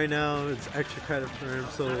 Anything right now, it's extra credit for him,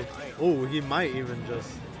 so... Oh, he might even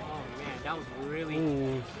just... Oh man, that was really...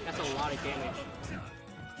 Ooh. That's a lot of damage.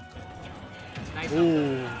 Nice.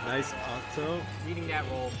 Ooh, nice auto. Reading that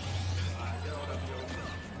roll.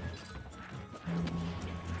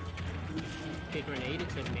 Okay, grenade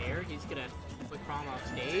into Nair. He's gonna put Crom off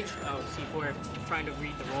stage. Oh, C4 trying to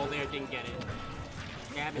read the roll there, didn't get it.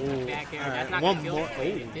 Jab into the back air. That's not gonna kill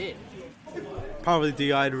him. It did. Probably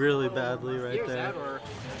DI'd really badly right Here's there. that, or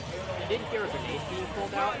I didn't hear a grenade being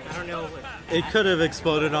pulled out. I don't know. It could have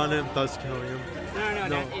exploded on him, thus killing him.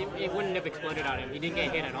 No. It wouldn't have exploded on him. He didn't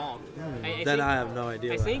get hit at all. I have no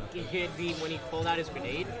idea. I think it hit me when he pulled out his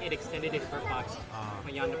grenade. It extended his hurt box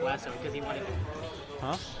beyond the blast zone because he wanted to.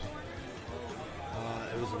 Huh?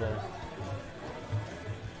 It was low.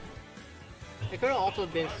 It could have also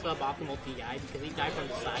been suboptimal DI because he died from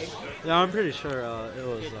the side. Yeah, I'm pretty sure it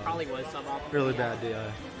was. It probably was suboptimal. Really bad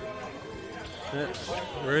DI. Yeah,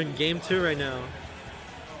 we're in game 2 right now.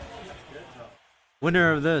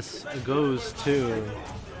 Winner of this goes to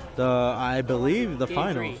the, I believe, the game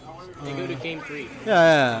final. 3. They go to game 3.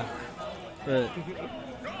 Yeah. But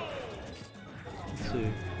let's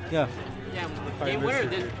see. Yeah. Yeah, game winner of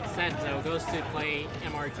this set though goes to play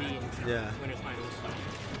MRG in winners finals.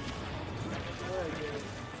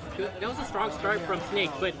 That was a strong start from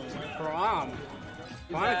Snake, but Chronicle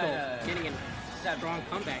getting a strong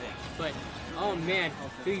comeback. But oh man,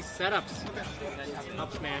 these setups,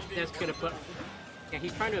 up smash, that's gonna put. Yeah,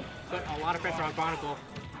 he's trying to put a lot of pressure on Chronicle.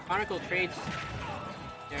 Chronicle trades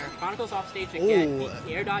there. Chronicle's off stage again.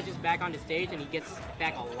 He air dodges back onto stage and he gets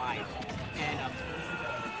back alive. And up.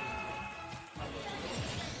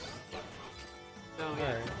 So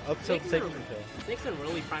yeah, up tilt taking Snake's in a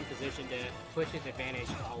really prime position to push his advantage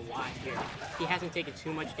a lot here. He hasn't taken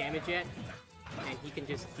too much damage yet, and he can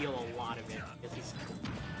just deal a lot of it because he's.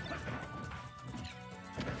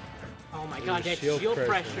 Oh my god, that shield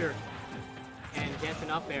pressure. And that's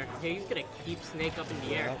an up air. Yeah, he's gonna keep Snake up in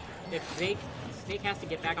the air. If Snake has to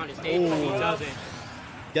get back on his stage, but he doesn't.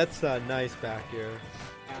 Gets that nice back here.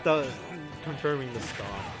 Confirming the stop.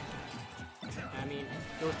 I mean,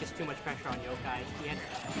 there was just too much pressure on Yokai.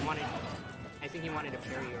 I think he wanted a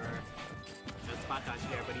parry or a spot dodge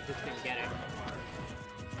there, but he just didn't get it.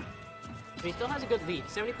 But he still has a good lead,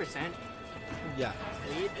 70%. Yeah.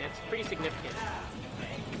 Lead, that's pretty significant.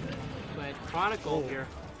 But Chronicle here,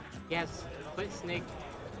 he has put Snake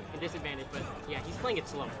in disadvantage, but yeah, he's playing it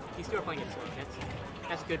slow. He's still playing it slow.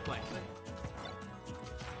 That's a good play.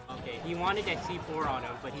 Okay, he wanted that C4 on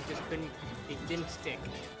him, but he just couldn't. It didn't stick.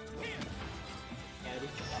 Yeah,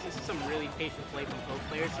 this is some really patient play from both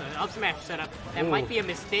players. So an up smash setup that might be a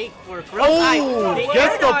mistake for Grill.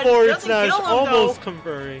 Gets the forward smash, almost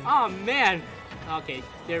converting. Oh man. Okay,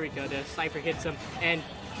 there we go. The Cypher hits him, and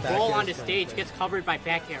roll on the stage gets covered by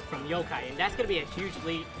back air from Yokai, and that's gonna be a huge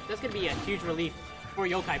lead. That's gonna be a huge relief for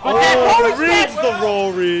Yokai. But that reads the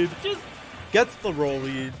roll read. Just Gets the roll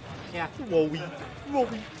read. yeah. Roll read. Roll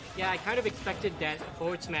read. Yeah, I kind of expected that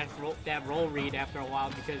forward smash roll read after a while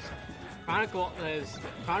because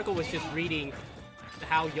Chronicle was just reading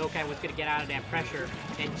how Yokai was gonna get out of that pressure,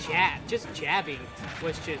 and just jabbing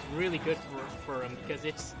was just really good for him because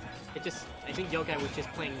I think Yokai was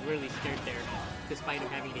just playing really scared there, despite him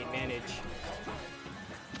having the advantage.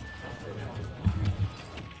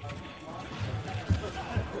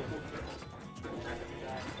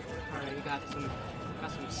 Alright, we got some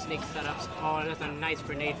snake setups. Oh, that's a nice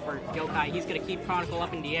grenade for Yokai. He's gonna keep Chronicle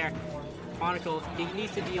up in the air. Chronicle, he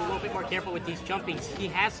needs to be a little bit more careful with these jumpings.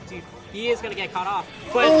 He is gonna get caught off.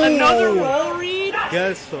 But another roll read?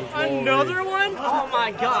 Yes, the roll Another read. one? Oh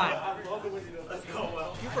my god.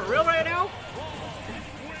 You for real right now?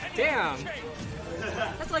 Damn.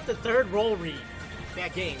 That's like the third roll read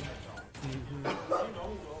that game.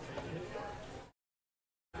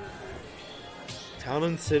 Town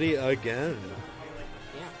and City again.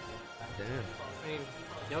 Yeah. Damn. I mean,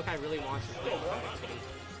 Yokai really wants to play Town and City.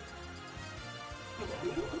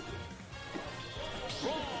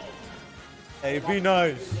 Hey, be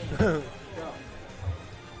nice.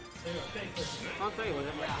 I'll tell you what,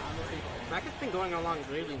 bracket's been going along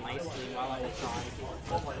really nicely while I was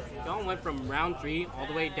on. Going went from round 3 all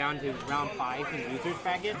the way down to round 5 in losers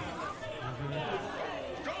bracket.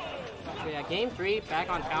 So yeah, game 3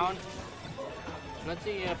 back on town. Let's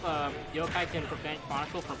see if Yokai can prevent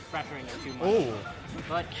Chronicle from pressuring him too much. Oh,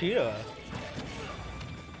 but Kia.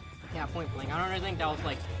 Yeah, point blank. I don't really think that was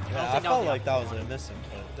like. Yeah, I felt like that was a missing,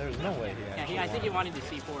 but there's no way he actually. Yeah, I think he wanted to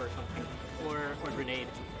C4 or something, or grenade.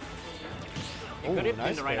 It Ooh, could have nice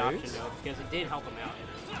been the right parries. option though, because it did help him out.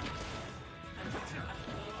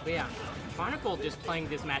 But yeah, Chronicle just playing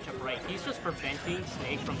this matchup right. He's just preventing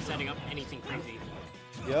Snake from setting up anything crazy.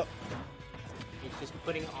 Yep. He's just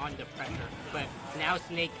putting on the pressure. But now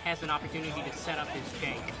Snake has an opportunity to set up his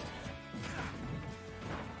jank.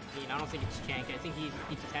 I mean, I don't think it's jank. I think he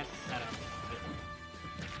just has to set up.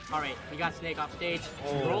 Alright, we got Snake off stage.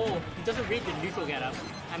 Oh. Roll. He doesn't read the neutral getup.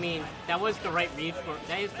 I mean, that is the right read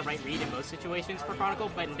in most situations for Chronicle,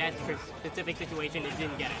 but in that specific situation, it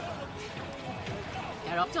didn't get it.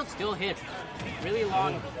 That up tilt still hit. Really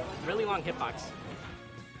long hitbox.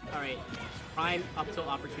 Alright, prime up tilt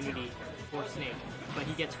opportunity for Snake, but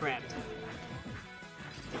he gets grabbed.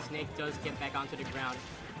 And Snake does get back onto the ground.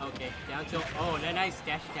 Okay, down tilt. Oh, and a nice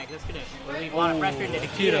dash attack. That's gonna relieve a lot of pressure, and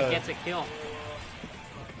Nikita gets a kill.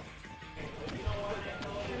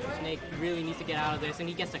 Snake really needs to get out of this, and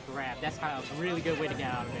he gets a grab. That's kind of a really good way to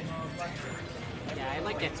get out of it. Yeah, I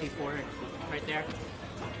like that 2-4 right there.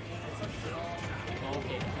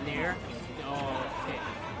 Okay, there. Okay.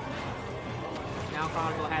 Now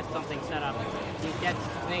Chronicle has something set up. He gets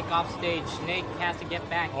Snake off stage. Snake has to get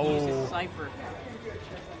back. He uses Cypher.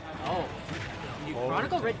 Oh.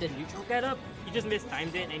 Chronicle read the neutral getup. He just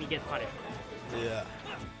mistimed it, and he gets punished. Yeah.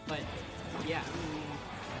 But, yeah.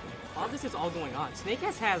 All this is all going on. Snake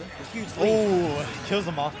has had a huge lead. Oh, kills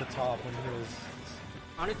him off the top when he was.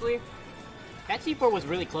 Honestly, that C4 was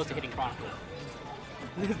really close to hitting Chronicle.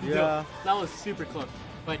 Yeah. No, that was super close.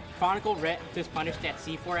 But Chronicle just punished that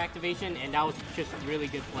C4 activation, and that was just really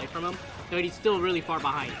good play from him. But he's still really far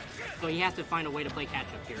behind. So he has to find a way to play catch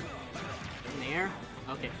up here. In there.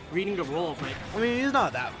 Okay, reading the roll, but. I mean, he's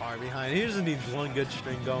not that far behind. He just needs one good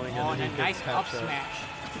string going, and then a he nice gets up catch up. smash.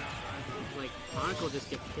 Like, Chronicle just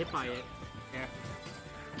gets hit by it. Yeah.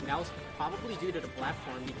 And that was probably due to the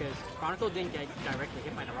platform because Chronicle didn't get directly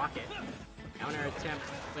hit by the rocket. Counter attempt,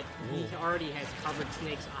 but he already has covered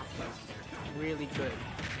Snake's options there. Really good.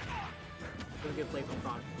 Really good play from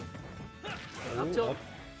Chronicle. Up tilt.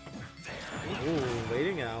 Ooh,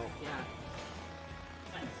 waiting out. Yeah.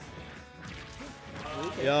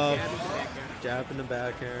 Yup. Jab in the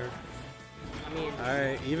back air. I mean,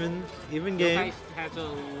 alright, even game. Yokai has a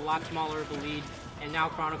lot smaller of a lead, and now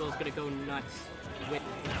Chronicle is gonna go nuts with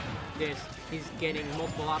this. He's getting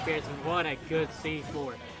multiple up airs, and what a good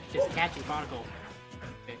C4. Just catching Chronicle.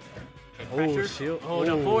 Okay. Oh, shield. Oh,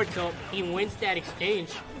 no, forward tilt. He wins that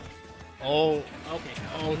exchange. Oh. Okay.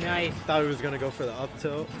 Oh, nice. Thought he was gonna go for the up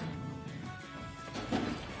tilt.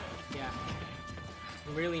 Yeah.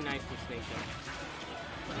 Really nice mistake there.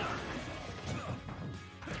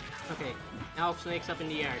 Okay, now Snake's up in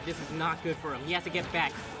the air. This is not good for him. He has to get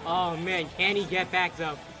back. Oh man, can he get back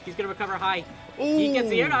though? He's gonna recover high. Ooh, he gets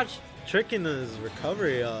the air dodge. Tricking his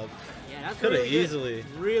recovery up. Yeah, that's could have really easily.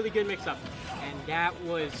 Good. Really good mix-up, and that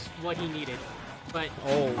was what he needed. But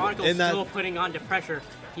Chronicle's still putting on the pressure.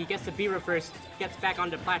 He gets the B reverse, gets back on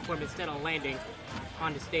the platform instead of landing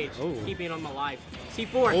on the stage, keeping him alive.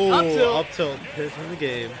 C4, up tilt. Up tilt. Hit from the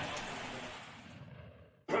game.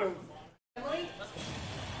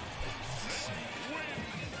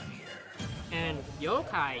 And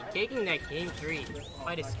Yokai taking that game 3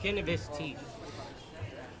 by the skin of his teeth.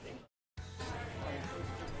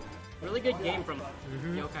 Really good game from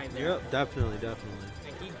Yokai there. Yep, definitely.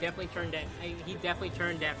 And he definitely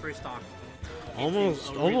turned that first stock.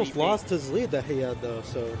 Almost lost his lead that he had though.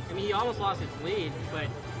 So I mean, he almost lost his lead, but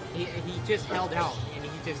he just held out and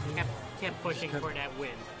he just kept pushing for that win.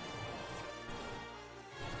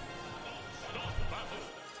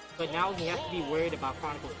 But now he has to be worried about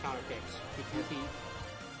Chronicle's counter picks because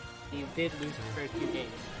he did lose his first 2 games.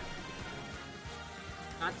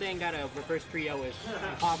 Not saying that a reverse 3-0 is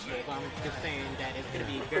impossible, but I'm just saying that it's going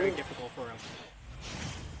to be very difficult for him.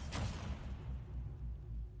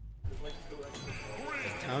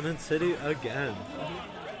 Town and City again.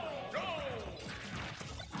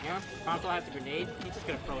 Yeah, Chronicle has a grenade. He's just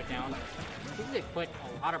going to throw it down. He's going to put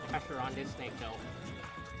a lot of pressure on this Snake though.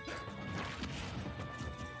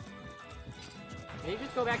 Maybe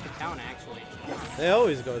just go back to town, actually. They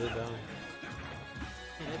always go to town.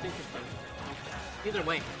 Yeah, that's interesting. Either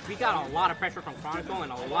way, we got a lot of pressure from Chronicle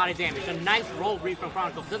and a lot of damage. A nice roll read from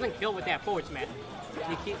Chronicle. Doesn't kill with that forward smash.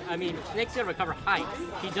 I mean, Snake's gonna recover high.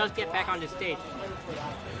 He does get back on the stage.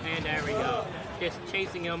 And there we go. Just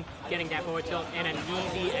chasing him, getting that forward tilt, and an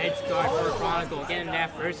easy edge guard for Chronicle, getting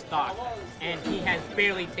that first stock. And he has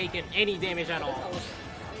barely taken any damage at all.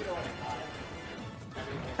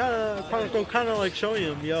 Kind of like showing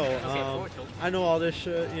him, yo, I know all this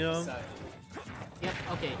shit, you know. Yep,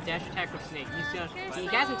 okay, dash attack from Snake. He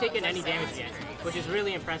hasn't taken any damage yet, which is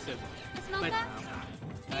really impressive. But,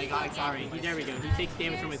 sorry, there we go. He takes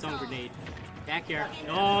damage from his own grenade. Back here.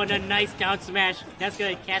 Oh, and a nice down smash. That's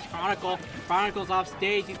gonna catch Chronicle. Chronicle's off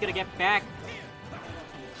stage. He's gonna get back.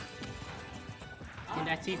 And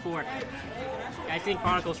that C4. I think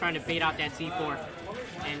Chronicle's trying to bait out that C4.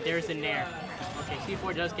 And there's a nair. Okay,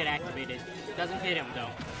 C4 does get activated. Doesn't hit him though.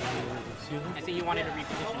 I think he wanted to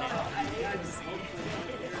reposition it.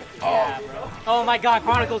 Yeah, bro. Oh my god,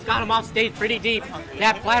 Chronicle's got him off stage pretty deep.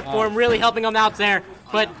 That platform really helping him out there.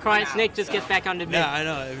 But Snake just gets back on the mid. Yeah, I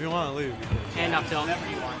know. If you want to leave, you can. And up tilt. Whatever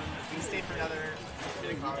you want. You can stay for another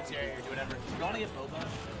bit of commentary or do whatever. You want to get Boba?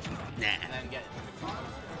 Nah. And then get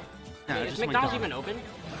Is McDonald's even open?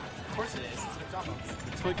 Of course it is. It's McDonald's.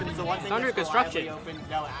 It's the one thing it's under that's construction. Open.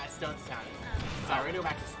 No, at Stonestown. Sorry, we're going to go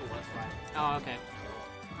back to school. That's why. Oh, okay.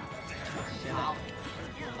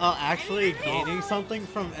 Actually gaining something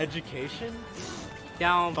from education?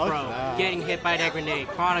 Down, Fuck bro. that. Getting hit by that grenade.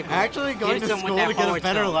 Chronicle. Actually going to hits him school with that to get a forward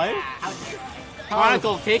better tilt. life?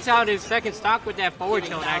 Chronicle takes out his second stock with that forward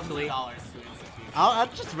tilt, actually. I'd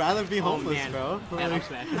just rather be homeless, man. bro. That looks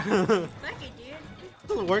bad. Fuck it,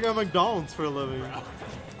 dude. Work at McDonald's for a living.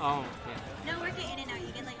 Oh, yeah. No, work at In-N-Out.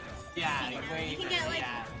 You get like. Yeah, you can get like.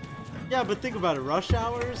 Yeah, but think about it. Rush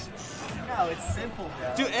hours? No, it's simple,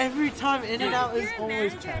 bro. Dude, every time In-N-Out is You're a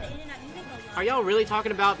always manager at packed. In-N-Out. You make a lot. Are y'all really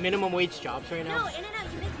talking about minimum wage jobs right now? No,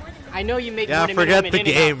 In-N-Out. You make more than. I know you make Yeah, more than forget minimum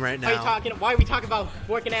the in In-N-Out. game right now. Why are we talking about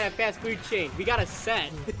working at a fast food chain? We got a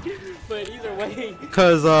set. But either way.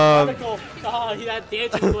 Cause Oh, that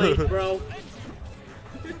dancing blade, bro.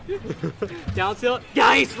 Down tilt.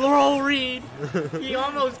 Nice roll read. He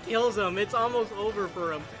almost kills him. It's almost over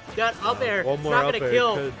for him. That up air. One It's more not up gonna air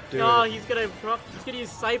kill. could do No, it. he's gonna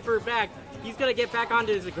use Cypher back. He's gonna get back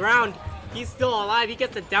onto his ground. He's still alive. He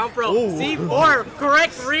gets the down throw. Ooh. C4.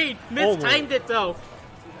 Correct read. Mistimed Almost. it though.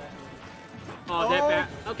 Oh, that bad.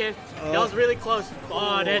 Okay. That was really close.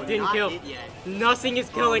 Oh, that didn't not kill. hit yet. Nothing is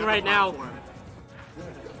killing right now.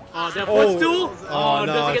 Oh, that Oh. footstool. Oh,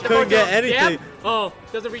 no, doesn't get the couldn't get footstool. anything. Yep. Oh,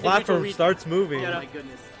 doesn't read the neutral platform read. starts moving. Yeah, Oh my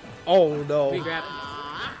goodness. Oh no. Regrab.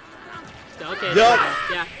 Okay. Yup.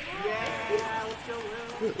 Yeah.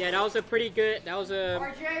 Yeah, that was a pretty good. That was a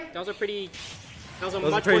much pretty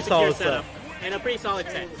more secure solid setup. And a pretty solid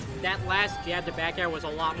set. That last jab to back air was a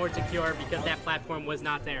lot more secure because that platform was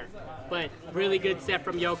not there. But really good set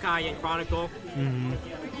from Yokai and Chronicle. Mm-hmm.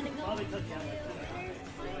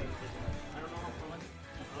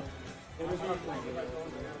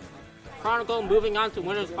 Chronicle moving on to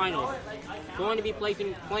winners finals. Going to be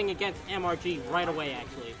playing against MRG right away,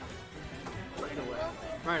 actually.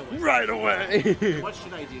 Right away. Right away. What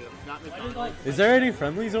should I do? Not McDonald's. Is there any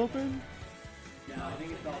friendlies open? I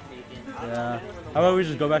think it's all taken. Yeah. How about we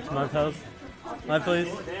just go back to my house? My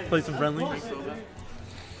place? Play some friendlies?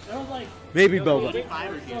 Maybe Boba.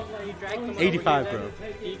 85 or good? 85, bro.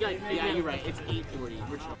 Yeah, you're right. It's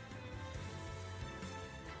 840.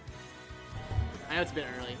 I know it's a bit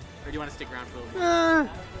early. Or do you want to stick around for a little more?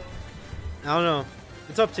 I don't know.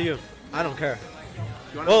 It's up to you. I don't care.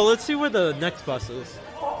 Well, let's see where the next bus is.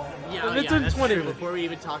 Yeah, If it's in that's 20 true. minutes. Before we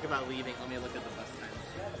even talk about leaving, let me look at the bus time.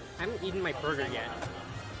 I haven't eaten my burger yet.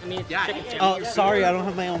 I mean, it's chicken sandwich. Oh, sorry, I don't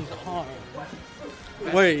have my own car.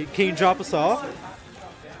 Wait, can you drop us off?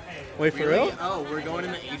 Wait, for Really? real? Oh, we're going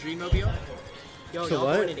in the Adrian Mobile? Yo, To y'all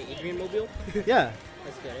what? going in the Adrian Mobile? Yeah.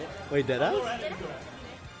 Let's get it. Wait, did I?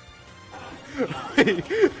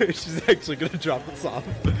 She's actually gonna drop us off.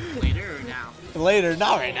 Later or now? Later,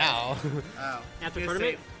 not right now. Oh. After the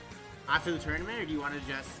tournament? After the tournament, or do you want to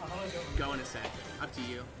just go in a set? Up to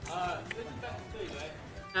you.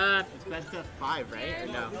 It's best of 5, right? Or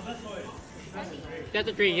no? Best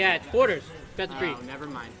of 3, yeah, it's quarters. Best of 3. Oh, never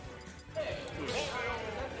mind.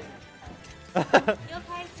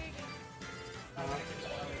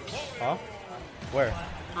 Huh? Where?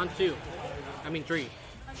 On 2. I mean 3.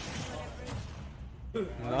 None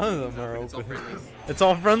of them are It's all open. friendlies. It's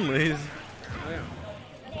all friendlies. Oh,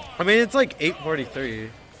 yeah. I mean, it's like 8:43.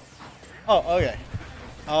 Oh, okay.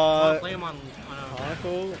 Play them on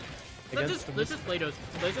Conical let's against just play those.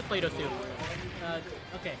 Let's just play those 2.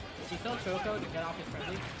 Okay. You tell Choco to get off his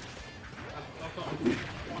friendly.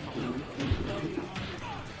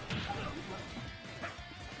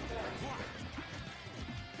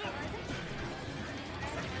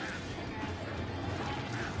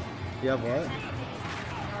 You have what?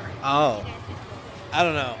 Oh. I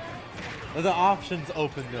don't know. The option's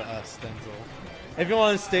open to us, Denzel. If you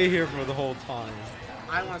want to stay here for the whole time.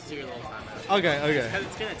 I want to see your little time. Okay, okay. Because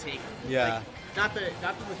it's gonna take. Yeah. Like, not that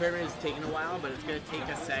the tournament is taking a while, but it's gonna take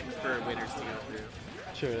a sec for winners to go through.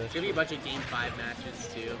 Sure. It's gonna be a bunch of Game 5 matches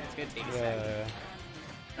too. It's gonna take a sec. Yeah.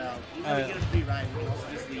 So even if we get a free ride, we can also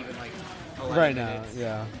just leave in like 11 Right now, minutes,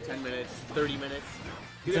 yeah. 10 minutes, 30 minutes.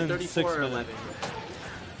 It's Either in 34 6 or minutes. 11.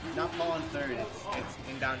 Not falling third. It's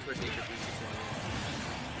in down towards the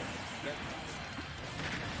Yep.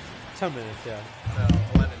 10 minutes, yeah. So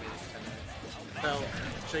 11 minutes, 10 minutes. So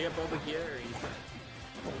should I get Boba here or you?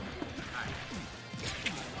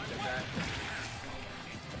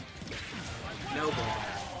 No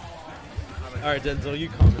Boba. Alright, Denzel, you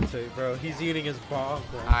commentate, bro. He's eating his bog.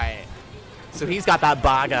 Alright. So he's got that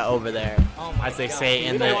baga over there, as they say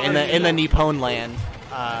in the Nippon land.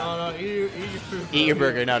 No, eat your food. Eat your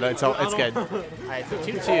burger. No, it's good. Alright, so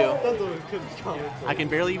 2-2. I can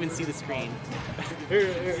barely even see the screen.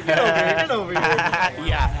 Get over here.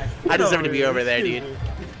 Yeah, I deserve to be over there, dude.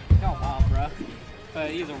 Oh wow, bro.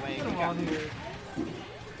 But either way,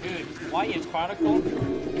 dude, YS Chronicle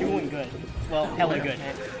doing good. Well, hella good.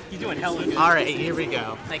 He's doing hella good. Alright, here we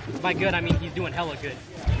go. Like by good, I mean he's doing hella good.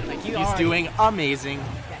 Like He's doing amazing.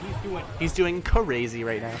 Yeah, He's doing crazy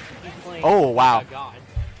right now. He's playing. Oh wow. Oh, God.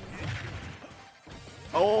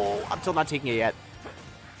 Oh, I'm still not taking it yet.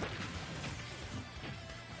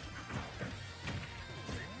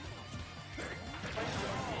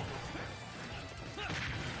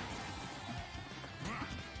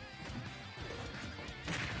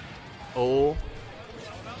 Oh.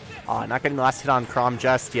 Oh, not getting the last hit on Crom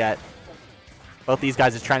just yet. Both these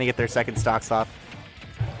guys are trying to get their second stocks off.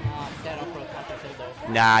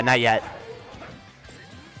 Nah, not yet.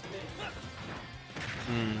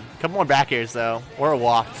 Couple more back airs though, or a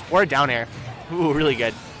waft, or a down air. Ooh, really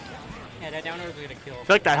good. Yeah, that down air is gonna kill. I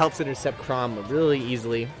feel like that helps intercept Crom really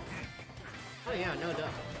easily. Oh yeah, no duh.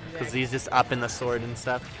 Because he's just up in the sword and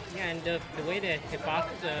stuff. Yeah, and the way that hitbox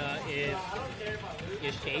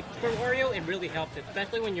is shaped for Wario, it really helps,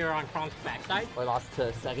 especially when you're on Crom's backside. I lost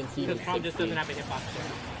to second seed. Because Crom just doesn't have a hitbox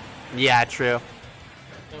there. Yeah, true.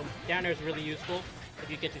 So down air is really useful if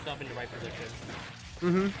you get yourself in the right position.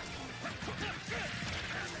 Mm-hmm.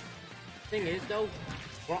 Thing is though,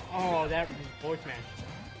 oh that voice man.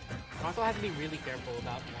 You also have to be really careful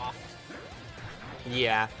about blocks.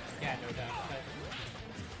 Yeah. Yeah, no doubt. But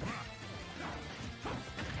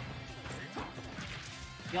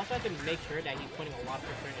you also have to make sure that he's putting a lot of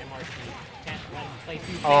pressure in MRT. Can't let him play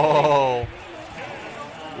too Oh.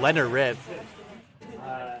 Let her rip.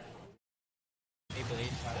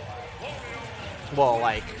 Well,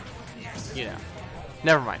 like, you know.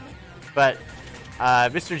 Never mind. But,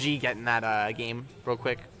 Mr. G getting that game real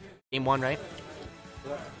quick. Game 1, right?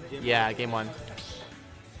 Yeah, game 1.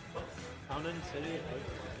 Town and City.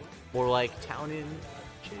 More like Town and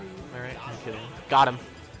City. Alright, I'm kidding. Got him.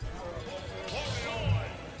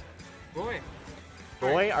 Boy.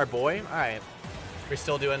 Boy? Our boy? Alright. We're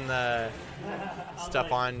still doing the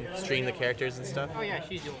stuff on streaming the characters and stuff? Oh yeah,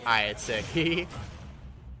 she's doing it. Alright, it's sick.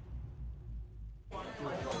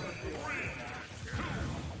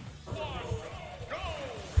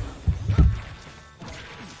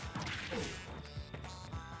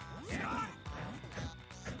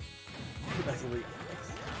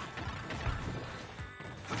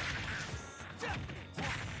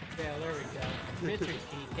 Mr. T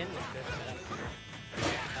can look good.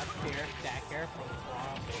 Up here, back here from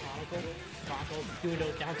Chronicle. Chronicle doing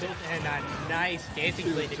those down tilts and a nice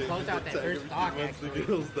dancing blade to close out that third stock actually.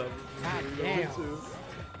 God damn. Oh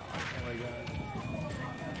my god.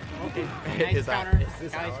 Okay, nice counter.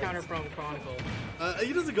 Nice counter from Chronicle.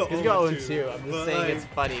 He doesn't go He's got 0-2. I'm just saying it's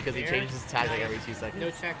funny because he changes his tag like every 2 seconds. No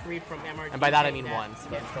check read from MRG. And by that I mean once,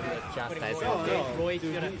 but from the chastising. Roy's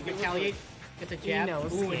gonna retaliate. Gets a jab.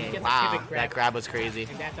 Ooh, and he gets a Wow, pivot grab. that grab was crazy.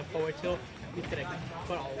 And that's a forward tilt. He's gonna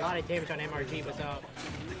put a lot of damage on MRG, but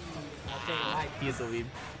He is the lead.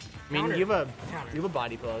 I mean, you have a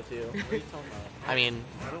body blow too. I mean,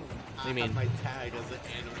 I have my tag as an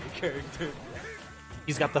anime character.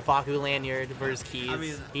 He's got the Faku lanyard for his keys. I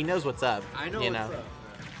mean, he knows what's up. I know you what's know. up.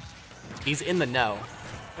 He's in the know.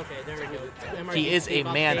 Okay, there we go. MRG He is a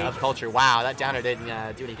man of culture. Wow, that downer didn't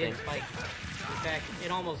do anything. In fact, it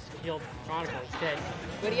almost killed Chronicle instead.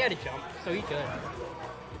 But he had to jump, so he could.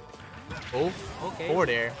 Oh, okay. Forward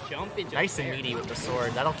air. Jump into nice and air. meaty with the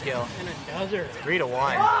sword. That'll kill. And another.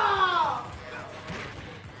 3-1.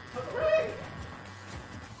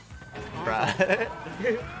 Bruh.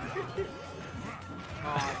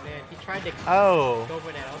 Oh man, he tried to Oh. go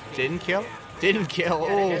for that up. Didn't kill? Didn't kill.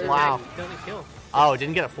 Yeah, Oh, that wow. doesn't kill. Oh,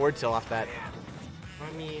 didn't get a forward tilt off that.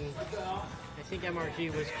 I mean, I think MRG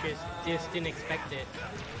was just didn't expect it.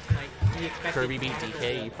 Like, he expected Kirby beat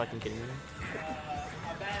DK, you fucking kidding me?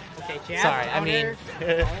 Okay, jab. Sorry, I mean.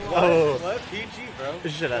 Oh. What? PG, bro.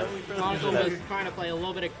 Shut up. Chronicle was trying to play a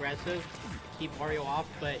little bit aggressive, keep Wario off,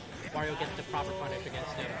 but Wario gets the proper punish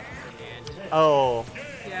against him. And Oh.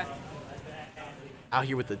 yeah. Out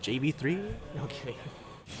here with the JV3? No kidding.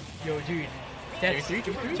 Yo, dude. That's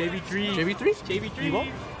JV3? JV3. JV3? JV3. You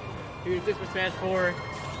won't? Dude, this was Smash 4.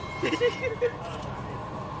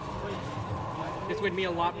 This would mean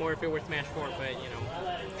a lot more if it were Smash 4, but you know.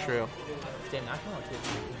 True. Damn, not going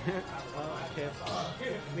to.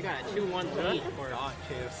 We got a 2-1 lead for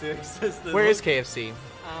KFC. Where is KFC? a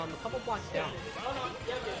couple blocks down.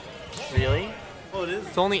 Really? Oh, it is?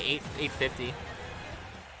 It's only 850.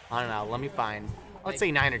 I don't know. Let me find. Let's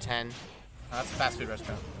say 9 or 10. That's a fast food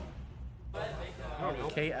restaurant. I don't know.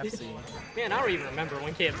 KFC. Man, I don't even remember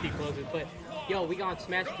when KFC closes, but yo, we got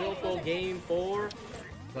Smashville for game 4.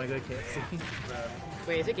 Want to go to KFC?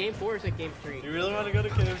 Wait, is it game 4 or is it game 3? You really want to go to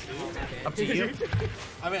KFC? Up to you.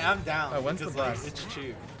 I mean, I'm down. When's the because, bus? It's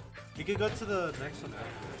cheap. You could go to the next one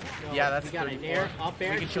after. No, Yeah, that's we got 34. an air, up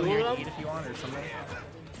air, We can chill two here of and them. eat if you want or something.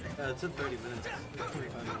 It's in 30 minutes.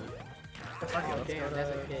 25 minutes. Oh, damn, that's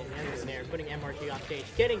a kid. That's an air. Putting MRG off stage.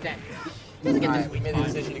 Getting that. Doesn't get this we made the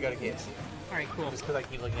decision to go to KFC. Alright, cool. Just because I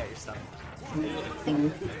keep looking at your stuff.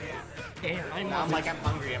 Damn, I'm like, I'm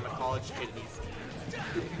hungry. I'm a college kid.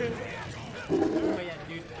 Oh yeah,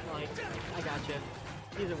 dude. Like, I gotcha.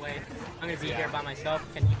 Either way, I'm gonna be here by myself.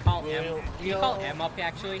 Can you call M? Can you call M up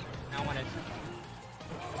actually? I wanna.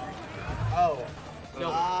 Oh. No,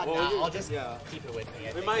 I'll just keep it with me. I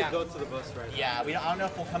We think. might go to the bus right now. Yeah, I don't know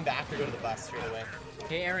if we'll come back or go to the bus straight away.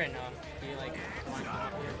 Hey Aaron, do you like want to come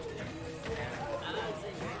up here?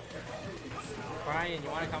 Brian, you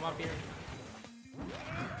want to come up here?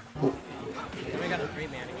 We got a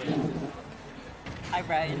 3-man again. Hi,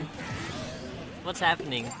 Brian. What's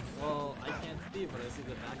happening? Well, I can't see, but I see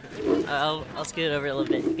the back of it. I'll scoot over a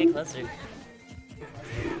little bit. Get closer.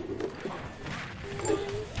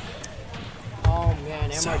 Oh man,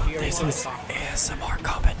 MRG this is ASMR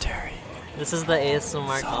commentary. This is the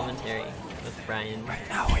ASMR commentary with Brian. Right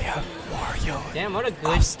now we have Wario. Damn, what a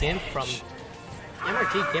good skin from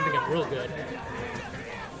MRG camping him real good.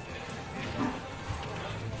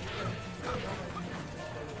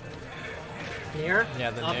 Here?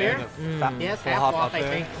 Yeah, the up nair, here? the Yes, full half hop off, up I there.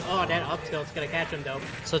 think. Oh, that up tilt's gonna catch him though.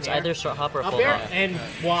 So it's Nair. either short hop or up full there hop. and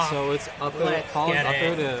wow. So it's up there, Let's calling get up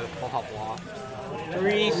there it. to full hop wall.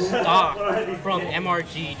 3 stock from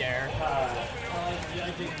MRG there.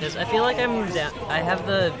 Because I feel like I'm down. I have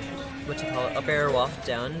the what you call it, up air waft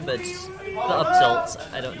down, but the up tilts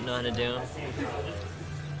I don't know how to do.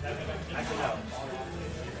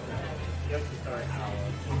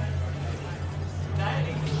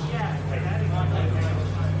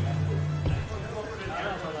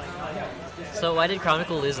 So why did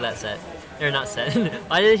Chronicle lose that set? Or not set.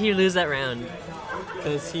 Why did he lose that round?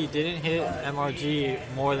 Because he didn't hit MRG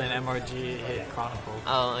more than MRG hit Chronicle.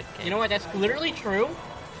 Oh, okay. You know what? That's literally true.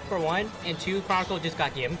 For one, and two, Chronicle just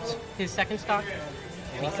got gimped his second stock.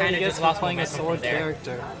 And he kind of just lost playing a momentum sword from there.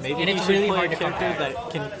 character. Maybe and he it's should really play hard a to come character back.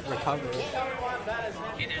 that can recover.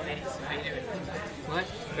 What?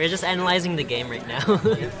 We're just analyzing the game right now.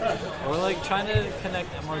 We're like trying to connect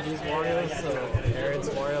MRG's Wario so Aaron's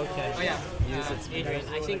Wario can use its Adrian,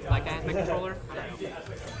 I think like I have my controller.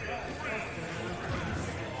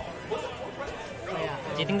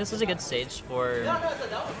 Do you think this is a good stage for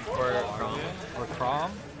Crom? Or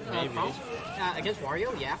Crom? Maybe. Against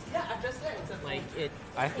Wario, yeah. Like it.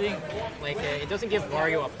 I think like it doesn't give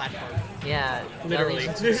Wario a platform. Yeah, literally.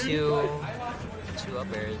 two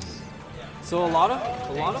up airs. So a lot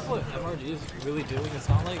of what MRG is really doing is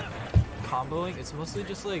not like comboing. It's mostly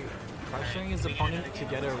just like pressuring his opponent to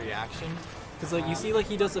get a reaction. Because like you see like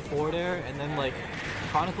he does the forward air and then like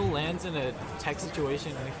Chronicle lands in a tech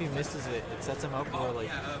situation and if he misses it, it sets him up where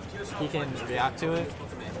like he can react to it.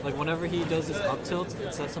 Like whenever he does his up tilt,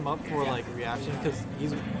 it sets him up for like reaction because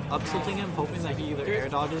he's up tilting him hoping that he either air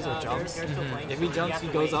dodges or jumps. If he jumps, he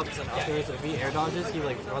goes up and upstairs. If he air dodges, he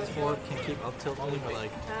like runs forward, can keep up tilting or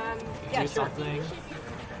like do something.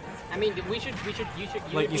 I mean, you should.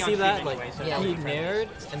 Like you see that, like he nared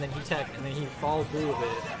and then he tech and then he followed through with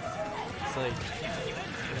it. It's like.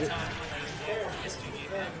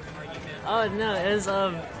 Oh no, it was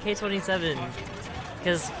K27,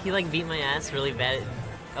 because he like beat my ass really bad.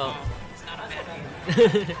 Oh.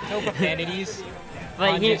 No profanities.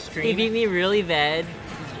 But he beat me really bad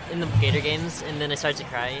in the Gator games, and then I started to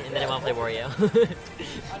cry, and then I want to play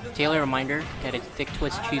Wario. Taylor, reminder that it's Thick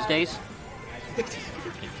Twist Tuesdays.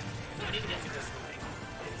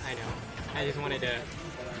 I know. I just wanted to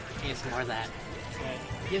ASMR that.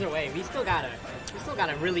 Either way, we still got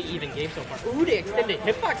a really even game so far. Ooh, the extended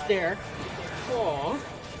hitbox there. Aww.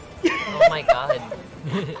 Oh my god.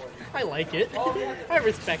 I like it. I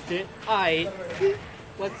respect it.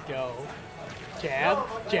 Let's go. Jab,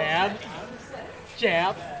 jab,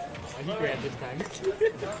 jab. Oh, he grabbed this time.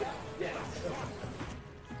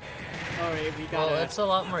 Alright, we got it's a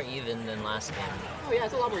lot more even than last game. Oh yeah,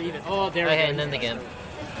 it's a lot more even. Oh, there we go. And then the Gimp.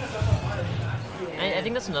 I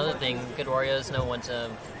think that's another thing. Good Warriors know when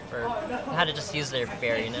to, or how to just use their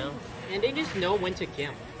fair, you know? And they just know when to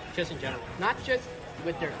Gimp, just in general. Not just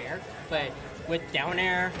with their fair, but with down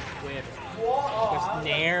air, with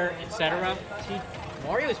nair, etc. See,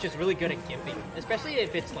 Wario is just really good at gimping, especially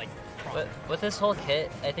if it's like. But with this whole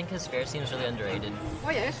kit, I think his fair seems really underrated.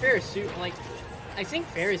 Oh yeah, his fair is like. I think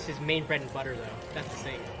fair is his main bread and butter though. That's the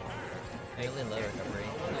thing. Really low recovery.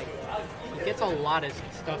 Like, he gets a lot of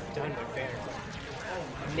stuff done with fair.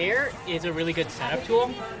 Nair is a really good setup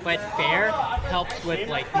tool, but fair helps with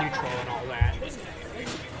like neutral and all that.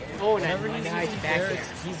 Oh, nice back there.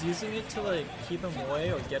 He's using it to like keep him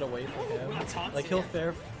away or get away from him. Like he'll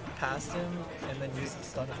fair past him and then use the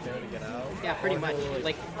stun of fair to get out. Yeah, pretty much.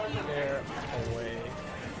 Like fair away.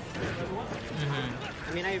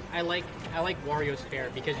 I mean, I like Wario's fair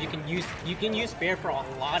because you can use fair for a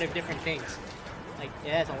lot of different things. Like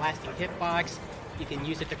it has a lasting hitbox. You can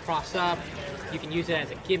use it to cross up. You can use it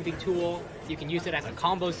as a gimping tool. You can use it as a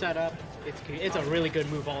combo setup. It's a really good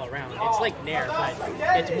move all around. It's like Nair, but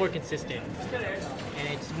it's more consistent and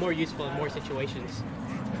it's more useful in more situations.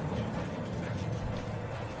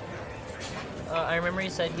 I remember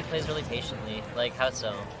you said he plays really patiently. Like how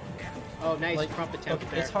so? Oh, nice. Like, prompt attempt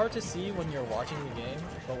there. It's hard to see when you're watching the game,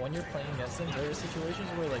 but when you're playing against him, there are situations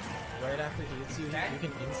where, like, right after he hits you,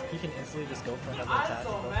 he can instantly just go for another attack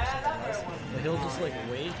and go for something else. But he'll just like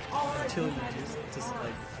wait until you just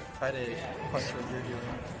like try to punch what you're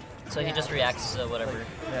doing. So he just reacts to whatever.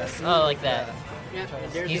 Yeah. See, like that. Yeah.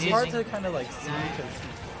 It's hard to kind of like see because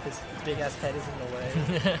his big ass head is in the way.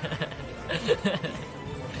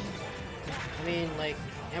 I mean, like.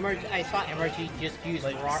 I saw MRG just use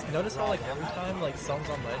like notice how like every time like Sung's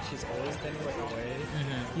on ledge, he's always standing like away.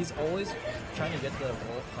 He's always trying to get the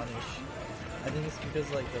roll punish. I think it's because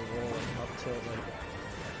like the roll up tilt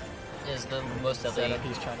like is the most setup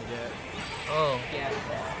he's trying to get. Oh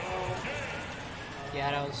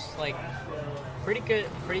yeah, that was like pretty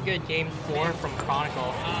good game 4 from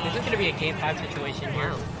Chronicle. This is gonna be a game 5 situation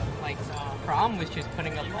here. Like Crom was just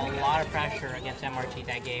putting up a lot of pressure against MRG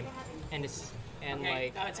that game, and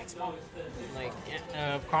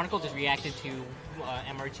Chronicle just reacted to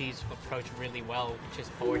MRG's approach really well, which is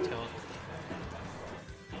forward tilt,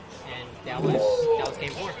 and that was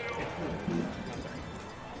game 4.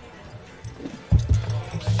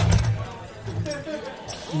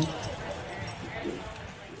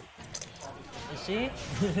 Is she?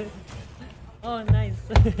 Oh, nice.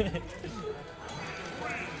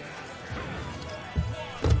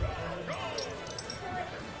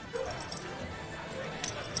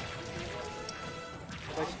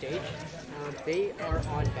 Stage. They are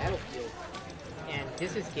on Battlefield, and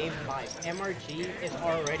this is game 5. MRG is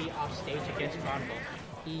already off stage against Chronicle.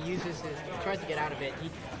 He uses his, he tries to get out of it.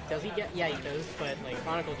 Does he get? Yeah, he does. But like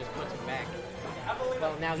Chronicle just puts him back.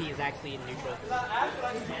 Well, now he is actually in neutral.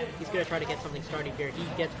 He's gonna try to get something started here. He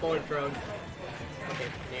gets forward thrown. Okay,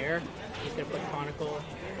 there. He's gonna put Chronicle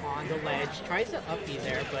on the ledge. Tries to up B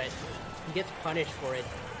there, but he gets punished for it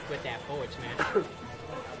with that forward smash.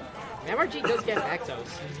 MRG does get back though,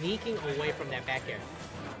 sneaking away from that back air.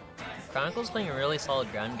 Chronicle's playing a really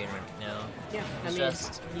solid ground game right now. Yeah, I mean,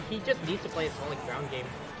 he just needs to play a solid ground game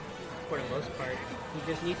for the most part.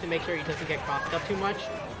 He just needs to make sure he doesn't get crossed up too much,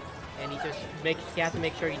 and he has to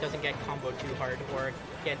make sure he doesn't get comboed too hard or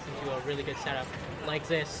gets into a really good setup like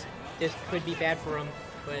this. This could be bad for him,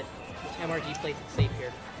 but MRG plays it safe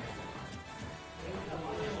here.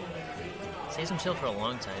 Stays him chill for a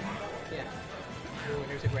long time. Yeah. Ooh,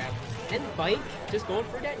 here's a grab. And bike, just going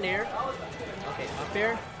for that nair. Okay, up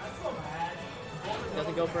there.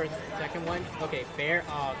 Doesn't go for a second one. Okay, fair.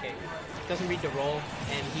 Oh, okay. Doesn't read the roll,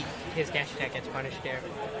 and his dash attack gets punished there.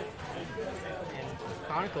 And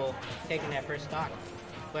Chronicle taking that first stock.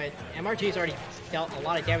 But MRG's already dealt a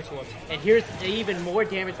lot of damage to him. And here's even more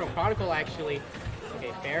damage from Chronicle, actually.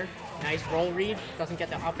 Okay, fair. Nice roll read. Doesn't get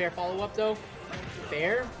the up air follow-up, though.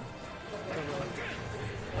 Fair.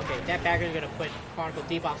 Okay, that backer is going to put Chronicle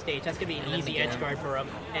deep off stage. That's going to be an easy edge guard for him.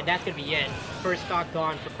 And that's going to be it. First stock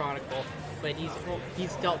gone for Chronicle. But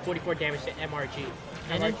he's dealt 44 damage to MRG.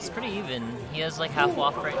 And it's pretty even. He has like half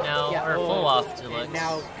waft right now, yeah, or full waft deluxe. And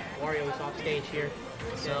now Wario's off stage here.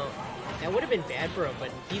 So that would have been bad for him, but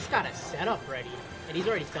he's got a setup ready. And he's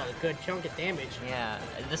already dealt a good chunk of damage. Yeah,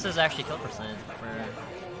 this is actually kill percent for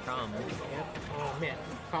Crom. Yep. Oh man,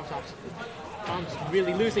 Crom's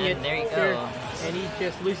really losing it. There you go. And he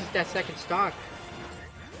just loses that second stock.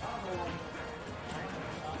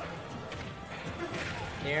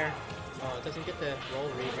 There. Oh, it doesn't get the roll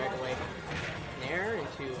read right away. There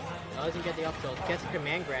into, doesn't get the up tilt. Gets a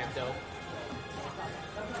command grab though.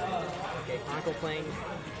 Okay, Chronicle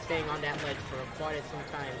staying on that ledge for quite some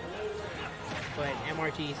time. But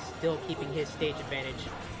MRG still keeping his stage advantage.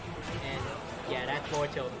 And yeah, that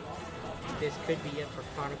forward tilt. This could be it for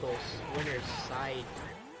Chronicle's winner's side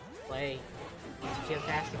play. He just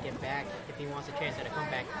has to get back if he wants a chance at a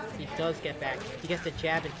comeback. He does get back. He gets the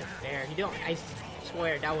jab into fair. I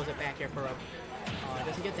swear that was a back air for him.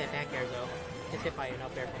 Doesn't get that back air though. Gets hit by an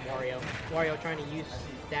up air from Wario. Wario trying to use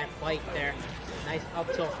that bite there. Nice up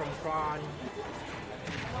tilt from Kron.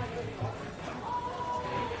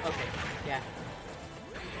 Okay, yeah.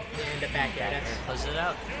 And the back air. That's close it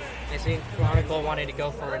out. I think Chronicle wanted to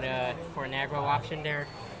go for an aggro option there,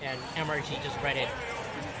 and MRG just read it.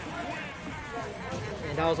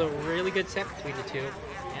 And that was a really good set between the two.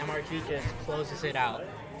 MRG just closes it out.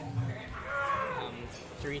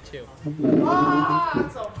 3-2.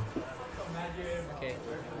 Okay,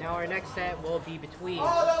 now our next set will be between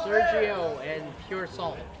Sergio and Pure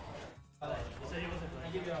Salt.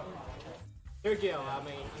 Sergio, I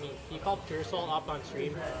mean, he called Pure Salt up on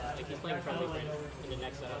stream. Like he's playing friendly in the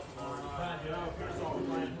next setup.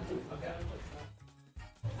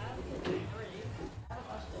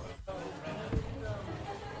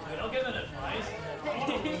 Don't give it advice.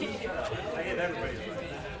 I give everybody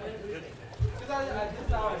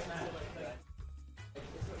advice.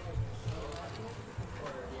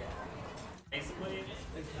 Basically, it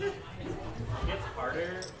gets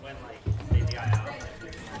harder when like they DI out.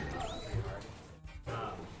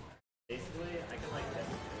 Basically, I can like this.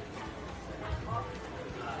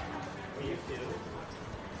 What you do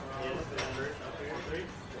is the first up here three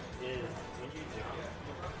is when you jump,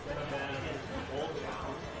 then hold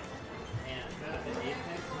down, and the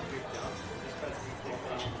apex of your jump, just press the stick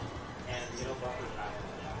down, and middle buffer back.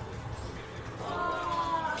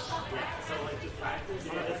 Yeah, so like just practice,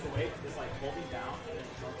 you know, just wait, just like holding down, and then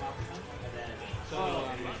jump off of them, and then.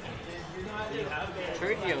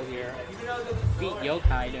 Sergio here beat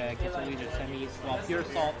Yokai to get to lose his semis, while Pure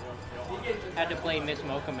Salt had to play Miss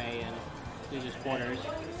Mokame and lose his quarters,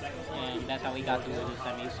 and that's how he got to lose his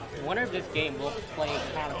semis. The winner of this game will play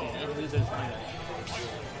Chronicle and lose his finals.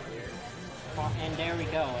 And there we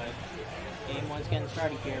go. Game one's getting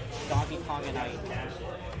started here. Donkey Kong and Ice.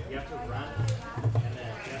 You have to run, and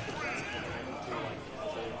then you have to run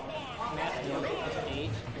Match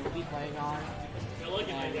stage we'll be playing on.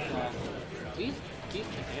 And these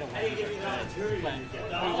potato ones.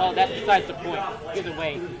 Well, that's besides the point. Either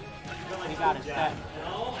way, we got a set.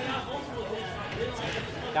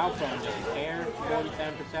 Down throw just fair,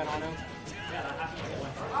 47% on him.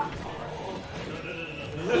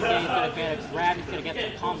 He's gonna get a grab, he's gonna get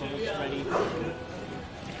the combos ready.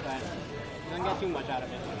 But he doesn't get too much out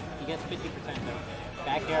of it. He gets 50% though.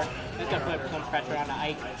 Back air. He's gonna put some pressure on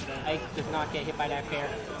Ike. Ike does not get hit by that fair,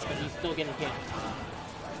 but he's still getting hit.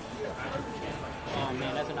 Oh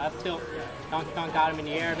man, that's an up tilt. Donkey Kong got him in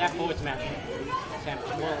the air. That forward smash. Sam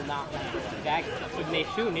will not back. Would make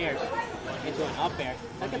shoot airs into an up air.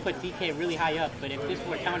 That could put DK really high up, but if this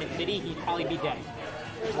were Town and City, he'd probably be dead.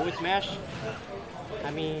 Forward smash.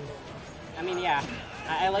 I mean, yeah.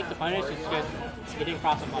 I like the punish. It's just it didn't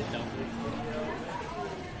cross him up though.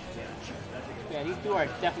 Yeah, these two are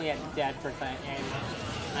definitely at dead for time, and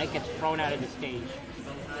Ike gets thrown out of the stage.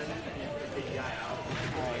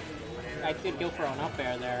 Alright. I did go for an up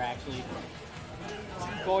air there, actually.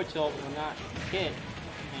 Forward tilt will not hit.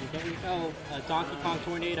 And there we go, a Donkey Kong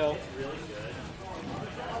tornado.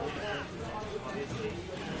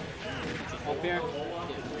 Up air.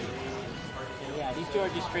 And yeah, these two are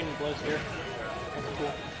just trading blows here. That's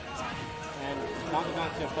cool. And Donkey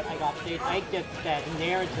Kong's gonna put Ike off stage. Ike gets that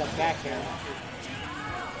nair into the back air.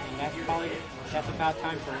 And that's about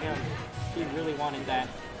time for him. He really wanted that.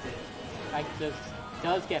 Ike does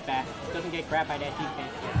get back. Doesn't get grabbed by that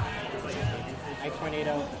defense. Ike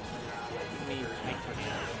tornado. Ike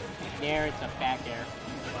tornado. Nair into back air.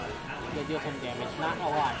 He'll deal some damage. Not a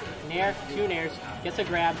lot. Nair, two nairs. Gets a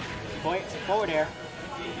grab. Forward air.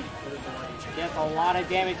 Gets a lot of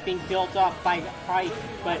damage being built up by Ike,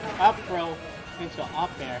 but up throw into up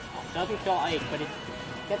air. Doesn't kill Ike, but it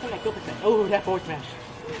gets him at kill percent. Oh, that forward smash.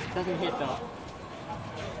 Doesn't hit though.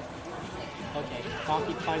 Okay,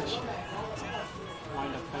 Donkey punch.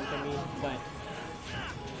 Wind up punch, I mean, but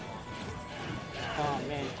oh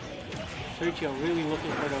man, Sergio really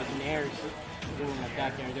looking for those nairs. Doing the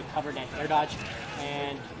back air to cover that air dodge,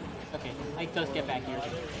 and okay, Ike does get back here.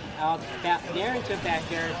 Nair into back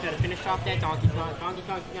air is gonna finish off that Donkey Kong. Donkey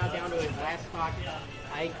Kong's now down to his last stock.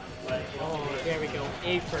 Ike, oh there we go.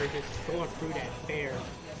 Afer just going through that fair,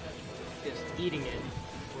 just eating it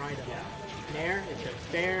right up. Nair, it's a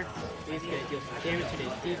fair. He's gonna deal some damage to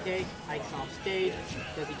his DK. Ike's off stage.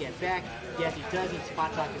 Does he get back? Yes, he does. He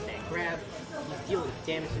spot dodges that grab. He's dealing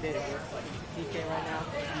damage to this DK right now.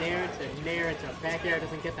 Nair, it's a back air.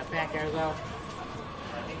 Doesn't get the back air though.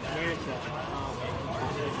 Nair, it's a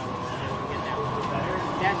get that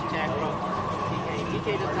one. Dash attack from DK. DK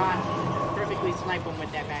does not perfectly snipe him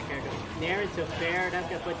with that back air. Nair into fair. That's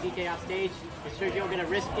gonna put DK off stage. Is Sergio gonna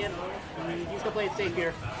risk him? He's gonna play it safe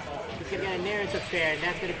here. He's gonna get a Nair into fair, and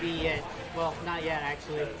that's gonna be it. Well, not yet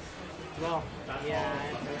actually. Well, yeah,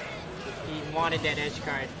 he wanted that edge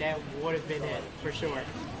card. That would have been it for sure.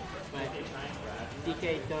 But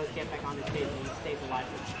DK does get back on the stage and he stays alive.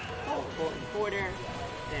 Oh, forward air.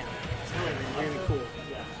 Damn, that would have been really cool.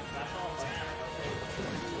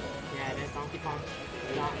 Yeah, there's Donkey Kong.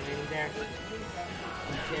 Not landing there.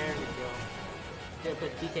 There we go. Gonna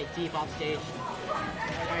put DK deep off stage.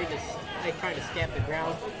 Trying to stamp the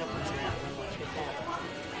ground.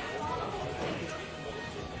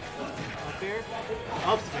 Up here.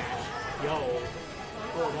 Up smash. Yo.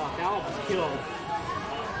 Hold on. That one was killed.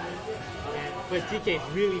 But DK's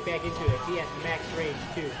really back into it. He has max range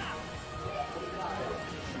too.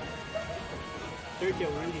 Sergio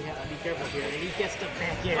really has to be careful here. And he gets the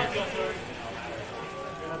back air.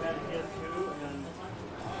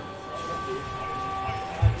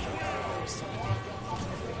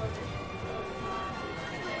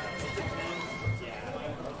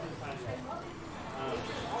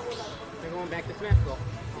 We're going back to Smash Bros.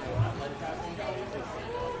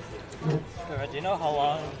 Do you know how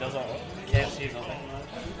long those are KFC's open?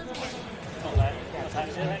 What time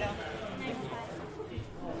is it right now?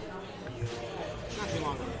 Not too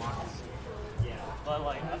long to walk. Yeah, but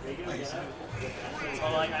like, I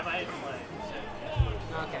might like.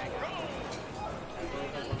 Okay, I got it.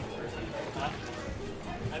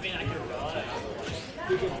 I mean, I can run.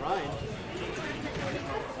 You can run.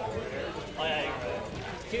 Oh yeah,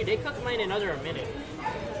 dude, they cooked mine in under a minute.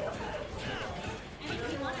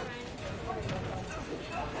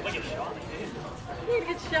 Like a shot. You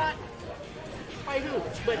get shot. By who?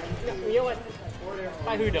 But you know what?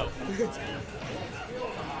 By who though?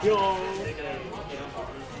 Yo.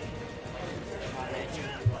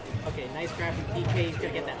 Okay, nice grab from DK. He's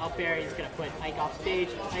gonna get that up air. He's gonna put Ike off stage.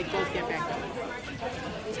 Ike does get back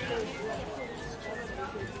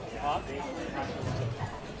up.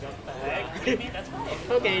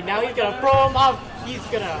 Okay, now he's gonna throw him off. He's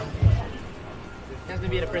gonna. That's gonna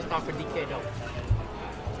be the first stop for DK though.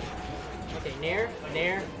 Okay, Nair.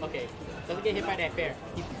 Okay, doesn't get hit by that fair.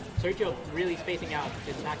 Sergio really spacing out,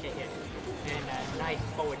 does not get hit. And nice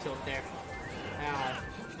forward tilt there.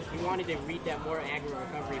 He wanted to read that more aggro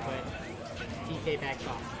recovery, but DK backs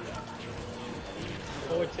off.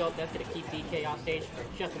 forward tilt. That's going to keep DK off stage for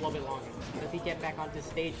just a little bit longer. Does he get back onto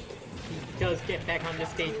stage? He does get back on the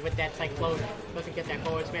stage with that Cyclone. Doesn't get that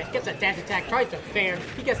forward smash. Gets a dash attack. Tries to fair.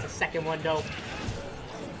 He gets the second one though.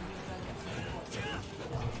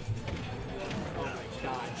 Oh my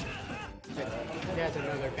god. That's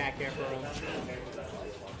another back air for him.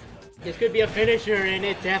 This could be a finisher, and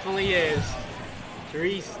it definitely is.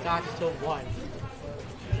 3 stocks to 1.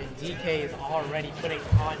 And DK is already putting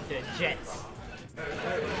on the jets. I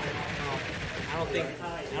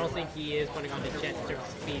don't think he is putting on the jet in terms of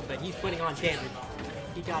speed, but he's putting on damage.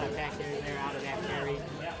 He got a back there out of that parry.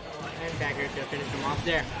 And back air to finish him off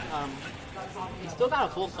there. He's still got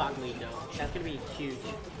a full stock lead though. That's gonna be huge.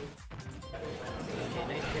 Okay,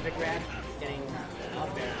 nice pivot grab. Getting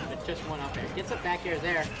up air, but just one up air. Gets a back air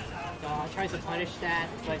there. Tries to punish that,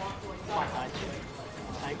 but spot dodge.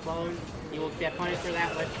 Cyclone, he will get punished for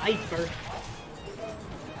that with Iceberg.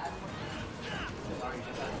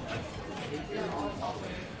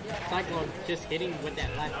 Cyclone just hitting with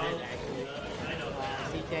that left hand actually.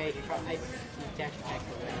 CK dash attack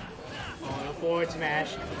for that. Oh, a forward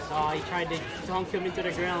smash. He tried to dunk him into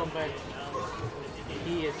the ground, but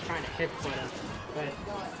he is trying to hit foot him. But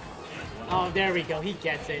oh, there we go. He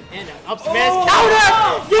gets it. And an up smash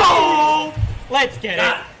counter! Yo! Let's get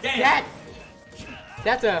it.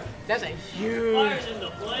 That's a huge.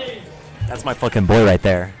 That's my fucking boy right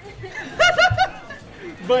there.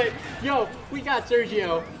 But yo, we got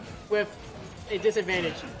Sergio with a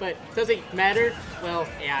disadvantage, but does it matter? Well,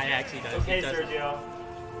 yeah, it actually does. Okay, Sergio.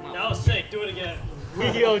 Well, that was sick. Do it again.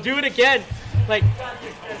 Yo, do it again. Like.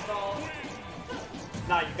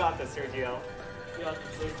 Nah, you got this, Sergio.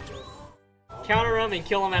 Counter him and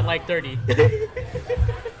kill him at like 30.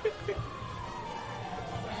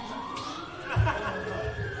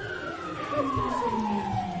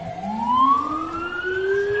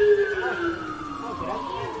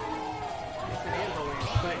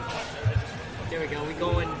 There we go. We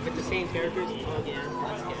going with the same characters again.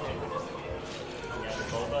 Let's get it. Yeah, the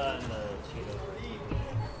Boba and the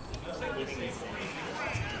Cheetos.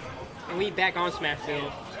 And we back on Smash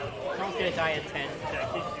Field. Carl's gonna die at 10.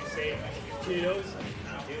 Did you say Cheetos?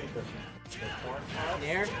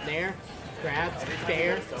 There. Grab.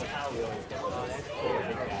 Fair. Oh, that's cool.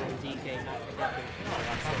 DK not protected.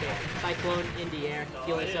 Okay. Cyclone in the air.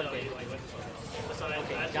 Healing something.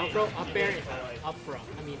 Okay. Down throw, up air, up throw.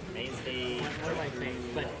 I mean, what am I saying?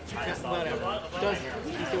 But whatever.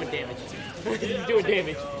 He's doing damage. He's doing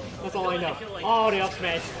damage. That's all I know. Oh, the up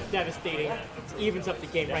smash. Devastating. Evens up the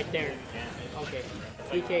game right there. Okay.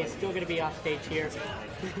 DK is still going to be off stage here.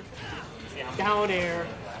 Down air.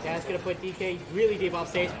 That's going to put DK really deep off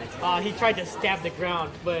stage. He tried to stab the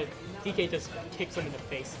ground, but DK just kicks him in the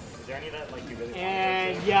face. Is there any that like you really?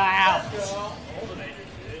 And yeah, out.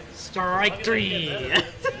 Strike 3.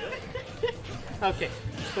 Okay,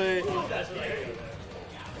 but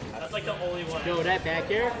that's like the only one. Yo, that back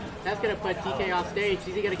air, that's gonna put DK off stage.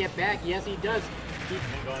 Is he gonna get back? Yes, he does.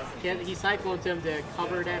 He cyclones him to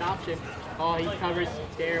cover that option. Oh, he covers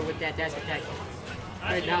there with that dash attack.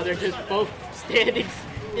 Right now, they're just both standing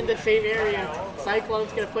in the same area.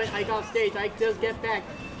 Cyclone's gonna put Ike off stage. Ike does get back.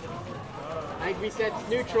 Ike resets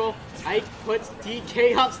neutral. Ike puts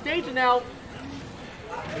DK off stage now.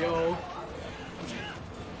 Yo.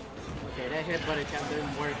 Okay, that headbutt attack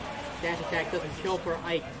doesn't work. Dash attack doesn't kill for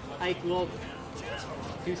Ike. Ike will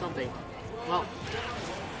do something. Well,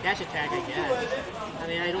 dash attack, I guess. I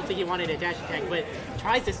mean, I don't think he wanted a dash attack, but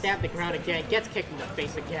tries to stab the ground again. Gets kicked in the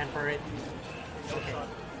face again for it. Okay,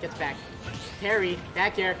 gets back. Parry,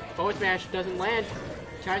 back air, forward smash, doesn't land.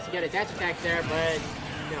 Tries to get a dash attack there, but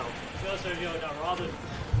no.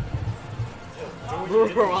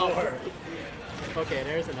 Okay,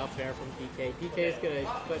 there's an up air from DK. DK is gonna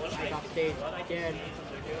put Ike off stage again.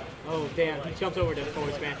 Oh damn, he jumps over to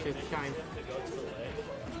forward smash this time.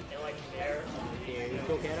 Here you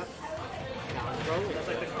go, get up. Down throw, it's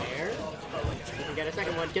a nair. Doesn't get a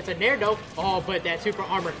second one, gets a nair though. Oh, but that super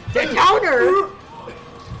armor. The counter!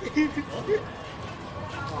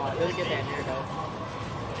 Oh, doesn't get that nair though.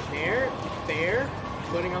 Nair, fair.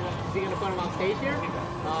 Putting him, is he gonna put him on stage here?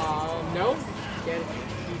 No.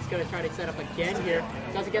 He's gonna try to set up again here.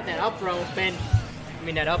 Doesn't get that up throw,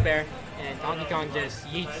 that up air, and Donkey Kong just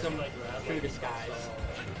yeets him through the skies.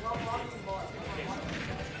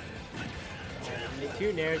 And the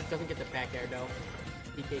 2 nairs, doesn't get the back air though.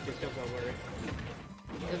 DK just jumps over it.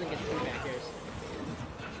 Doesn't get 2 back airs.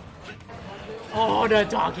 Oh, the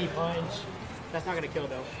donkey punch! That's not gonna kill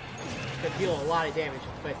though. Could deal a lot of damage,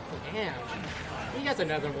 but damn. He gets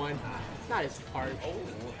another one. It's not as hard.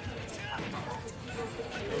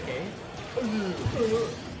 Okay.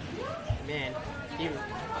 Man, I'm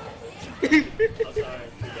sorry.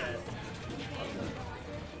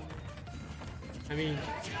 I mean,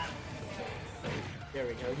 there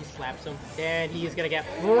we go. He slaps him, and he's gonna get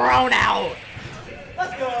thrown out.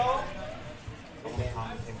 Let's go.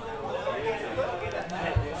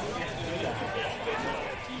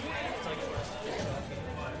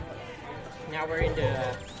 Now we're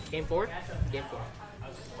into game 4. Game 4.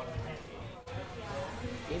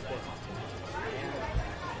 Game 4.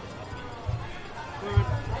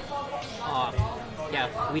 Yeah,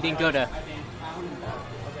 we didn't go to.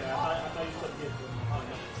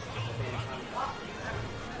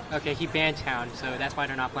 Okay, he banned Town, so that's why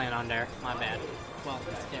they're not playing on there. My bad. Well,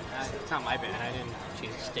 it's not my bad. I didn't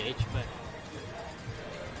choose the stage, but.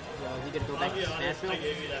 You gonna go back to Smashville? I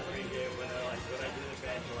gave you that free game when I did it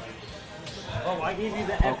back to like. Oh, I gave you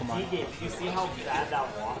the FT game. Do you see how bad that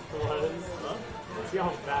walk was? Huh? See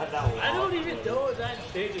how bad that walk? I don't even know if that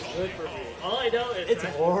stage is good for me. All I know is it's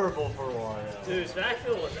horrible for Wario. Dude,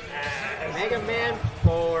 Smashville was ass. Mega Man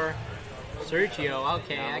for Sergio.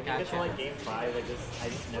 Okay, I got you. It's like game 5. I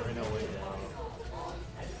just never know where to go.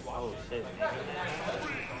 Oh shit.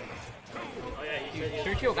 Oh yeah,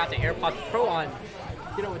 Sergio got the AirPods Pro on.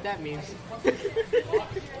 You know what that means.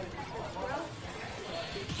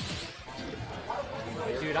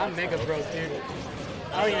 Dude, I'm mega broke, dude.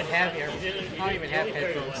 I don't even have I don't even have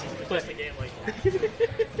headphones. But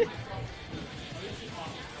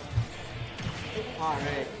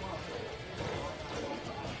alright.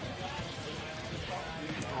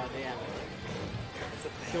 Oh damn.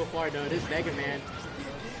 So far though, this Mega Man.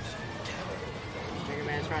 Mega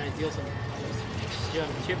Man's trying to deal some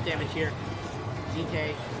chip damage here.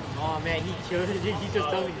 DK. Oh man, he just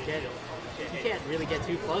doesn't get it. He can't really get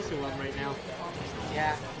too close to him right now.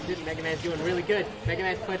 Yeah, this Mega Man's doing really good. Mega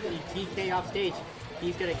Man's put DK off stage.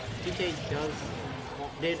 DK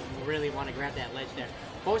didn't really want to grab that ledge there.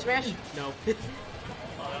 Forward smash? No. Okay,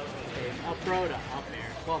 up throw to up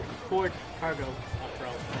air. Well, forward cargo up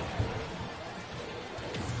throw.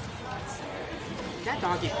 That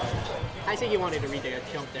donkey punch. I think he wanted to read the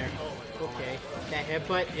jump there. Okay. That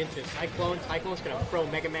headbutt into Cyclone. Cyclone's gonna throw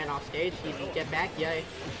Mega Man off stage. He can get back, yay.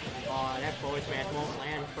 Oh, that forward smash won't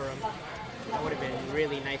land for him. That would have been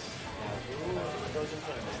really nice.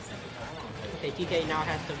 Okay, TK now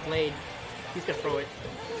has the blade. He's gonna throw it.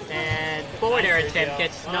 And forward air attempt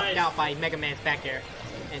gets snuffed out by Mega Man's back air.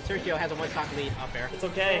 And Sergio has a one-stock lead up air. It's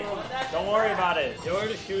okay. Don't worry about it. You're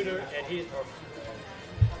the shooter, and he's...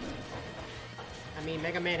 I mean,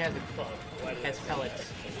 Mega Man has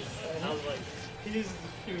pellets. I was like, he's the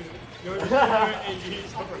shooter. You're the shooter, and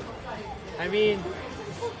he's the... I mean...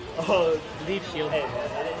 Oh, leaf shield.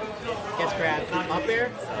 Gets grabbed. Up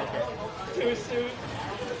air? Okay. Too soon.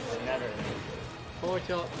 Never. Forward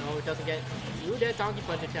tilt. No, it doesn't get... Ooh, that donkey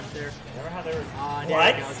punch attempt there. Never had there.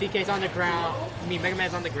 There we go. TK's on the ground. I mean, Mega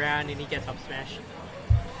Man's on the ground, and he gets up smash.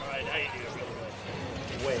 Alright, now you do it really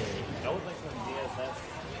good. Wait, that was like some DSS.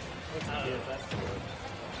 What's the DSS?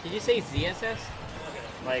 Did you say ZSS?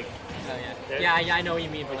 Like, oh yeah. Yeah, I know what you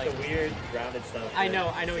mean, but like the weird grounded stuff. I know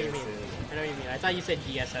what you mean. I know what you mean. I thought you said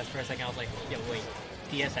DSS for a second. I was like, yo, wait,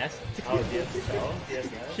 DSS? Oh, DSS?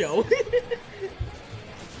 DSS? Show.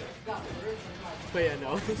 But yeah,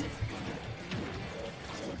 no.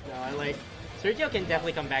 No, I like Sergio can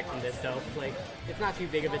definitely come back from this though. Like, it's not too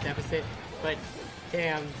big of a deficit, but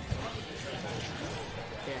damn,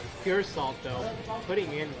 pure salt though,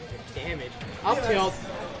 putting in damage. Up tilt.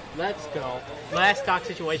 Let's go. Last stock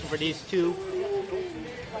situation for these two.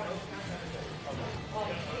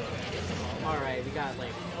 Alright, we got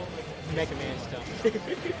like Mega Man stuff.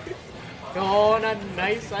 Oh, and a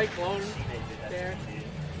nice cyclone there.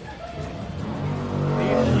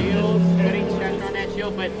 Leaf shield, putting pressure on that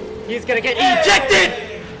shield, but he's gonna get ejected!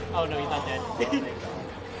 Oh no, he's not dead. There we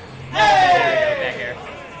go, back here.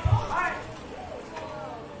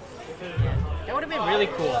 That would have been really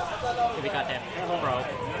cool if we got that pro.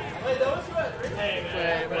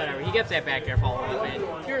 But whatever, he gets that back air follow up,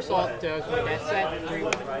 and Pure Salt does with that set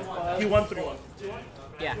 3-1. He won 3-1.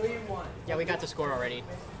 Yeah. Yeah, we got the score already.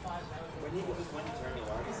 Dude,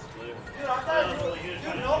 I thought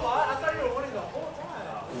you were winning the whole time.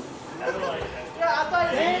 Yeah, I thought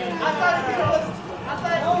you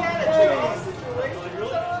had a chance situation or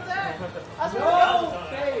something like that. I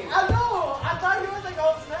know. I thought you was like,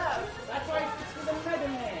 oh snap. That's why it's the Mega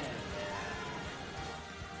Man.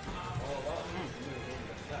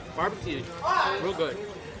 Barbecue, real good.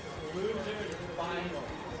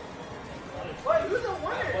 Wait, who's the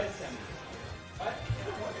winner?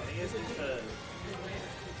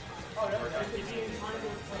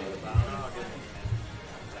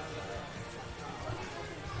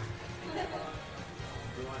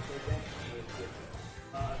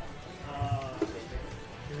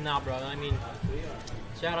 Nah, bro. I mean,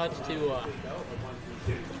 shout outs to.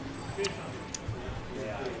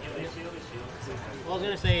 What I was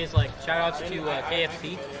gonna say is like shout outs to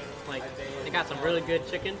KFC. Like they got some really good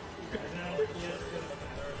chicken.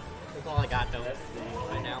 That's all I got though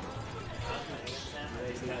right now.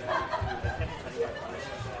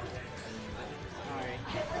 Alright.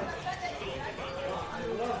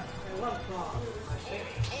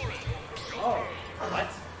 Oh, what?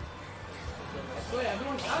 Wait,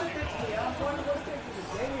 everyone's out of me. I'm going to go take the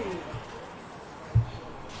game.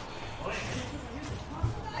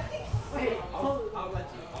 Wait, I'll let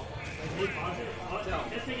you.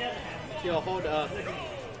 Yo, hold up.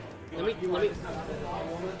 Let me.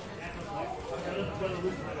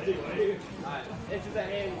 This is a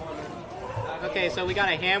hand warmer. Okay, so we got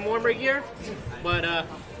a hand warmer here, but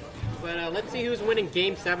let's see who's winning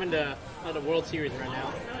Game 7 of the World Series right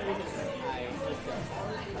now.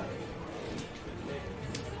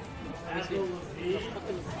 Let me see.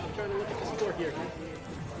 I'm trying to look at the score here.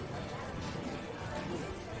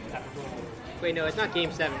 Wait, no, it's not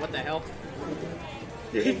Game 7. What the hell?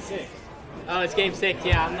 Game 6. Oh, it's Game 6.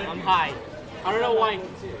 Yeah, I'm high. I don't know why.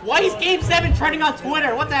 Why is Game 7 trending on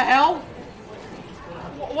Twitter? What the hell?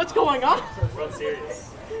 What's going on? World Series.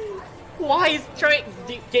 Why is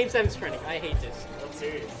Game 7's trending? I hate this. World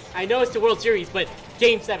Series. I know it's the World Series, but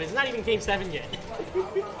Game 7. It's not even Game 7 yet.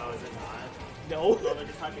 Oh, is it not? No. Well, they're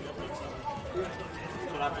just hyping up Game 7.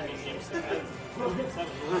 What happened in Game 6? Game 7.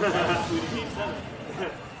 Game 7.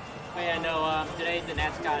 Oh yeah, no, today the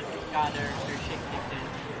Nats got their shit kicked in.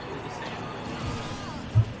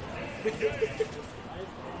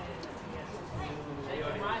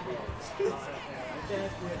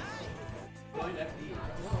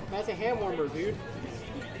 That's a hand warmer, dude.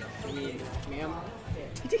 I mean, ma'am.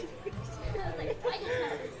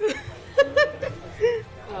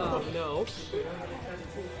 Oh no.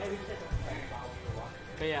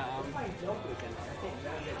 But yeah,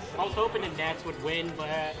 I was hoping the Nats would win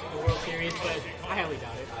the World Series, but I highly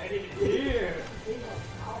doubt it.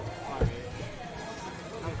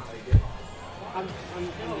 I'm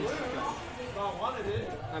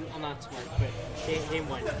not smart, but game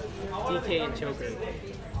 1. DK and Joker.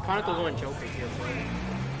 Chronicle going Joker here, bro.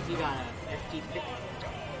 He got a FD pick.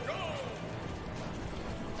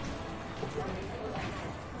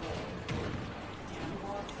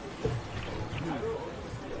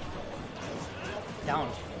 Down.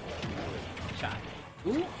 Shot.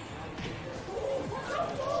 Ooh.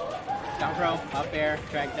 Down throw, up air,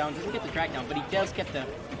 drag down. Doesn't get the drag down, but he does get the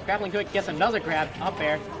grappling hook, gets another grab, up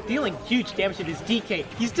air, dealing huge damage to his DK.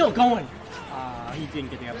 He's still going. He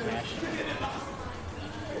didn't get the up smash.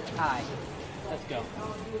 Hi. Let's go.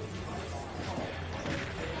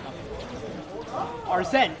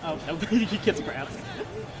 Arsene! Oh, no, he gets grabbed.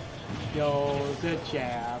 Yo, good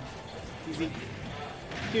jab. Easy.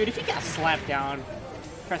 Dude, if he got slapped down,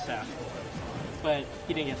 press F. But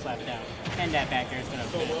he didn't get slapped down. And that back air is going to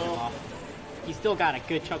finish him off. He's still got a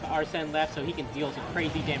good chunk of Arsene left, so he can deal some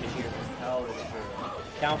crazy damage here. Hell is true.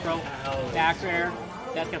 Down throw, back air.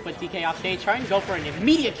 That's going to put DK off stage. Trying to go for an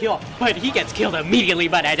immediate kill, but he gets killed immediately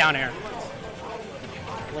by that down air.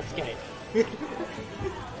 Let's get it.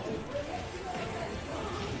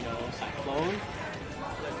 No, Cyclone.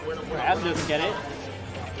 Grab doesn't get it.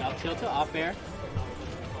 Up tilt to off air.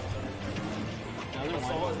 Another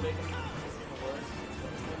one.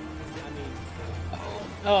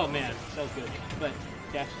 Oh man, that was good. But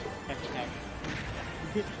dash attack.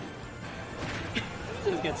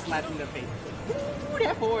 Just get slapped in the face. Ooh,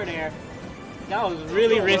 that forward air. That was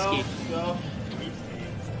really risky.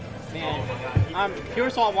 Man, Pure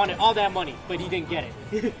Salt wanted all that money, but he didn't get it.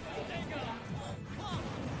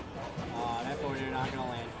 Oh, that forward air not gonna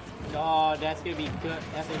land. Oh, that's gonna be good.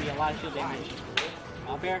 That's gonna be a lot of shield damage.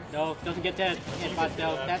 Up air? No, doesn't get that hit spot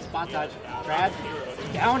though. That's spot dodge. Grab.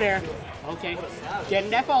 Down air. Okay.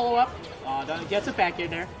 Getting that follow up. Gets it back in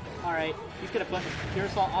there. Alright. He's gonna put Pure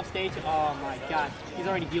Salt off stage. Oh my god. He's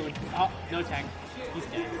already dealing. Oh, no tag. He's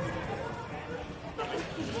dead.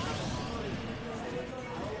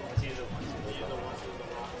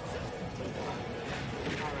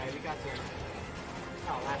 Alright, we got the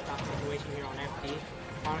last stop situation here on FD.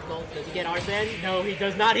 Chronicle, does he get Arsene? No, he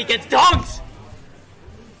does not. He gets dunked!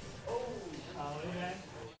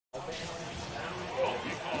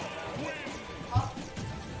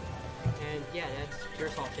 And yeah, that's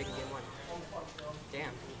Pure Salt taking game 1.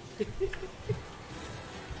 Damn.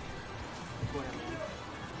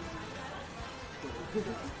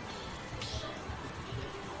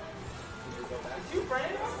 You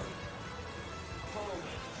friends?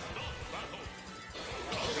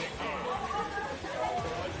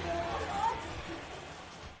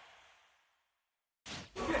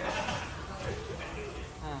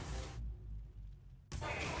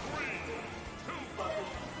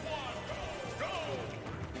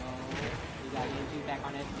 attack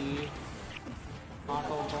on SD.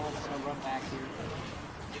 Marco going for a run back here.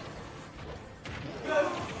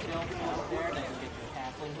 Still there, then he gets the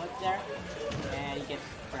tackling hook there. And he gets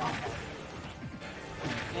ground.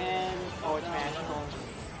 And forward smash going.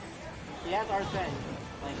 He has Arsene.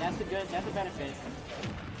 Like that's a benefit.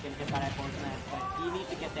 Getting hit by that forward smash, but he needs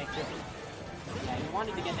to get that kill. Yeah, he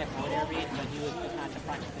wanted to get that forward air read, but he was just not the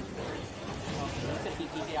front of his forward. So he's gonna keep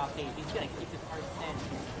DK off stage. He's gonna keep his Arsene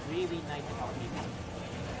really nice and healthy.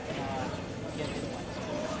 Get this one.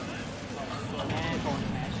 And forward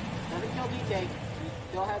smash. Doesn't kill DK. He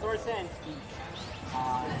still has Arsene. He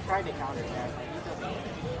tried to counter there, but he doesn't.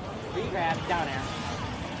 Re-grab, down air.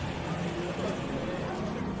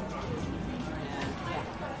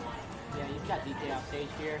 Yeah, he's got DK off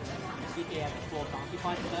stage here. DK has a full donkey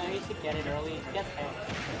punch, so he needs to get it early. Gets hit,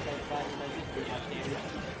 but just too much damage.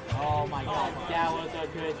 Oh my god, that was a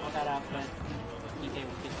good setup, but DK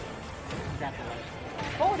was just trapped away.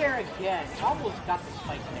 Forward air again. Almost got the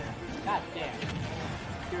spike there. God damn.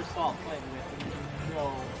 Pure salt playing with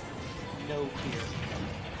no fear.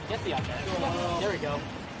 Get the up there. There we go.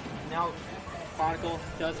 Now Chronicle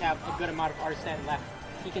does have a good amount of Arsene left.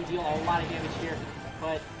 He can deal a lot of damage here,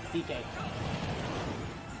 but DK.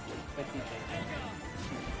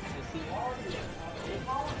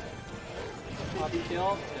 Up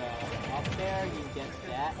tilt, up there, you get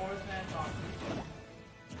that.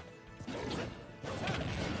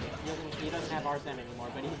 He doesn't have Arsene anymore,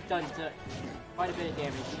 but he's done quite a bit of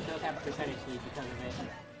damage. He does have a percentage lead because of it.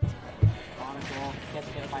 Chronicle gets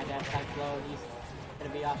hit by that type blow. He's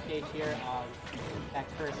gonna be off stage here. Back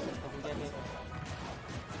first, doesn't get hit.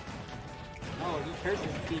 Oh, he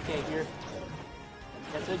curses DK here.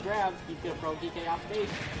 Gets a grab. He's gonna throw DK off stage.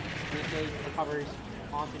 DK recovers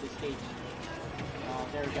onto the stage. Oh,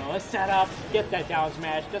 there we go. A setup. Get that down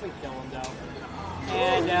smash. Doesn't kill him though.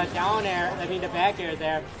 And down air, the back air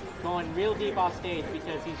there, going real deep off stage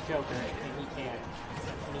because he's Joker and he can.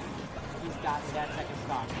 And he's got that second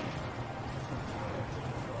stock.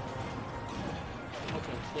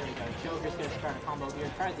 Okay, there we go. Joker's gonna start a combo here.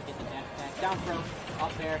 Tries to get the dash attack. Down throw.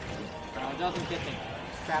 Up there. Doesn't get the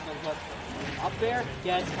grappling hook. Up there.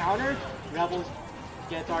 Gets countered. Rebels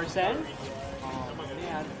gets Arsene. Oh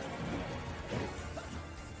man.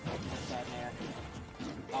 What's that there?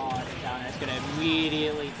 Oh, the down air's gonna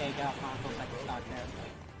immediately take out Chronicle's second stock there.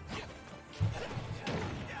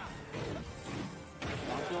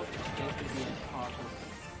 Down tilt. Gets the beat. Chronicle's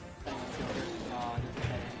second Joker.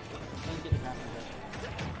 Doesn't get the grappling hook.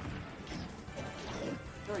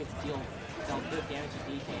 Dealt good damage to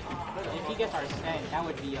DK. If he gets Arsene, that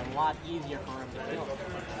would be a lot easier for him to kill.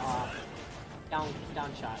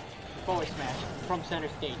 Down shot. Forward smash from center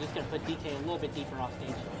stage. It's going to put DK a little bit deeper off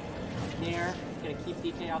stage. There. It's going to keep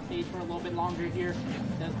DK off stage for a little bit longer here.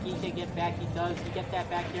 Does DK get back? He does. He gets that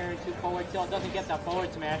back air into forward tilt. Doesn't get that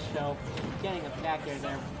forward smash, so getting a back air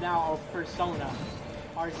there. Now, Persona.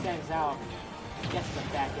 Arsene's out. Gets the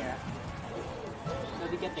back air. Does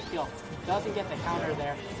he get the kill? Doesn't get the counter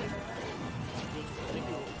there.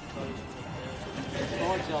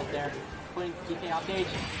 Forward tilt there. Putting DK off stage.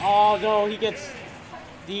 Oh no, he gets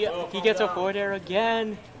a forward air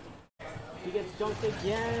again. He gets dunked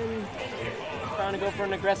again. Trying to go for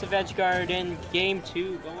an aggressive edge guard in game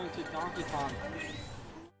 2, going to Donkey Kong.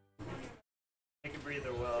 Take a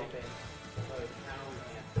breather, Will.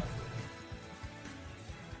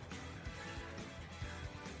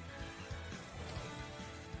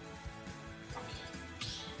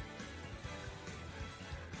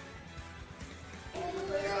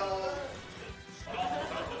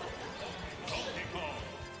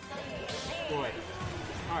 Boy.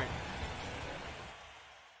 Alright.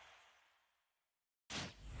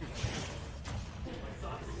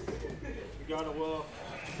 We got a Will.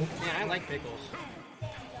 Man, I like pickles.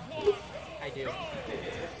 I do.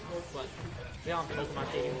 But they all have Pokemon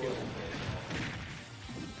Stadium too.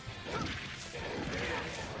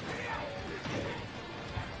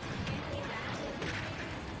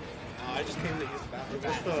 I just came to use the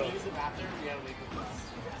bathroom. Use the bathroom, we gotta leave the bus.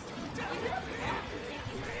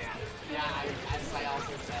 Yeah, as I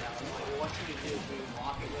also said, I was like, well, what should we do? Do we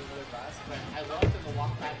walk it with the bus? But I love that the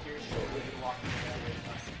walk back here should we walk it with the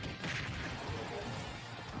bus.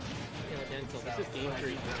 This is game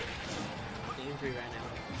 3. Game 3 right now.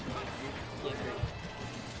 Game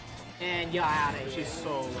 3. And you're out of here. She's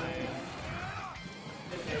so lame.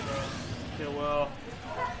 Get well.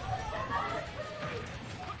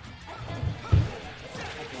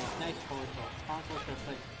 Okay, nice forward tilt. Chronicle's gonna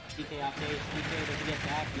put DK off stage. DK doesn't get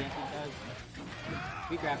back. Yes, he does.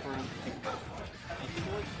 We grab for him. Nice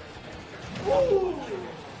forward. Woo!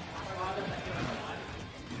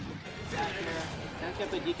 Back here. That's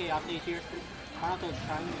gonna put DK off stage here. Chronicle's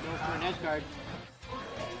trying to go for an edge guard.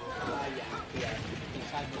 Yeah.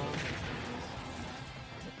 Inside blow.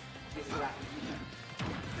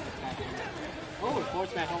 Oh, forward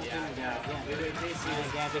smash home team. Yeah.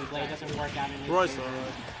 Big blade doesn't work out in this. Royce.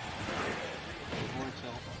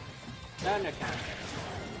 Thunder count.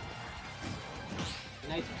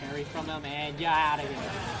 Nice parry from him, and yeah, out of here.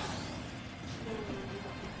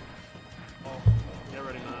 Oh, get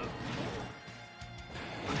ready, man.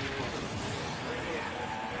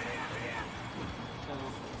 So,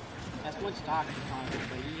 that's one stock to Congress,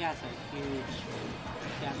 but he has a huge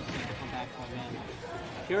deficit to come back from him.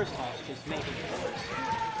 Pure Sauce just making it worse.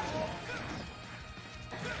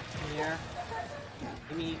 Here.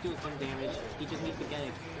 I mean, he's doing some damage. He just needs to get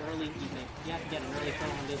an early DK. He has to get an early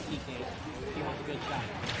kill on this DK if he wants a good shot.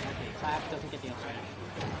 Okay, Clap doesn't get the up smash.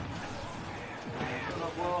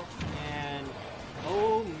 And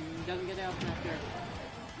oh, doesn't get the up smash here.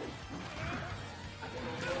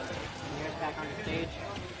 Here's back on the stage.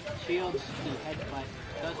 Shields the headbutt.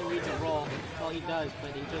 Doesn't read the roll. Well, he does,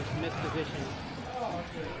 but he just missed position.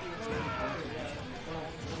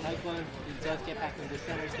 Cyclone, he does get back to the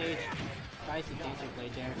center stage. Tries the dancing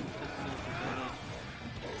blade there.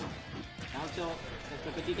 Down tilt.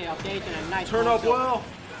 Let's put DK off stage and a nice turn up Will.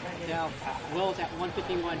 Yeah, Will's at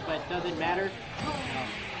 151, but doesn't matter.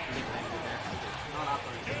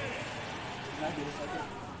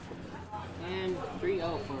 And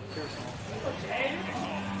 3-0 for Pure Soul.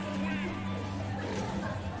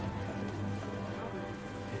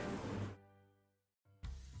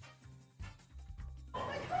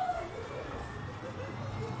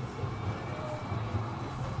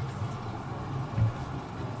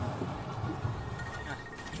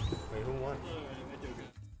 Wait, who won?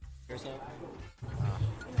 Pure Soul.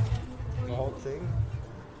 The whole thing?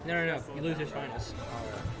 No. You lose your finals.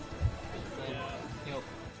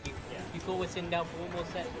 You cool with sitting down for one more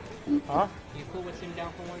set? Huh? You cool with sitting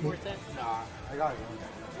down for one more set? Nah, I got it.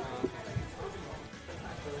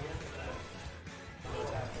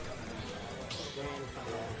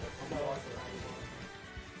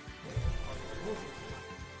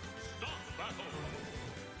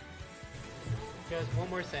 Just one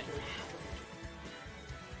more set.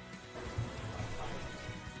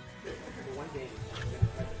 One game.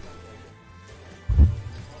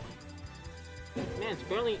 Man, it's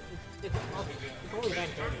barely. It's only been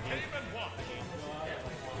 30 days.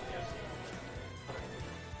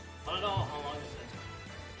 I don't know how long this is.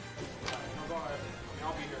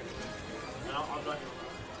 I'll be here. I'll not here.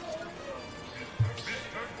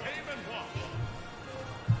 Mr. Game and Watch.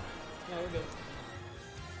 Yeah, we're good.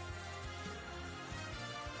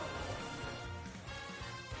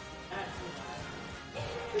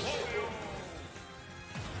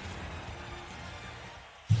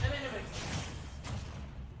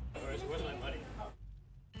 Where's my money?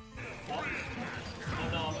 Oh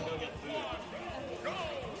no, I'm gonna go get food. No.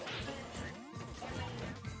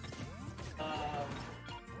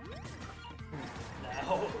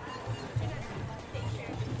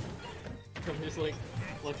 I'm just like,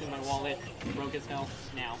 looks in my wallet, broke as hell,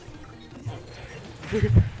 now.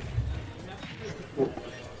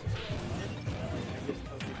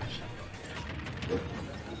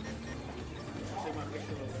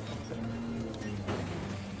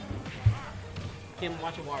 Him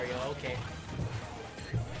watching Wario, okay.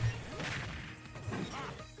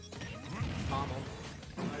 Mama.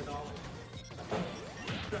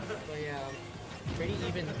 So yeah, pretty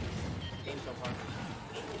even game so far.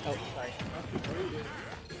 Oh, sorry.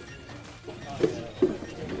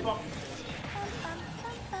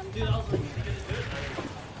 Dude, I was like,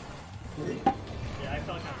 yeah, I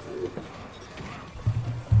felt kind of.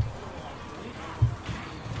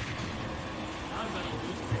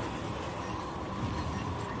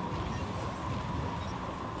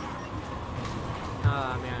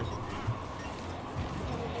 Ah, man.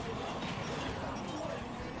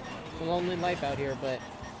 It's a lonely life out here, but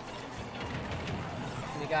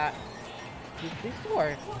we got these two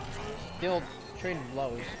are still trading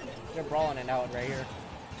blows. They're brawling it out right here.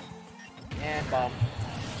 And bomb.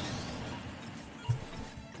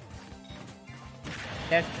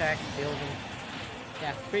 Dash attack, building.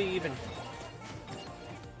 Yeah, pretty even.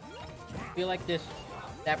 I feel like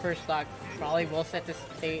that first stock probably will set the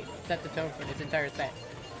tone for this entire set.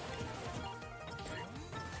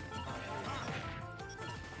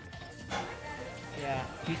 Yeah,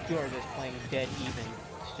 these two are just playing dead even.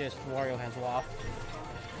 It's just Wario has Waft.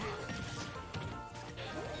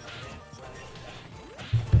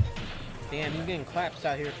 Damn, he's getting claps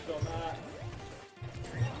out here.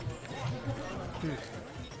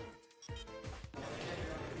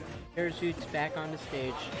 Parachutes back on the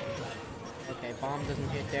stage. Okay, bomb doesn't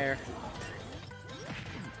hit there.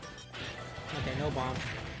 Okay, no bomb.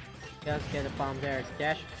 Does get a bomb there.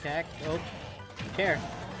 Dash attack. Oh, chair.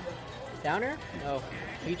 Downer? Oh,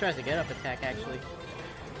 he tries to get up attack actually.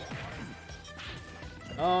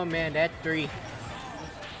 Oh man, that 3.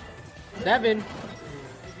 7.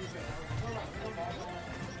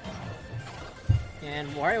 And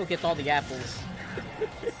Wario gets all the apples.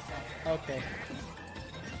 Okay.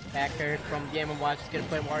 Backer from Game & Watch is gonna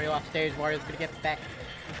put Wario off stage. Wario's gonna get back.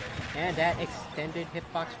 And that extended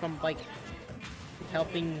hitbox from Bike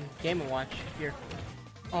helping Game & Watch here.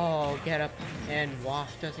 Oh, get up. And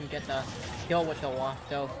Waft doesn't get the kill with the Waft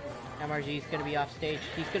though. MRG's gonna be off stage.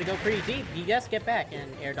 He's gonna go pretty deep. He does get back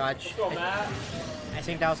and air dodge. I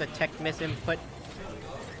think that was a tech miss input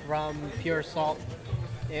from Pure Salt.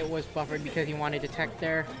 It was buffered because he wanted to tech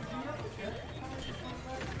there.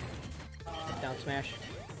 Down smash.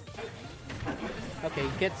 Okay,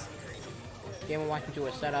 he gets Game & Watch into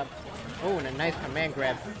a setup. Oh, and a nice command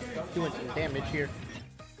grab. Doing some damage here.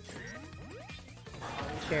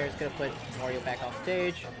 Chair is gonna put Wario back off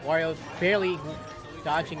stage. Wario barely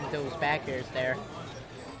dodging those back airs there.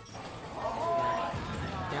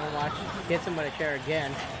 Game & Watch hits him with a chair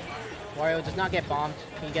again. Wario does not get bombed.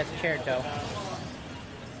 He gets chaired though.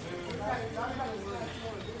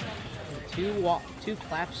 Two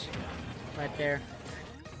claps right there.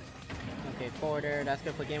 Okay, forward air. That's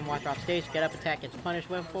gonna put Game & Watch off stage. Get up attack gets punished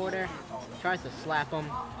with forward air. Tries to slap him.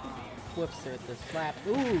 Flips it with the slap.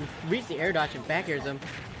 Ooh, reads the air dodge and back airs him.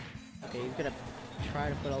 Okay, he's gonna try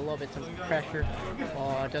to put a little bit some pressure.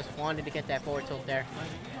 Oh, just wanted to get that forward tilt there.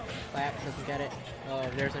 Slap, doesn't get it. Oh,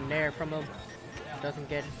 there's a nair from him. Doesn't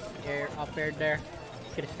get air up aired there.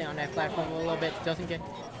 He's gonna stay on that platform a little bit. Doesn't get,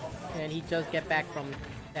 and he does get back from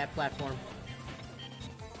that platform.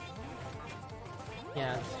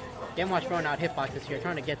 Yeah, Game & Watch throwing out hitboxes here,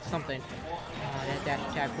 trying to get something. That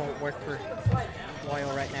dash attack won't work for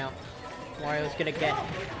Wario right now. Wario's gonna get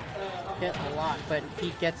hit a lot, but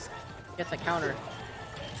he gets a counter.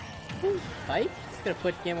 Ooh, Bike? He's gonna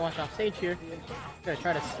put Game & Watch off stage here. Gonna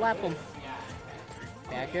try to slap him.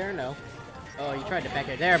 Back air? No. Oh, he tried to back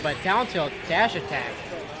air there, but down tilt dash attack.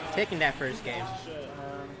 Taking that first game.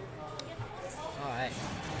 Alright.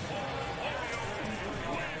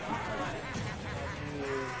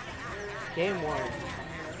 Game 1.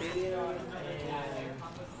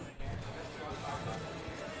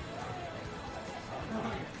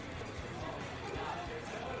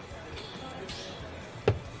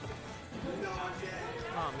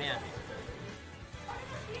 Oh man.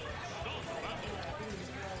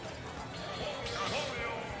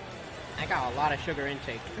 I got a lot of sugar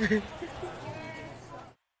intake.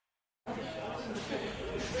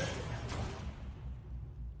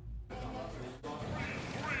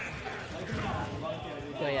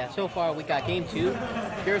 So yeah, so far we got game 2.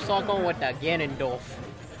 Pure Salt going with the Ganondorf.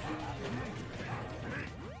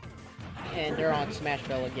 And they're on Smash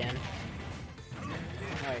Bell again.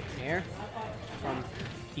 Alright, here. From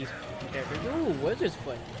these characters. Ooh, Wizard's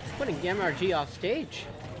Foot. Putting MRG off stage.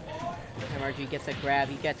 MRG gets a grab.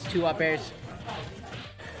 He gets 2 up airs.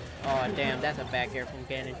 Oh, damn. That's a back air from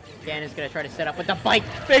Ganon. Ganon's gonna try to set up with the bike.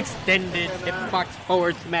 Extended hitbox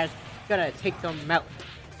forward smash. Gonna take them out.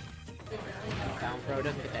 Down throw.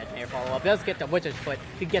 Doesn't get that nair follow up. Does get the Wizard's Foot.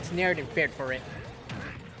 He gets nared and feared for it.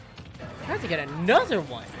 Tries to get another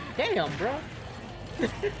one. Damn, bro.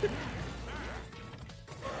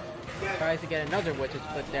 Tries to get another Witch's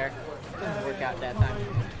Foot there. Doesn't work out that time.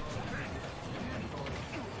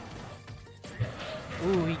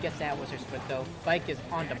 Ooh, he gets that Wizard's Foot though. Bike is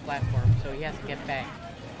on the platform, so he has to get back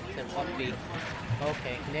to up B.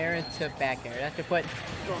 Okay, nair into back air. That's to put.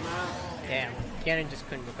 Damn, Ganon just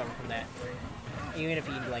couldn't recover from that. Even if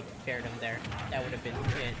he like paired him there, that would have been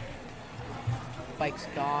it. Bike's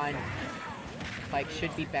gone. Bike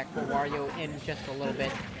should be back for Wario in just a little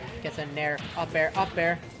bit. Gets a nair, up air, up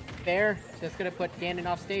air. There, just gonna put Ganon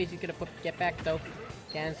off stage. He's gonna get back though.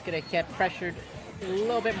 Ganon's gonna get pressured a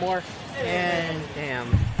little bit more. And damn,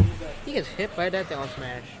 he gets hit by that down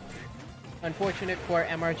smash. Unfortunate for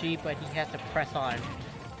MRG, but he has to press on.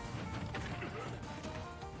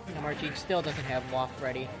 MRG still doesn't have Waft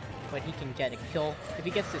ready, but he can get a kill. If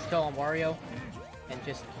he gets this kill on Wario and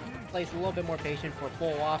just plays a little bit more patient for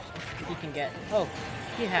full Waft, he can get. Oh,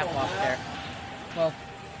 he had Waft there. Well,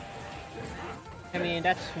 I mean,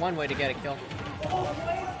 that's one way to get a kill.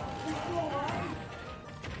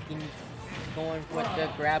 Going with the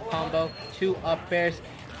grab combo. 2 up airs.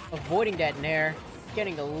 Avoiding that nair.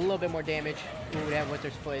 Getting a little bit more damage. Ooh, that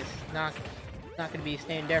Wizard's Foot is not going to be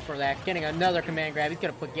staying there for that. Getting another command grab. He's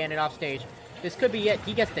going to put Ganon off stage. This could be it.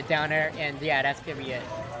 He gets the down air, and yeah, that's gonna be it.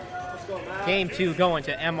 Game 2 going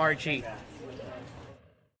to MRG.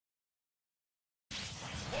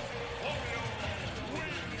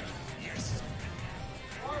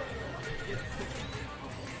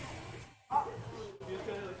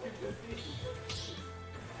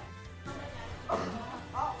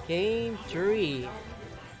 Game 3.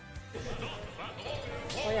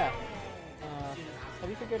 Oh yeah. Have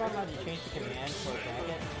you figured out how to change the command for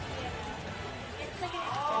bracket?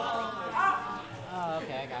 Oh,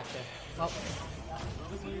 okay, I gotcha. Well,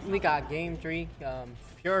 we got game 3.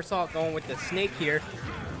 Pure Assault going with the Snake here.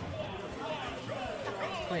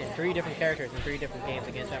 Playing 3 different characters in 3 different games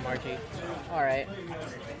against MRG. Alright.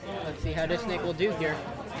 Let's see how this Snake will do here.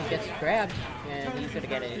 He gets grabbed, and he's gonna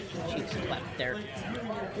get a cheek slap there.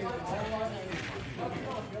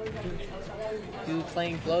 Dude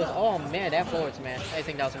playing blows. Oh man, that forward smash. I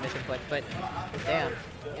think that was a misclick, but damn.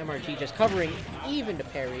 MRG just covering even the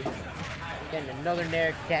parry. Getting another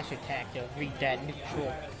nair dash attack to read that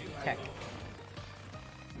neutral tech.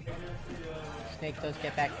 Snake does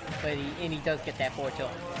get back, but he does get that forward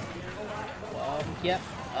tilt. Yep,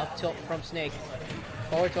 up tilt from Snake.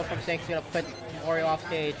 Forward tilt from Snake's gonna put Wario off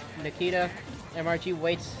stage. Nikita, MRG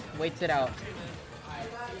waits it out.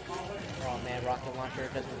 Oh man, rocket launcher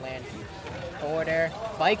doesn't land. Forward air,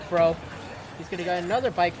 bike throw. He's gonna get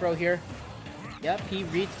another bike throw here. Yep, he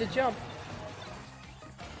reads the jump.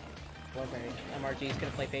 MRG is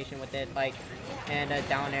gonna play patient with that bike and a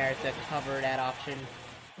down air to cover that option.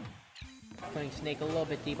 Putting Snake a little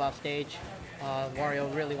bit deep off stage.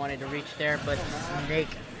 Wario really wanted to reach there, but Snake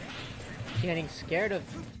getting scared of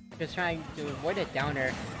just trying to avoid it down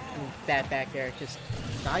air. That back air just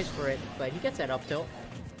dies for it, but he gets that up tilt.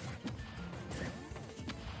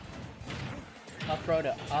 Up throw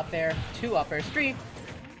to up air, 2 up airs, 3.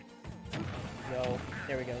 Yo,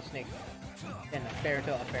 there we go, Snake. And a fair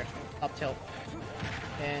to up air, up tilt.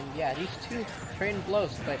 And yeah, these 2 trading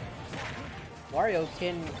blows, but Wario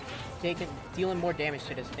can take it, dealing more damage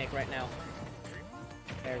to this Snake right now.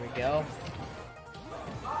 There we go.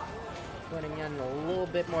 Putting in a little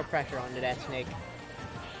bit more pressure onto that Snake.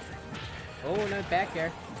 Oh, no back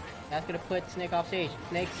air. That's gonna put Snake off stage.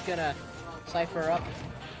 Snake's gonna cipher up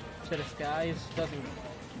to the skies. Does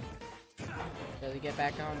he get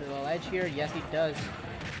back onto the ledge here? Yes, he does.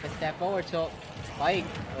 Gets that forward tilt. Spike.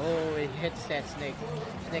 Oh, it hits that Snake.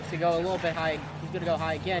 Snake's gonna go a little bit high. He's gonna go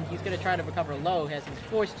high again. He's gonna try to recover low as he's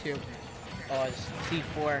forced to. Oh, it's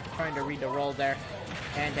C4 trying to read the roll there.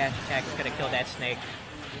 And dash attack is gonna kill that Snake.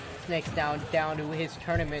 Snake's down to his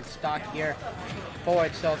tournament stock here.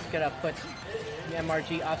 Forward tilt's gonna put the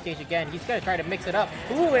MRG off stage again. He's gonna try to mix it up.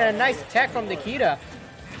 Ooh, and a nice attack from Nikita.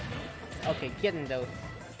 Okay, getting though.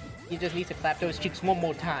 He just needs to clap those cheeks one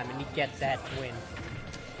more time and he gets that win.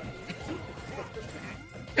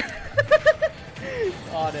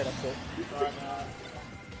 Oh, that up cool.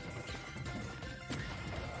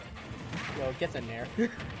 Yo, gets in there.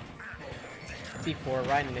 C4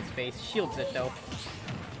 right in his face. Shields it though.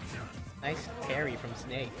 Nice parry from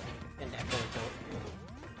Snake. And that forward tilt.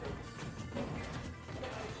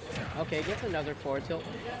 Okay, gets another forward tilt.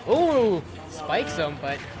 Ooh! Spikes him,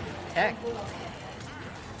 but tech.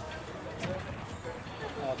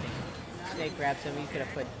 Okay. Snake grabs him. He's gonna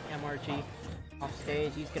put MRG off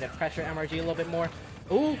stage. He's gonna pressure MRG a little bit more.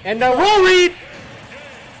 Ooh! And the roll read!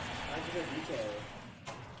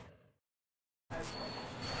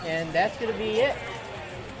 And that's gonna be it.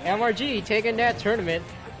 MRG taking that tournament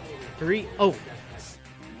 3-0.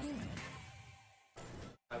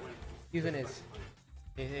 Using his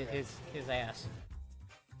ass.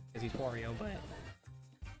 Because he's Wario, but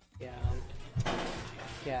yeah.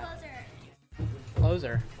 Yeah.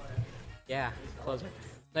 Closer. Yeah, closer.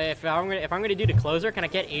 If I'm gonna do the closer, can I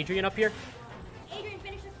get Adrian up here? Adrian,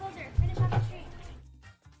 finish the closer. Finish off the stream.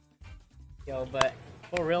 Yo, but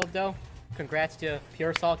for real though, congrats to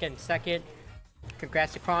Pure Assault getting 2nd.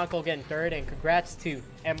 Congrats to Chronicle getting 3rd, and congrats to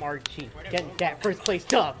MRG getting that 1st place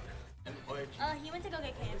dub. He went to go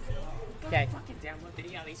get KFC. Okay. Fucking damn, did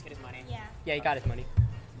he at least get his money? Yeah. Yeah, he got his money.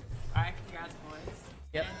 Alright, congrats, boys.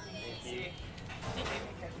 Yep. Thank you.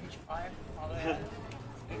 All the way up.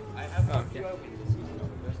 I have Oh, a few yeah. openings.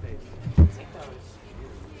 Those days. Take those.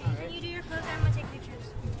 When you do your closer, I'm gonna take pictures.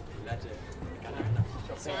 That's it.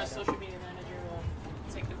 So our social media manager will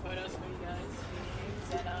take the photos for you guys. Is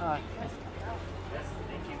that, Yes,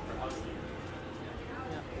 thank you for hosting.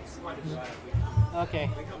 Okay.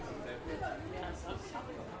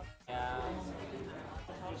 Yeah.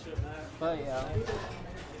 But yeah.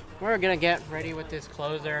 We're gonna get ready with this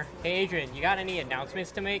closer. Hey Adrian, you got any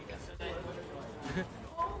announcements to make?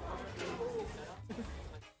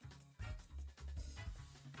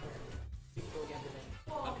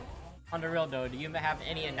 On the real though, do you have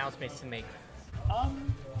any announcements to make?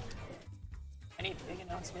 Any big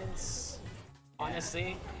announcements?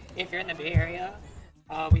 Honestly, if you're in the Bay Area,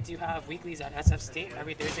 we do have weeklies at SF State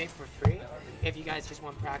every Thursday for free. If you guys just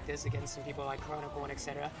want practice against some people like Chronicle and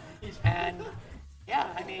etc. And yeah,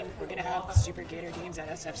 I mean, we're gonna have Super Gator games at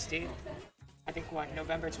SF State. I think what,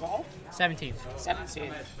 November 12th? 17th.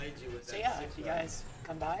 17th. So yeah, if you guys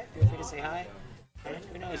come by, feel free to say hi. And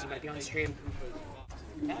who knows, you might be on the stream.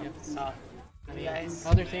 Yeah, so you guys.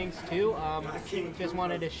 Other things too. Just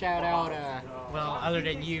wanted to shout out. Well, other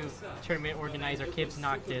than you, tournament organizer Kibbs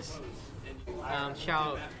Noctis.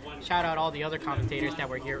 Shout out all the other commentators that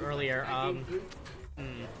were here earlier.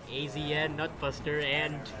 AZN, Nutbuster,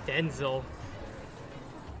 and Denzel.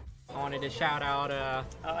 I wanted to shout out.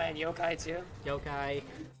 Oh, and Yokai too. Yokai.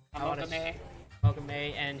 Welcome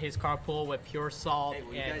A, and his carpool with Pure Salt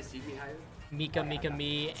and Mika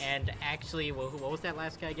Me, and actually, what was that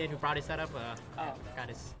last guy again who brought his setup? I forgot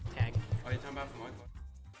his tag. Oh, you're talking about from what?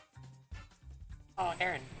 Oh,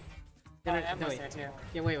 Aaron. No, Em was wait. there too.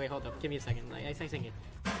 Yeah, wait, hold up. Give me a second. Like, I sing it.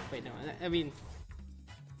 Wait, no. I mean,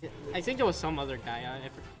 I think there was some other guy.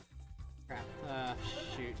 Crap.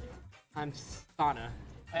 Shoot. I'm Sana.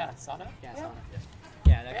 Oh, yeah, Sana? Yeah, Yeah. Sana.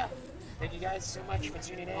 Yeah, Yeah. Thank you guys so much for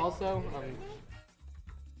tuning in. Also,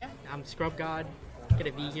 I'm Scrub God.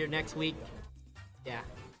 Gonna be here next week. Yeah.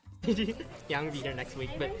 Yeah, I'm gonna be here next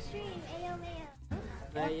week. But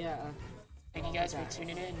yeah. Thank you guys for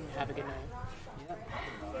tuning in. Have a good night.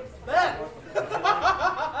 Yep.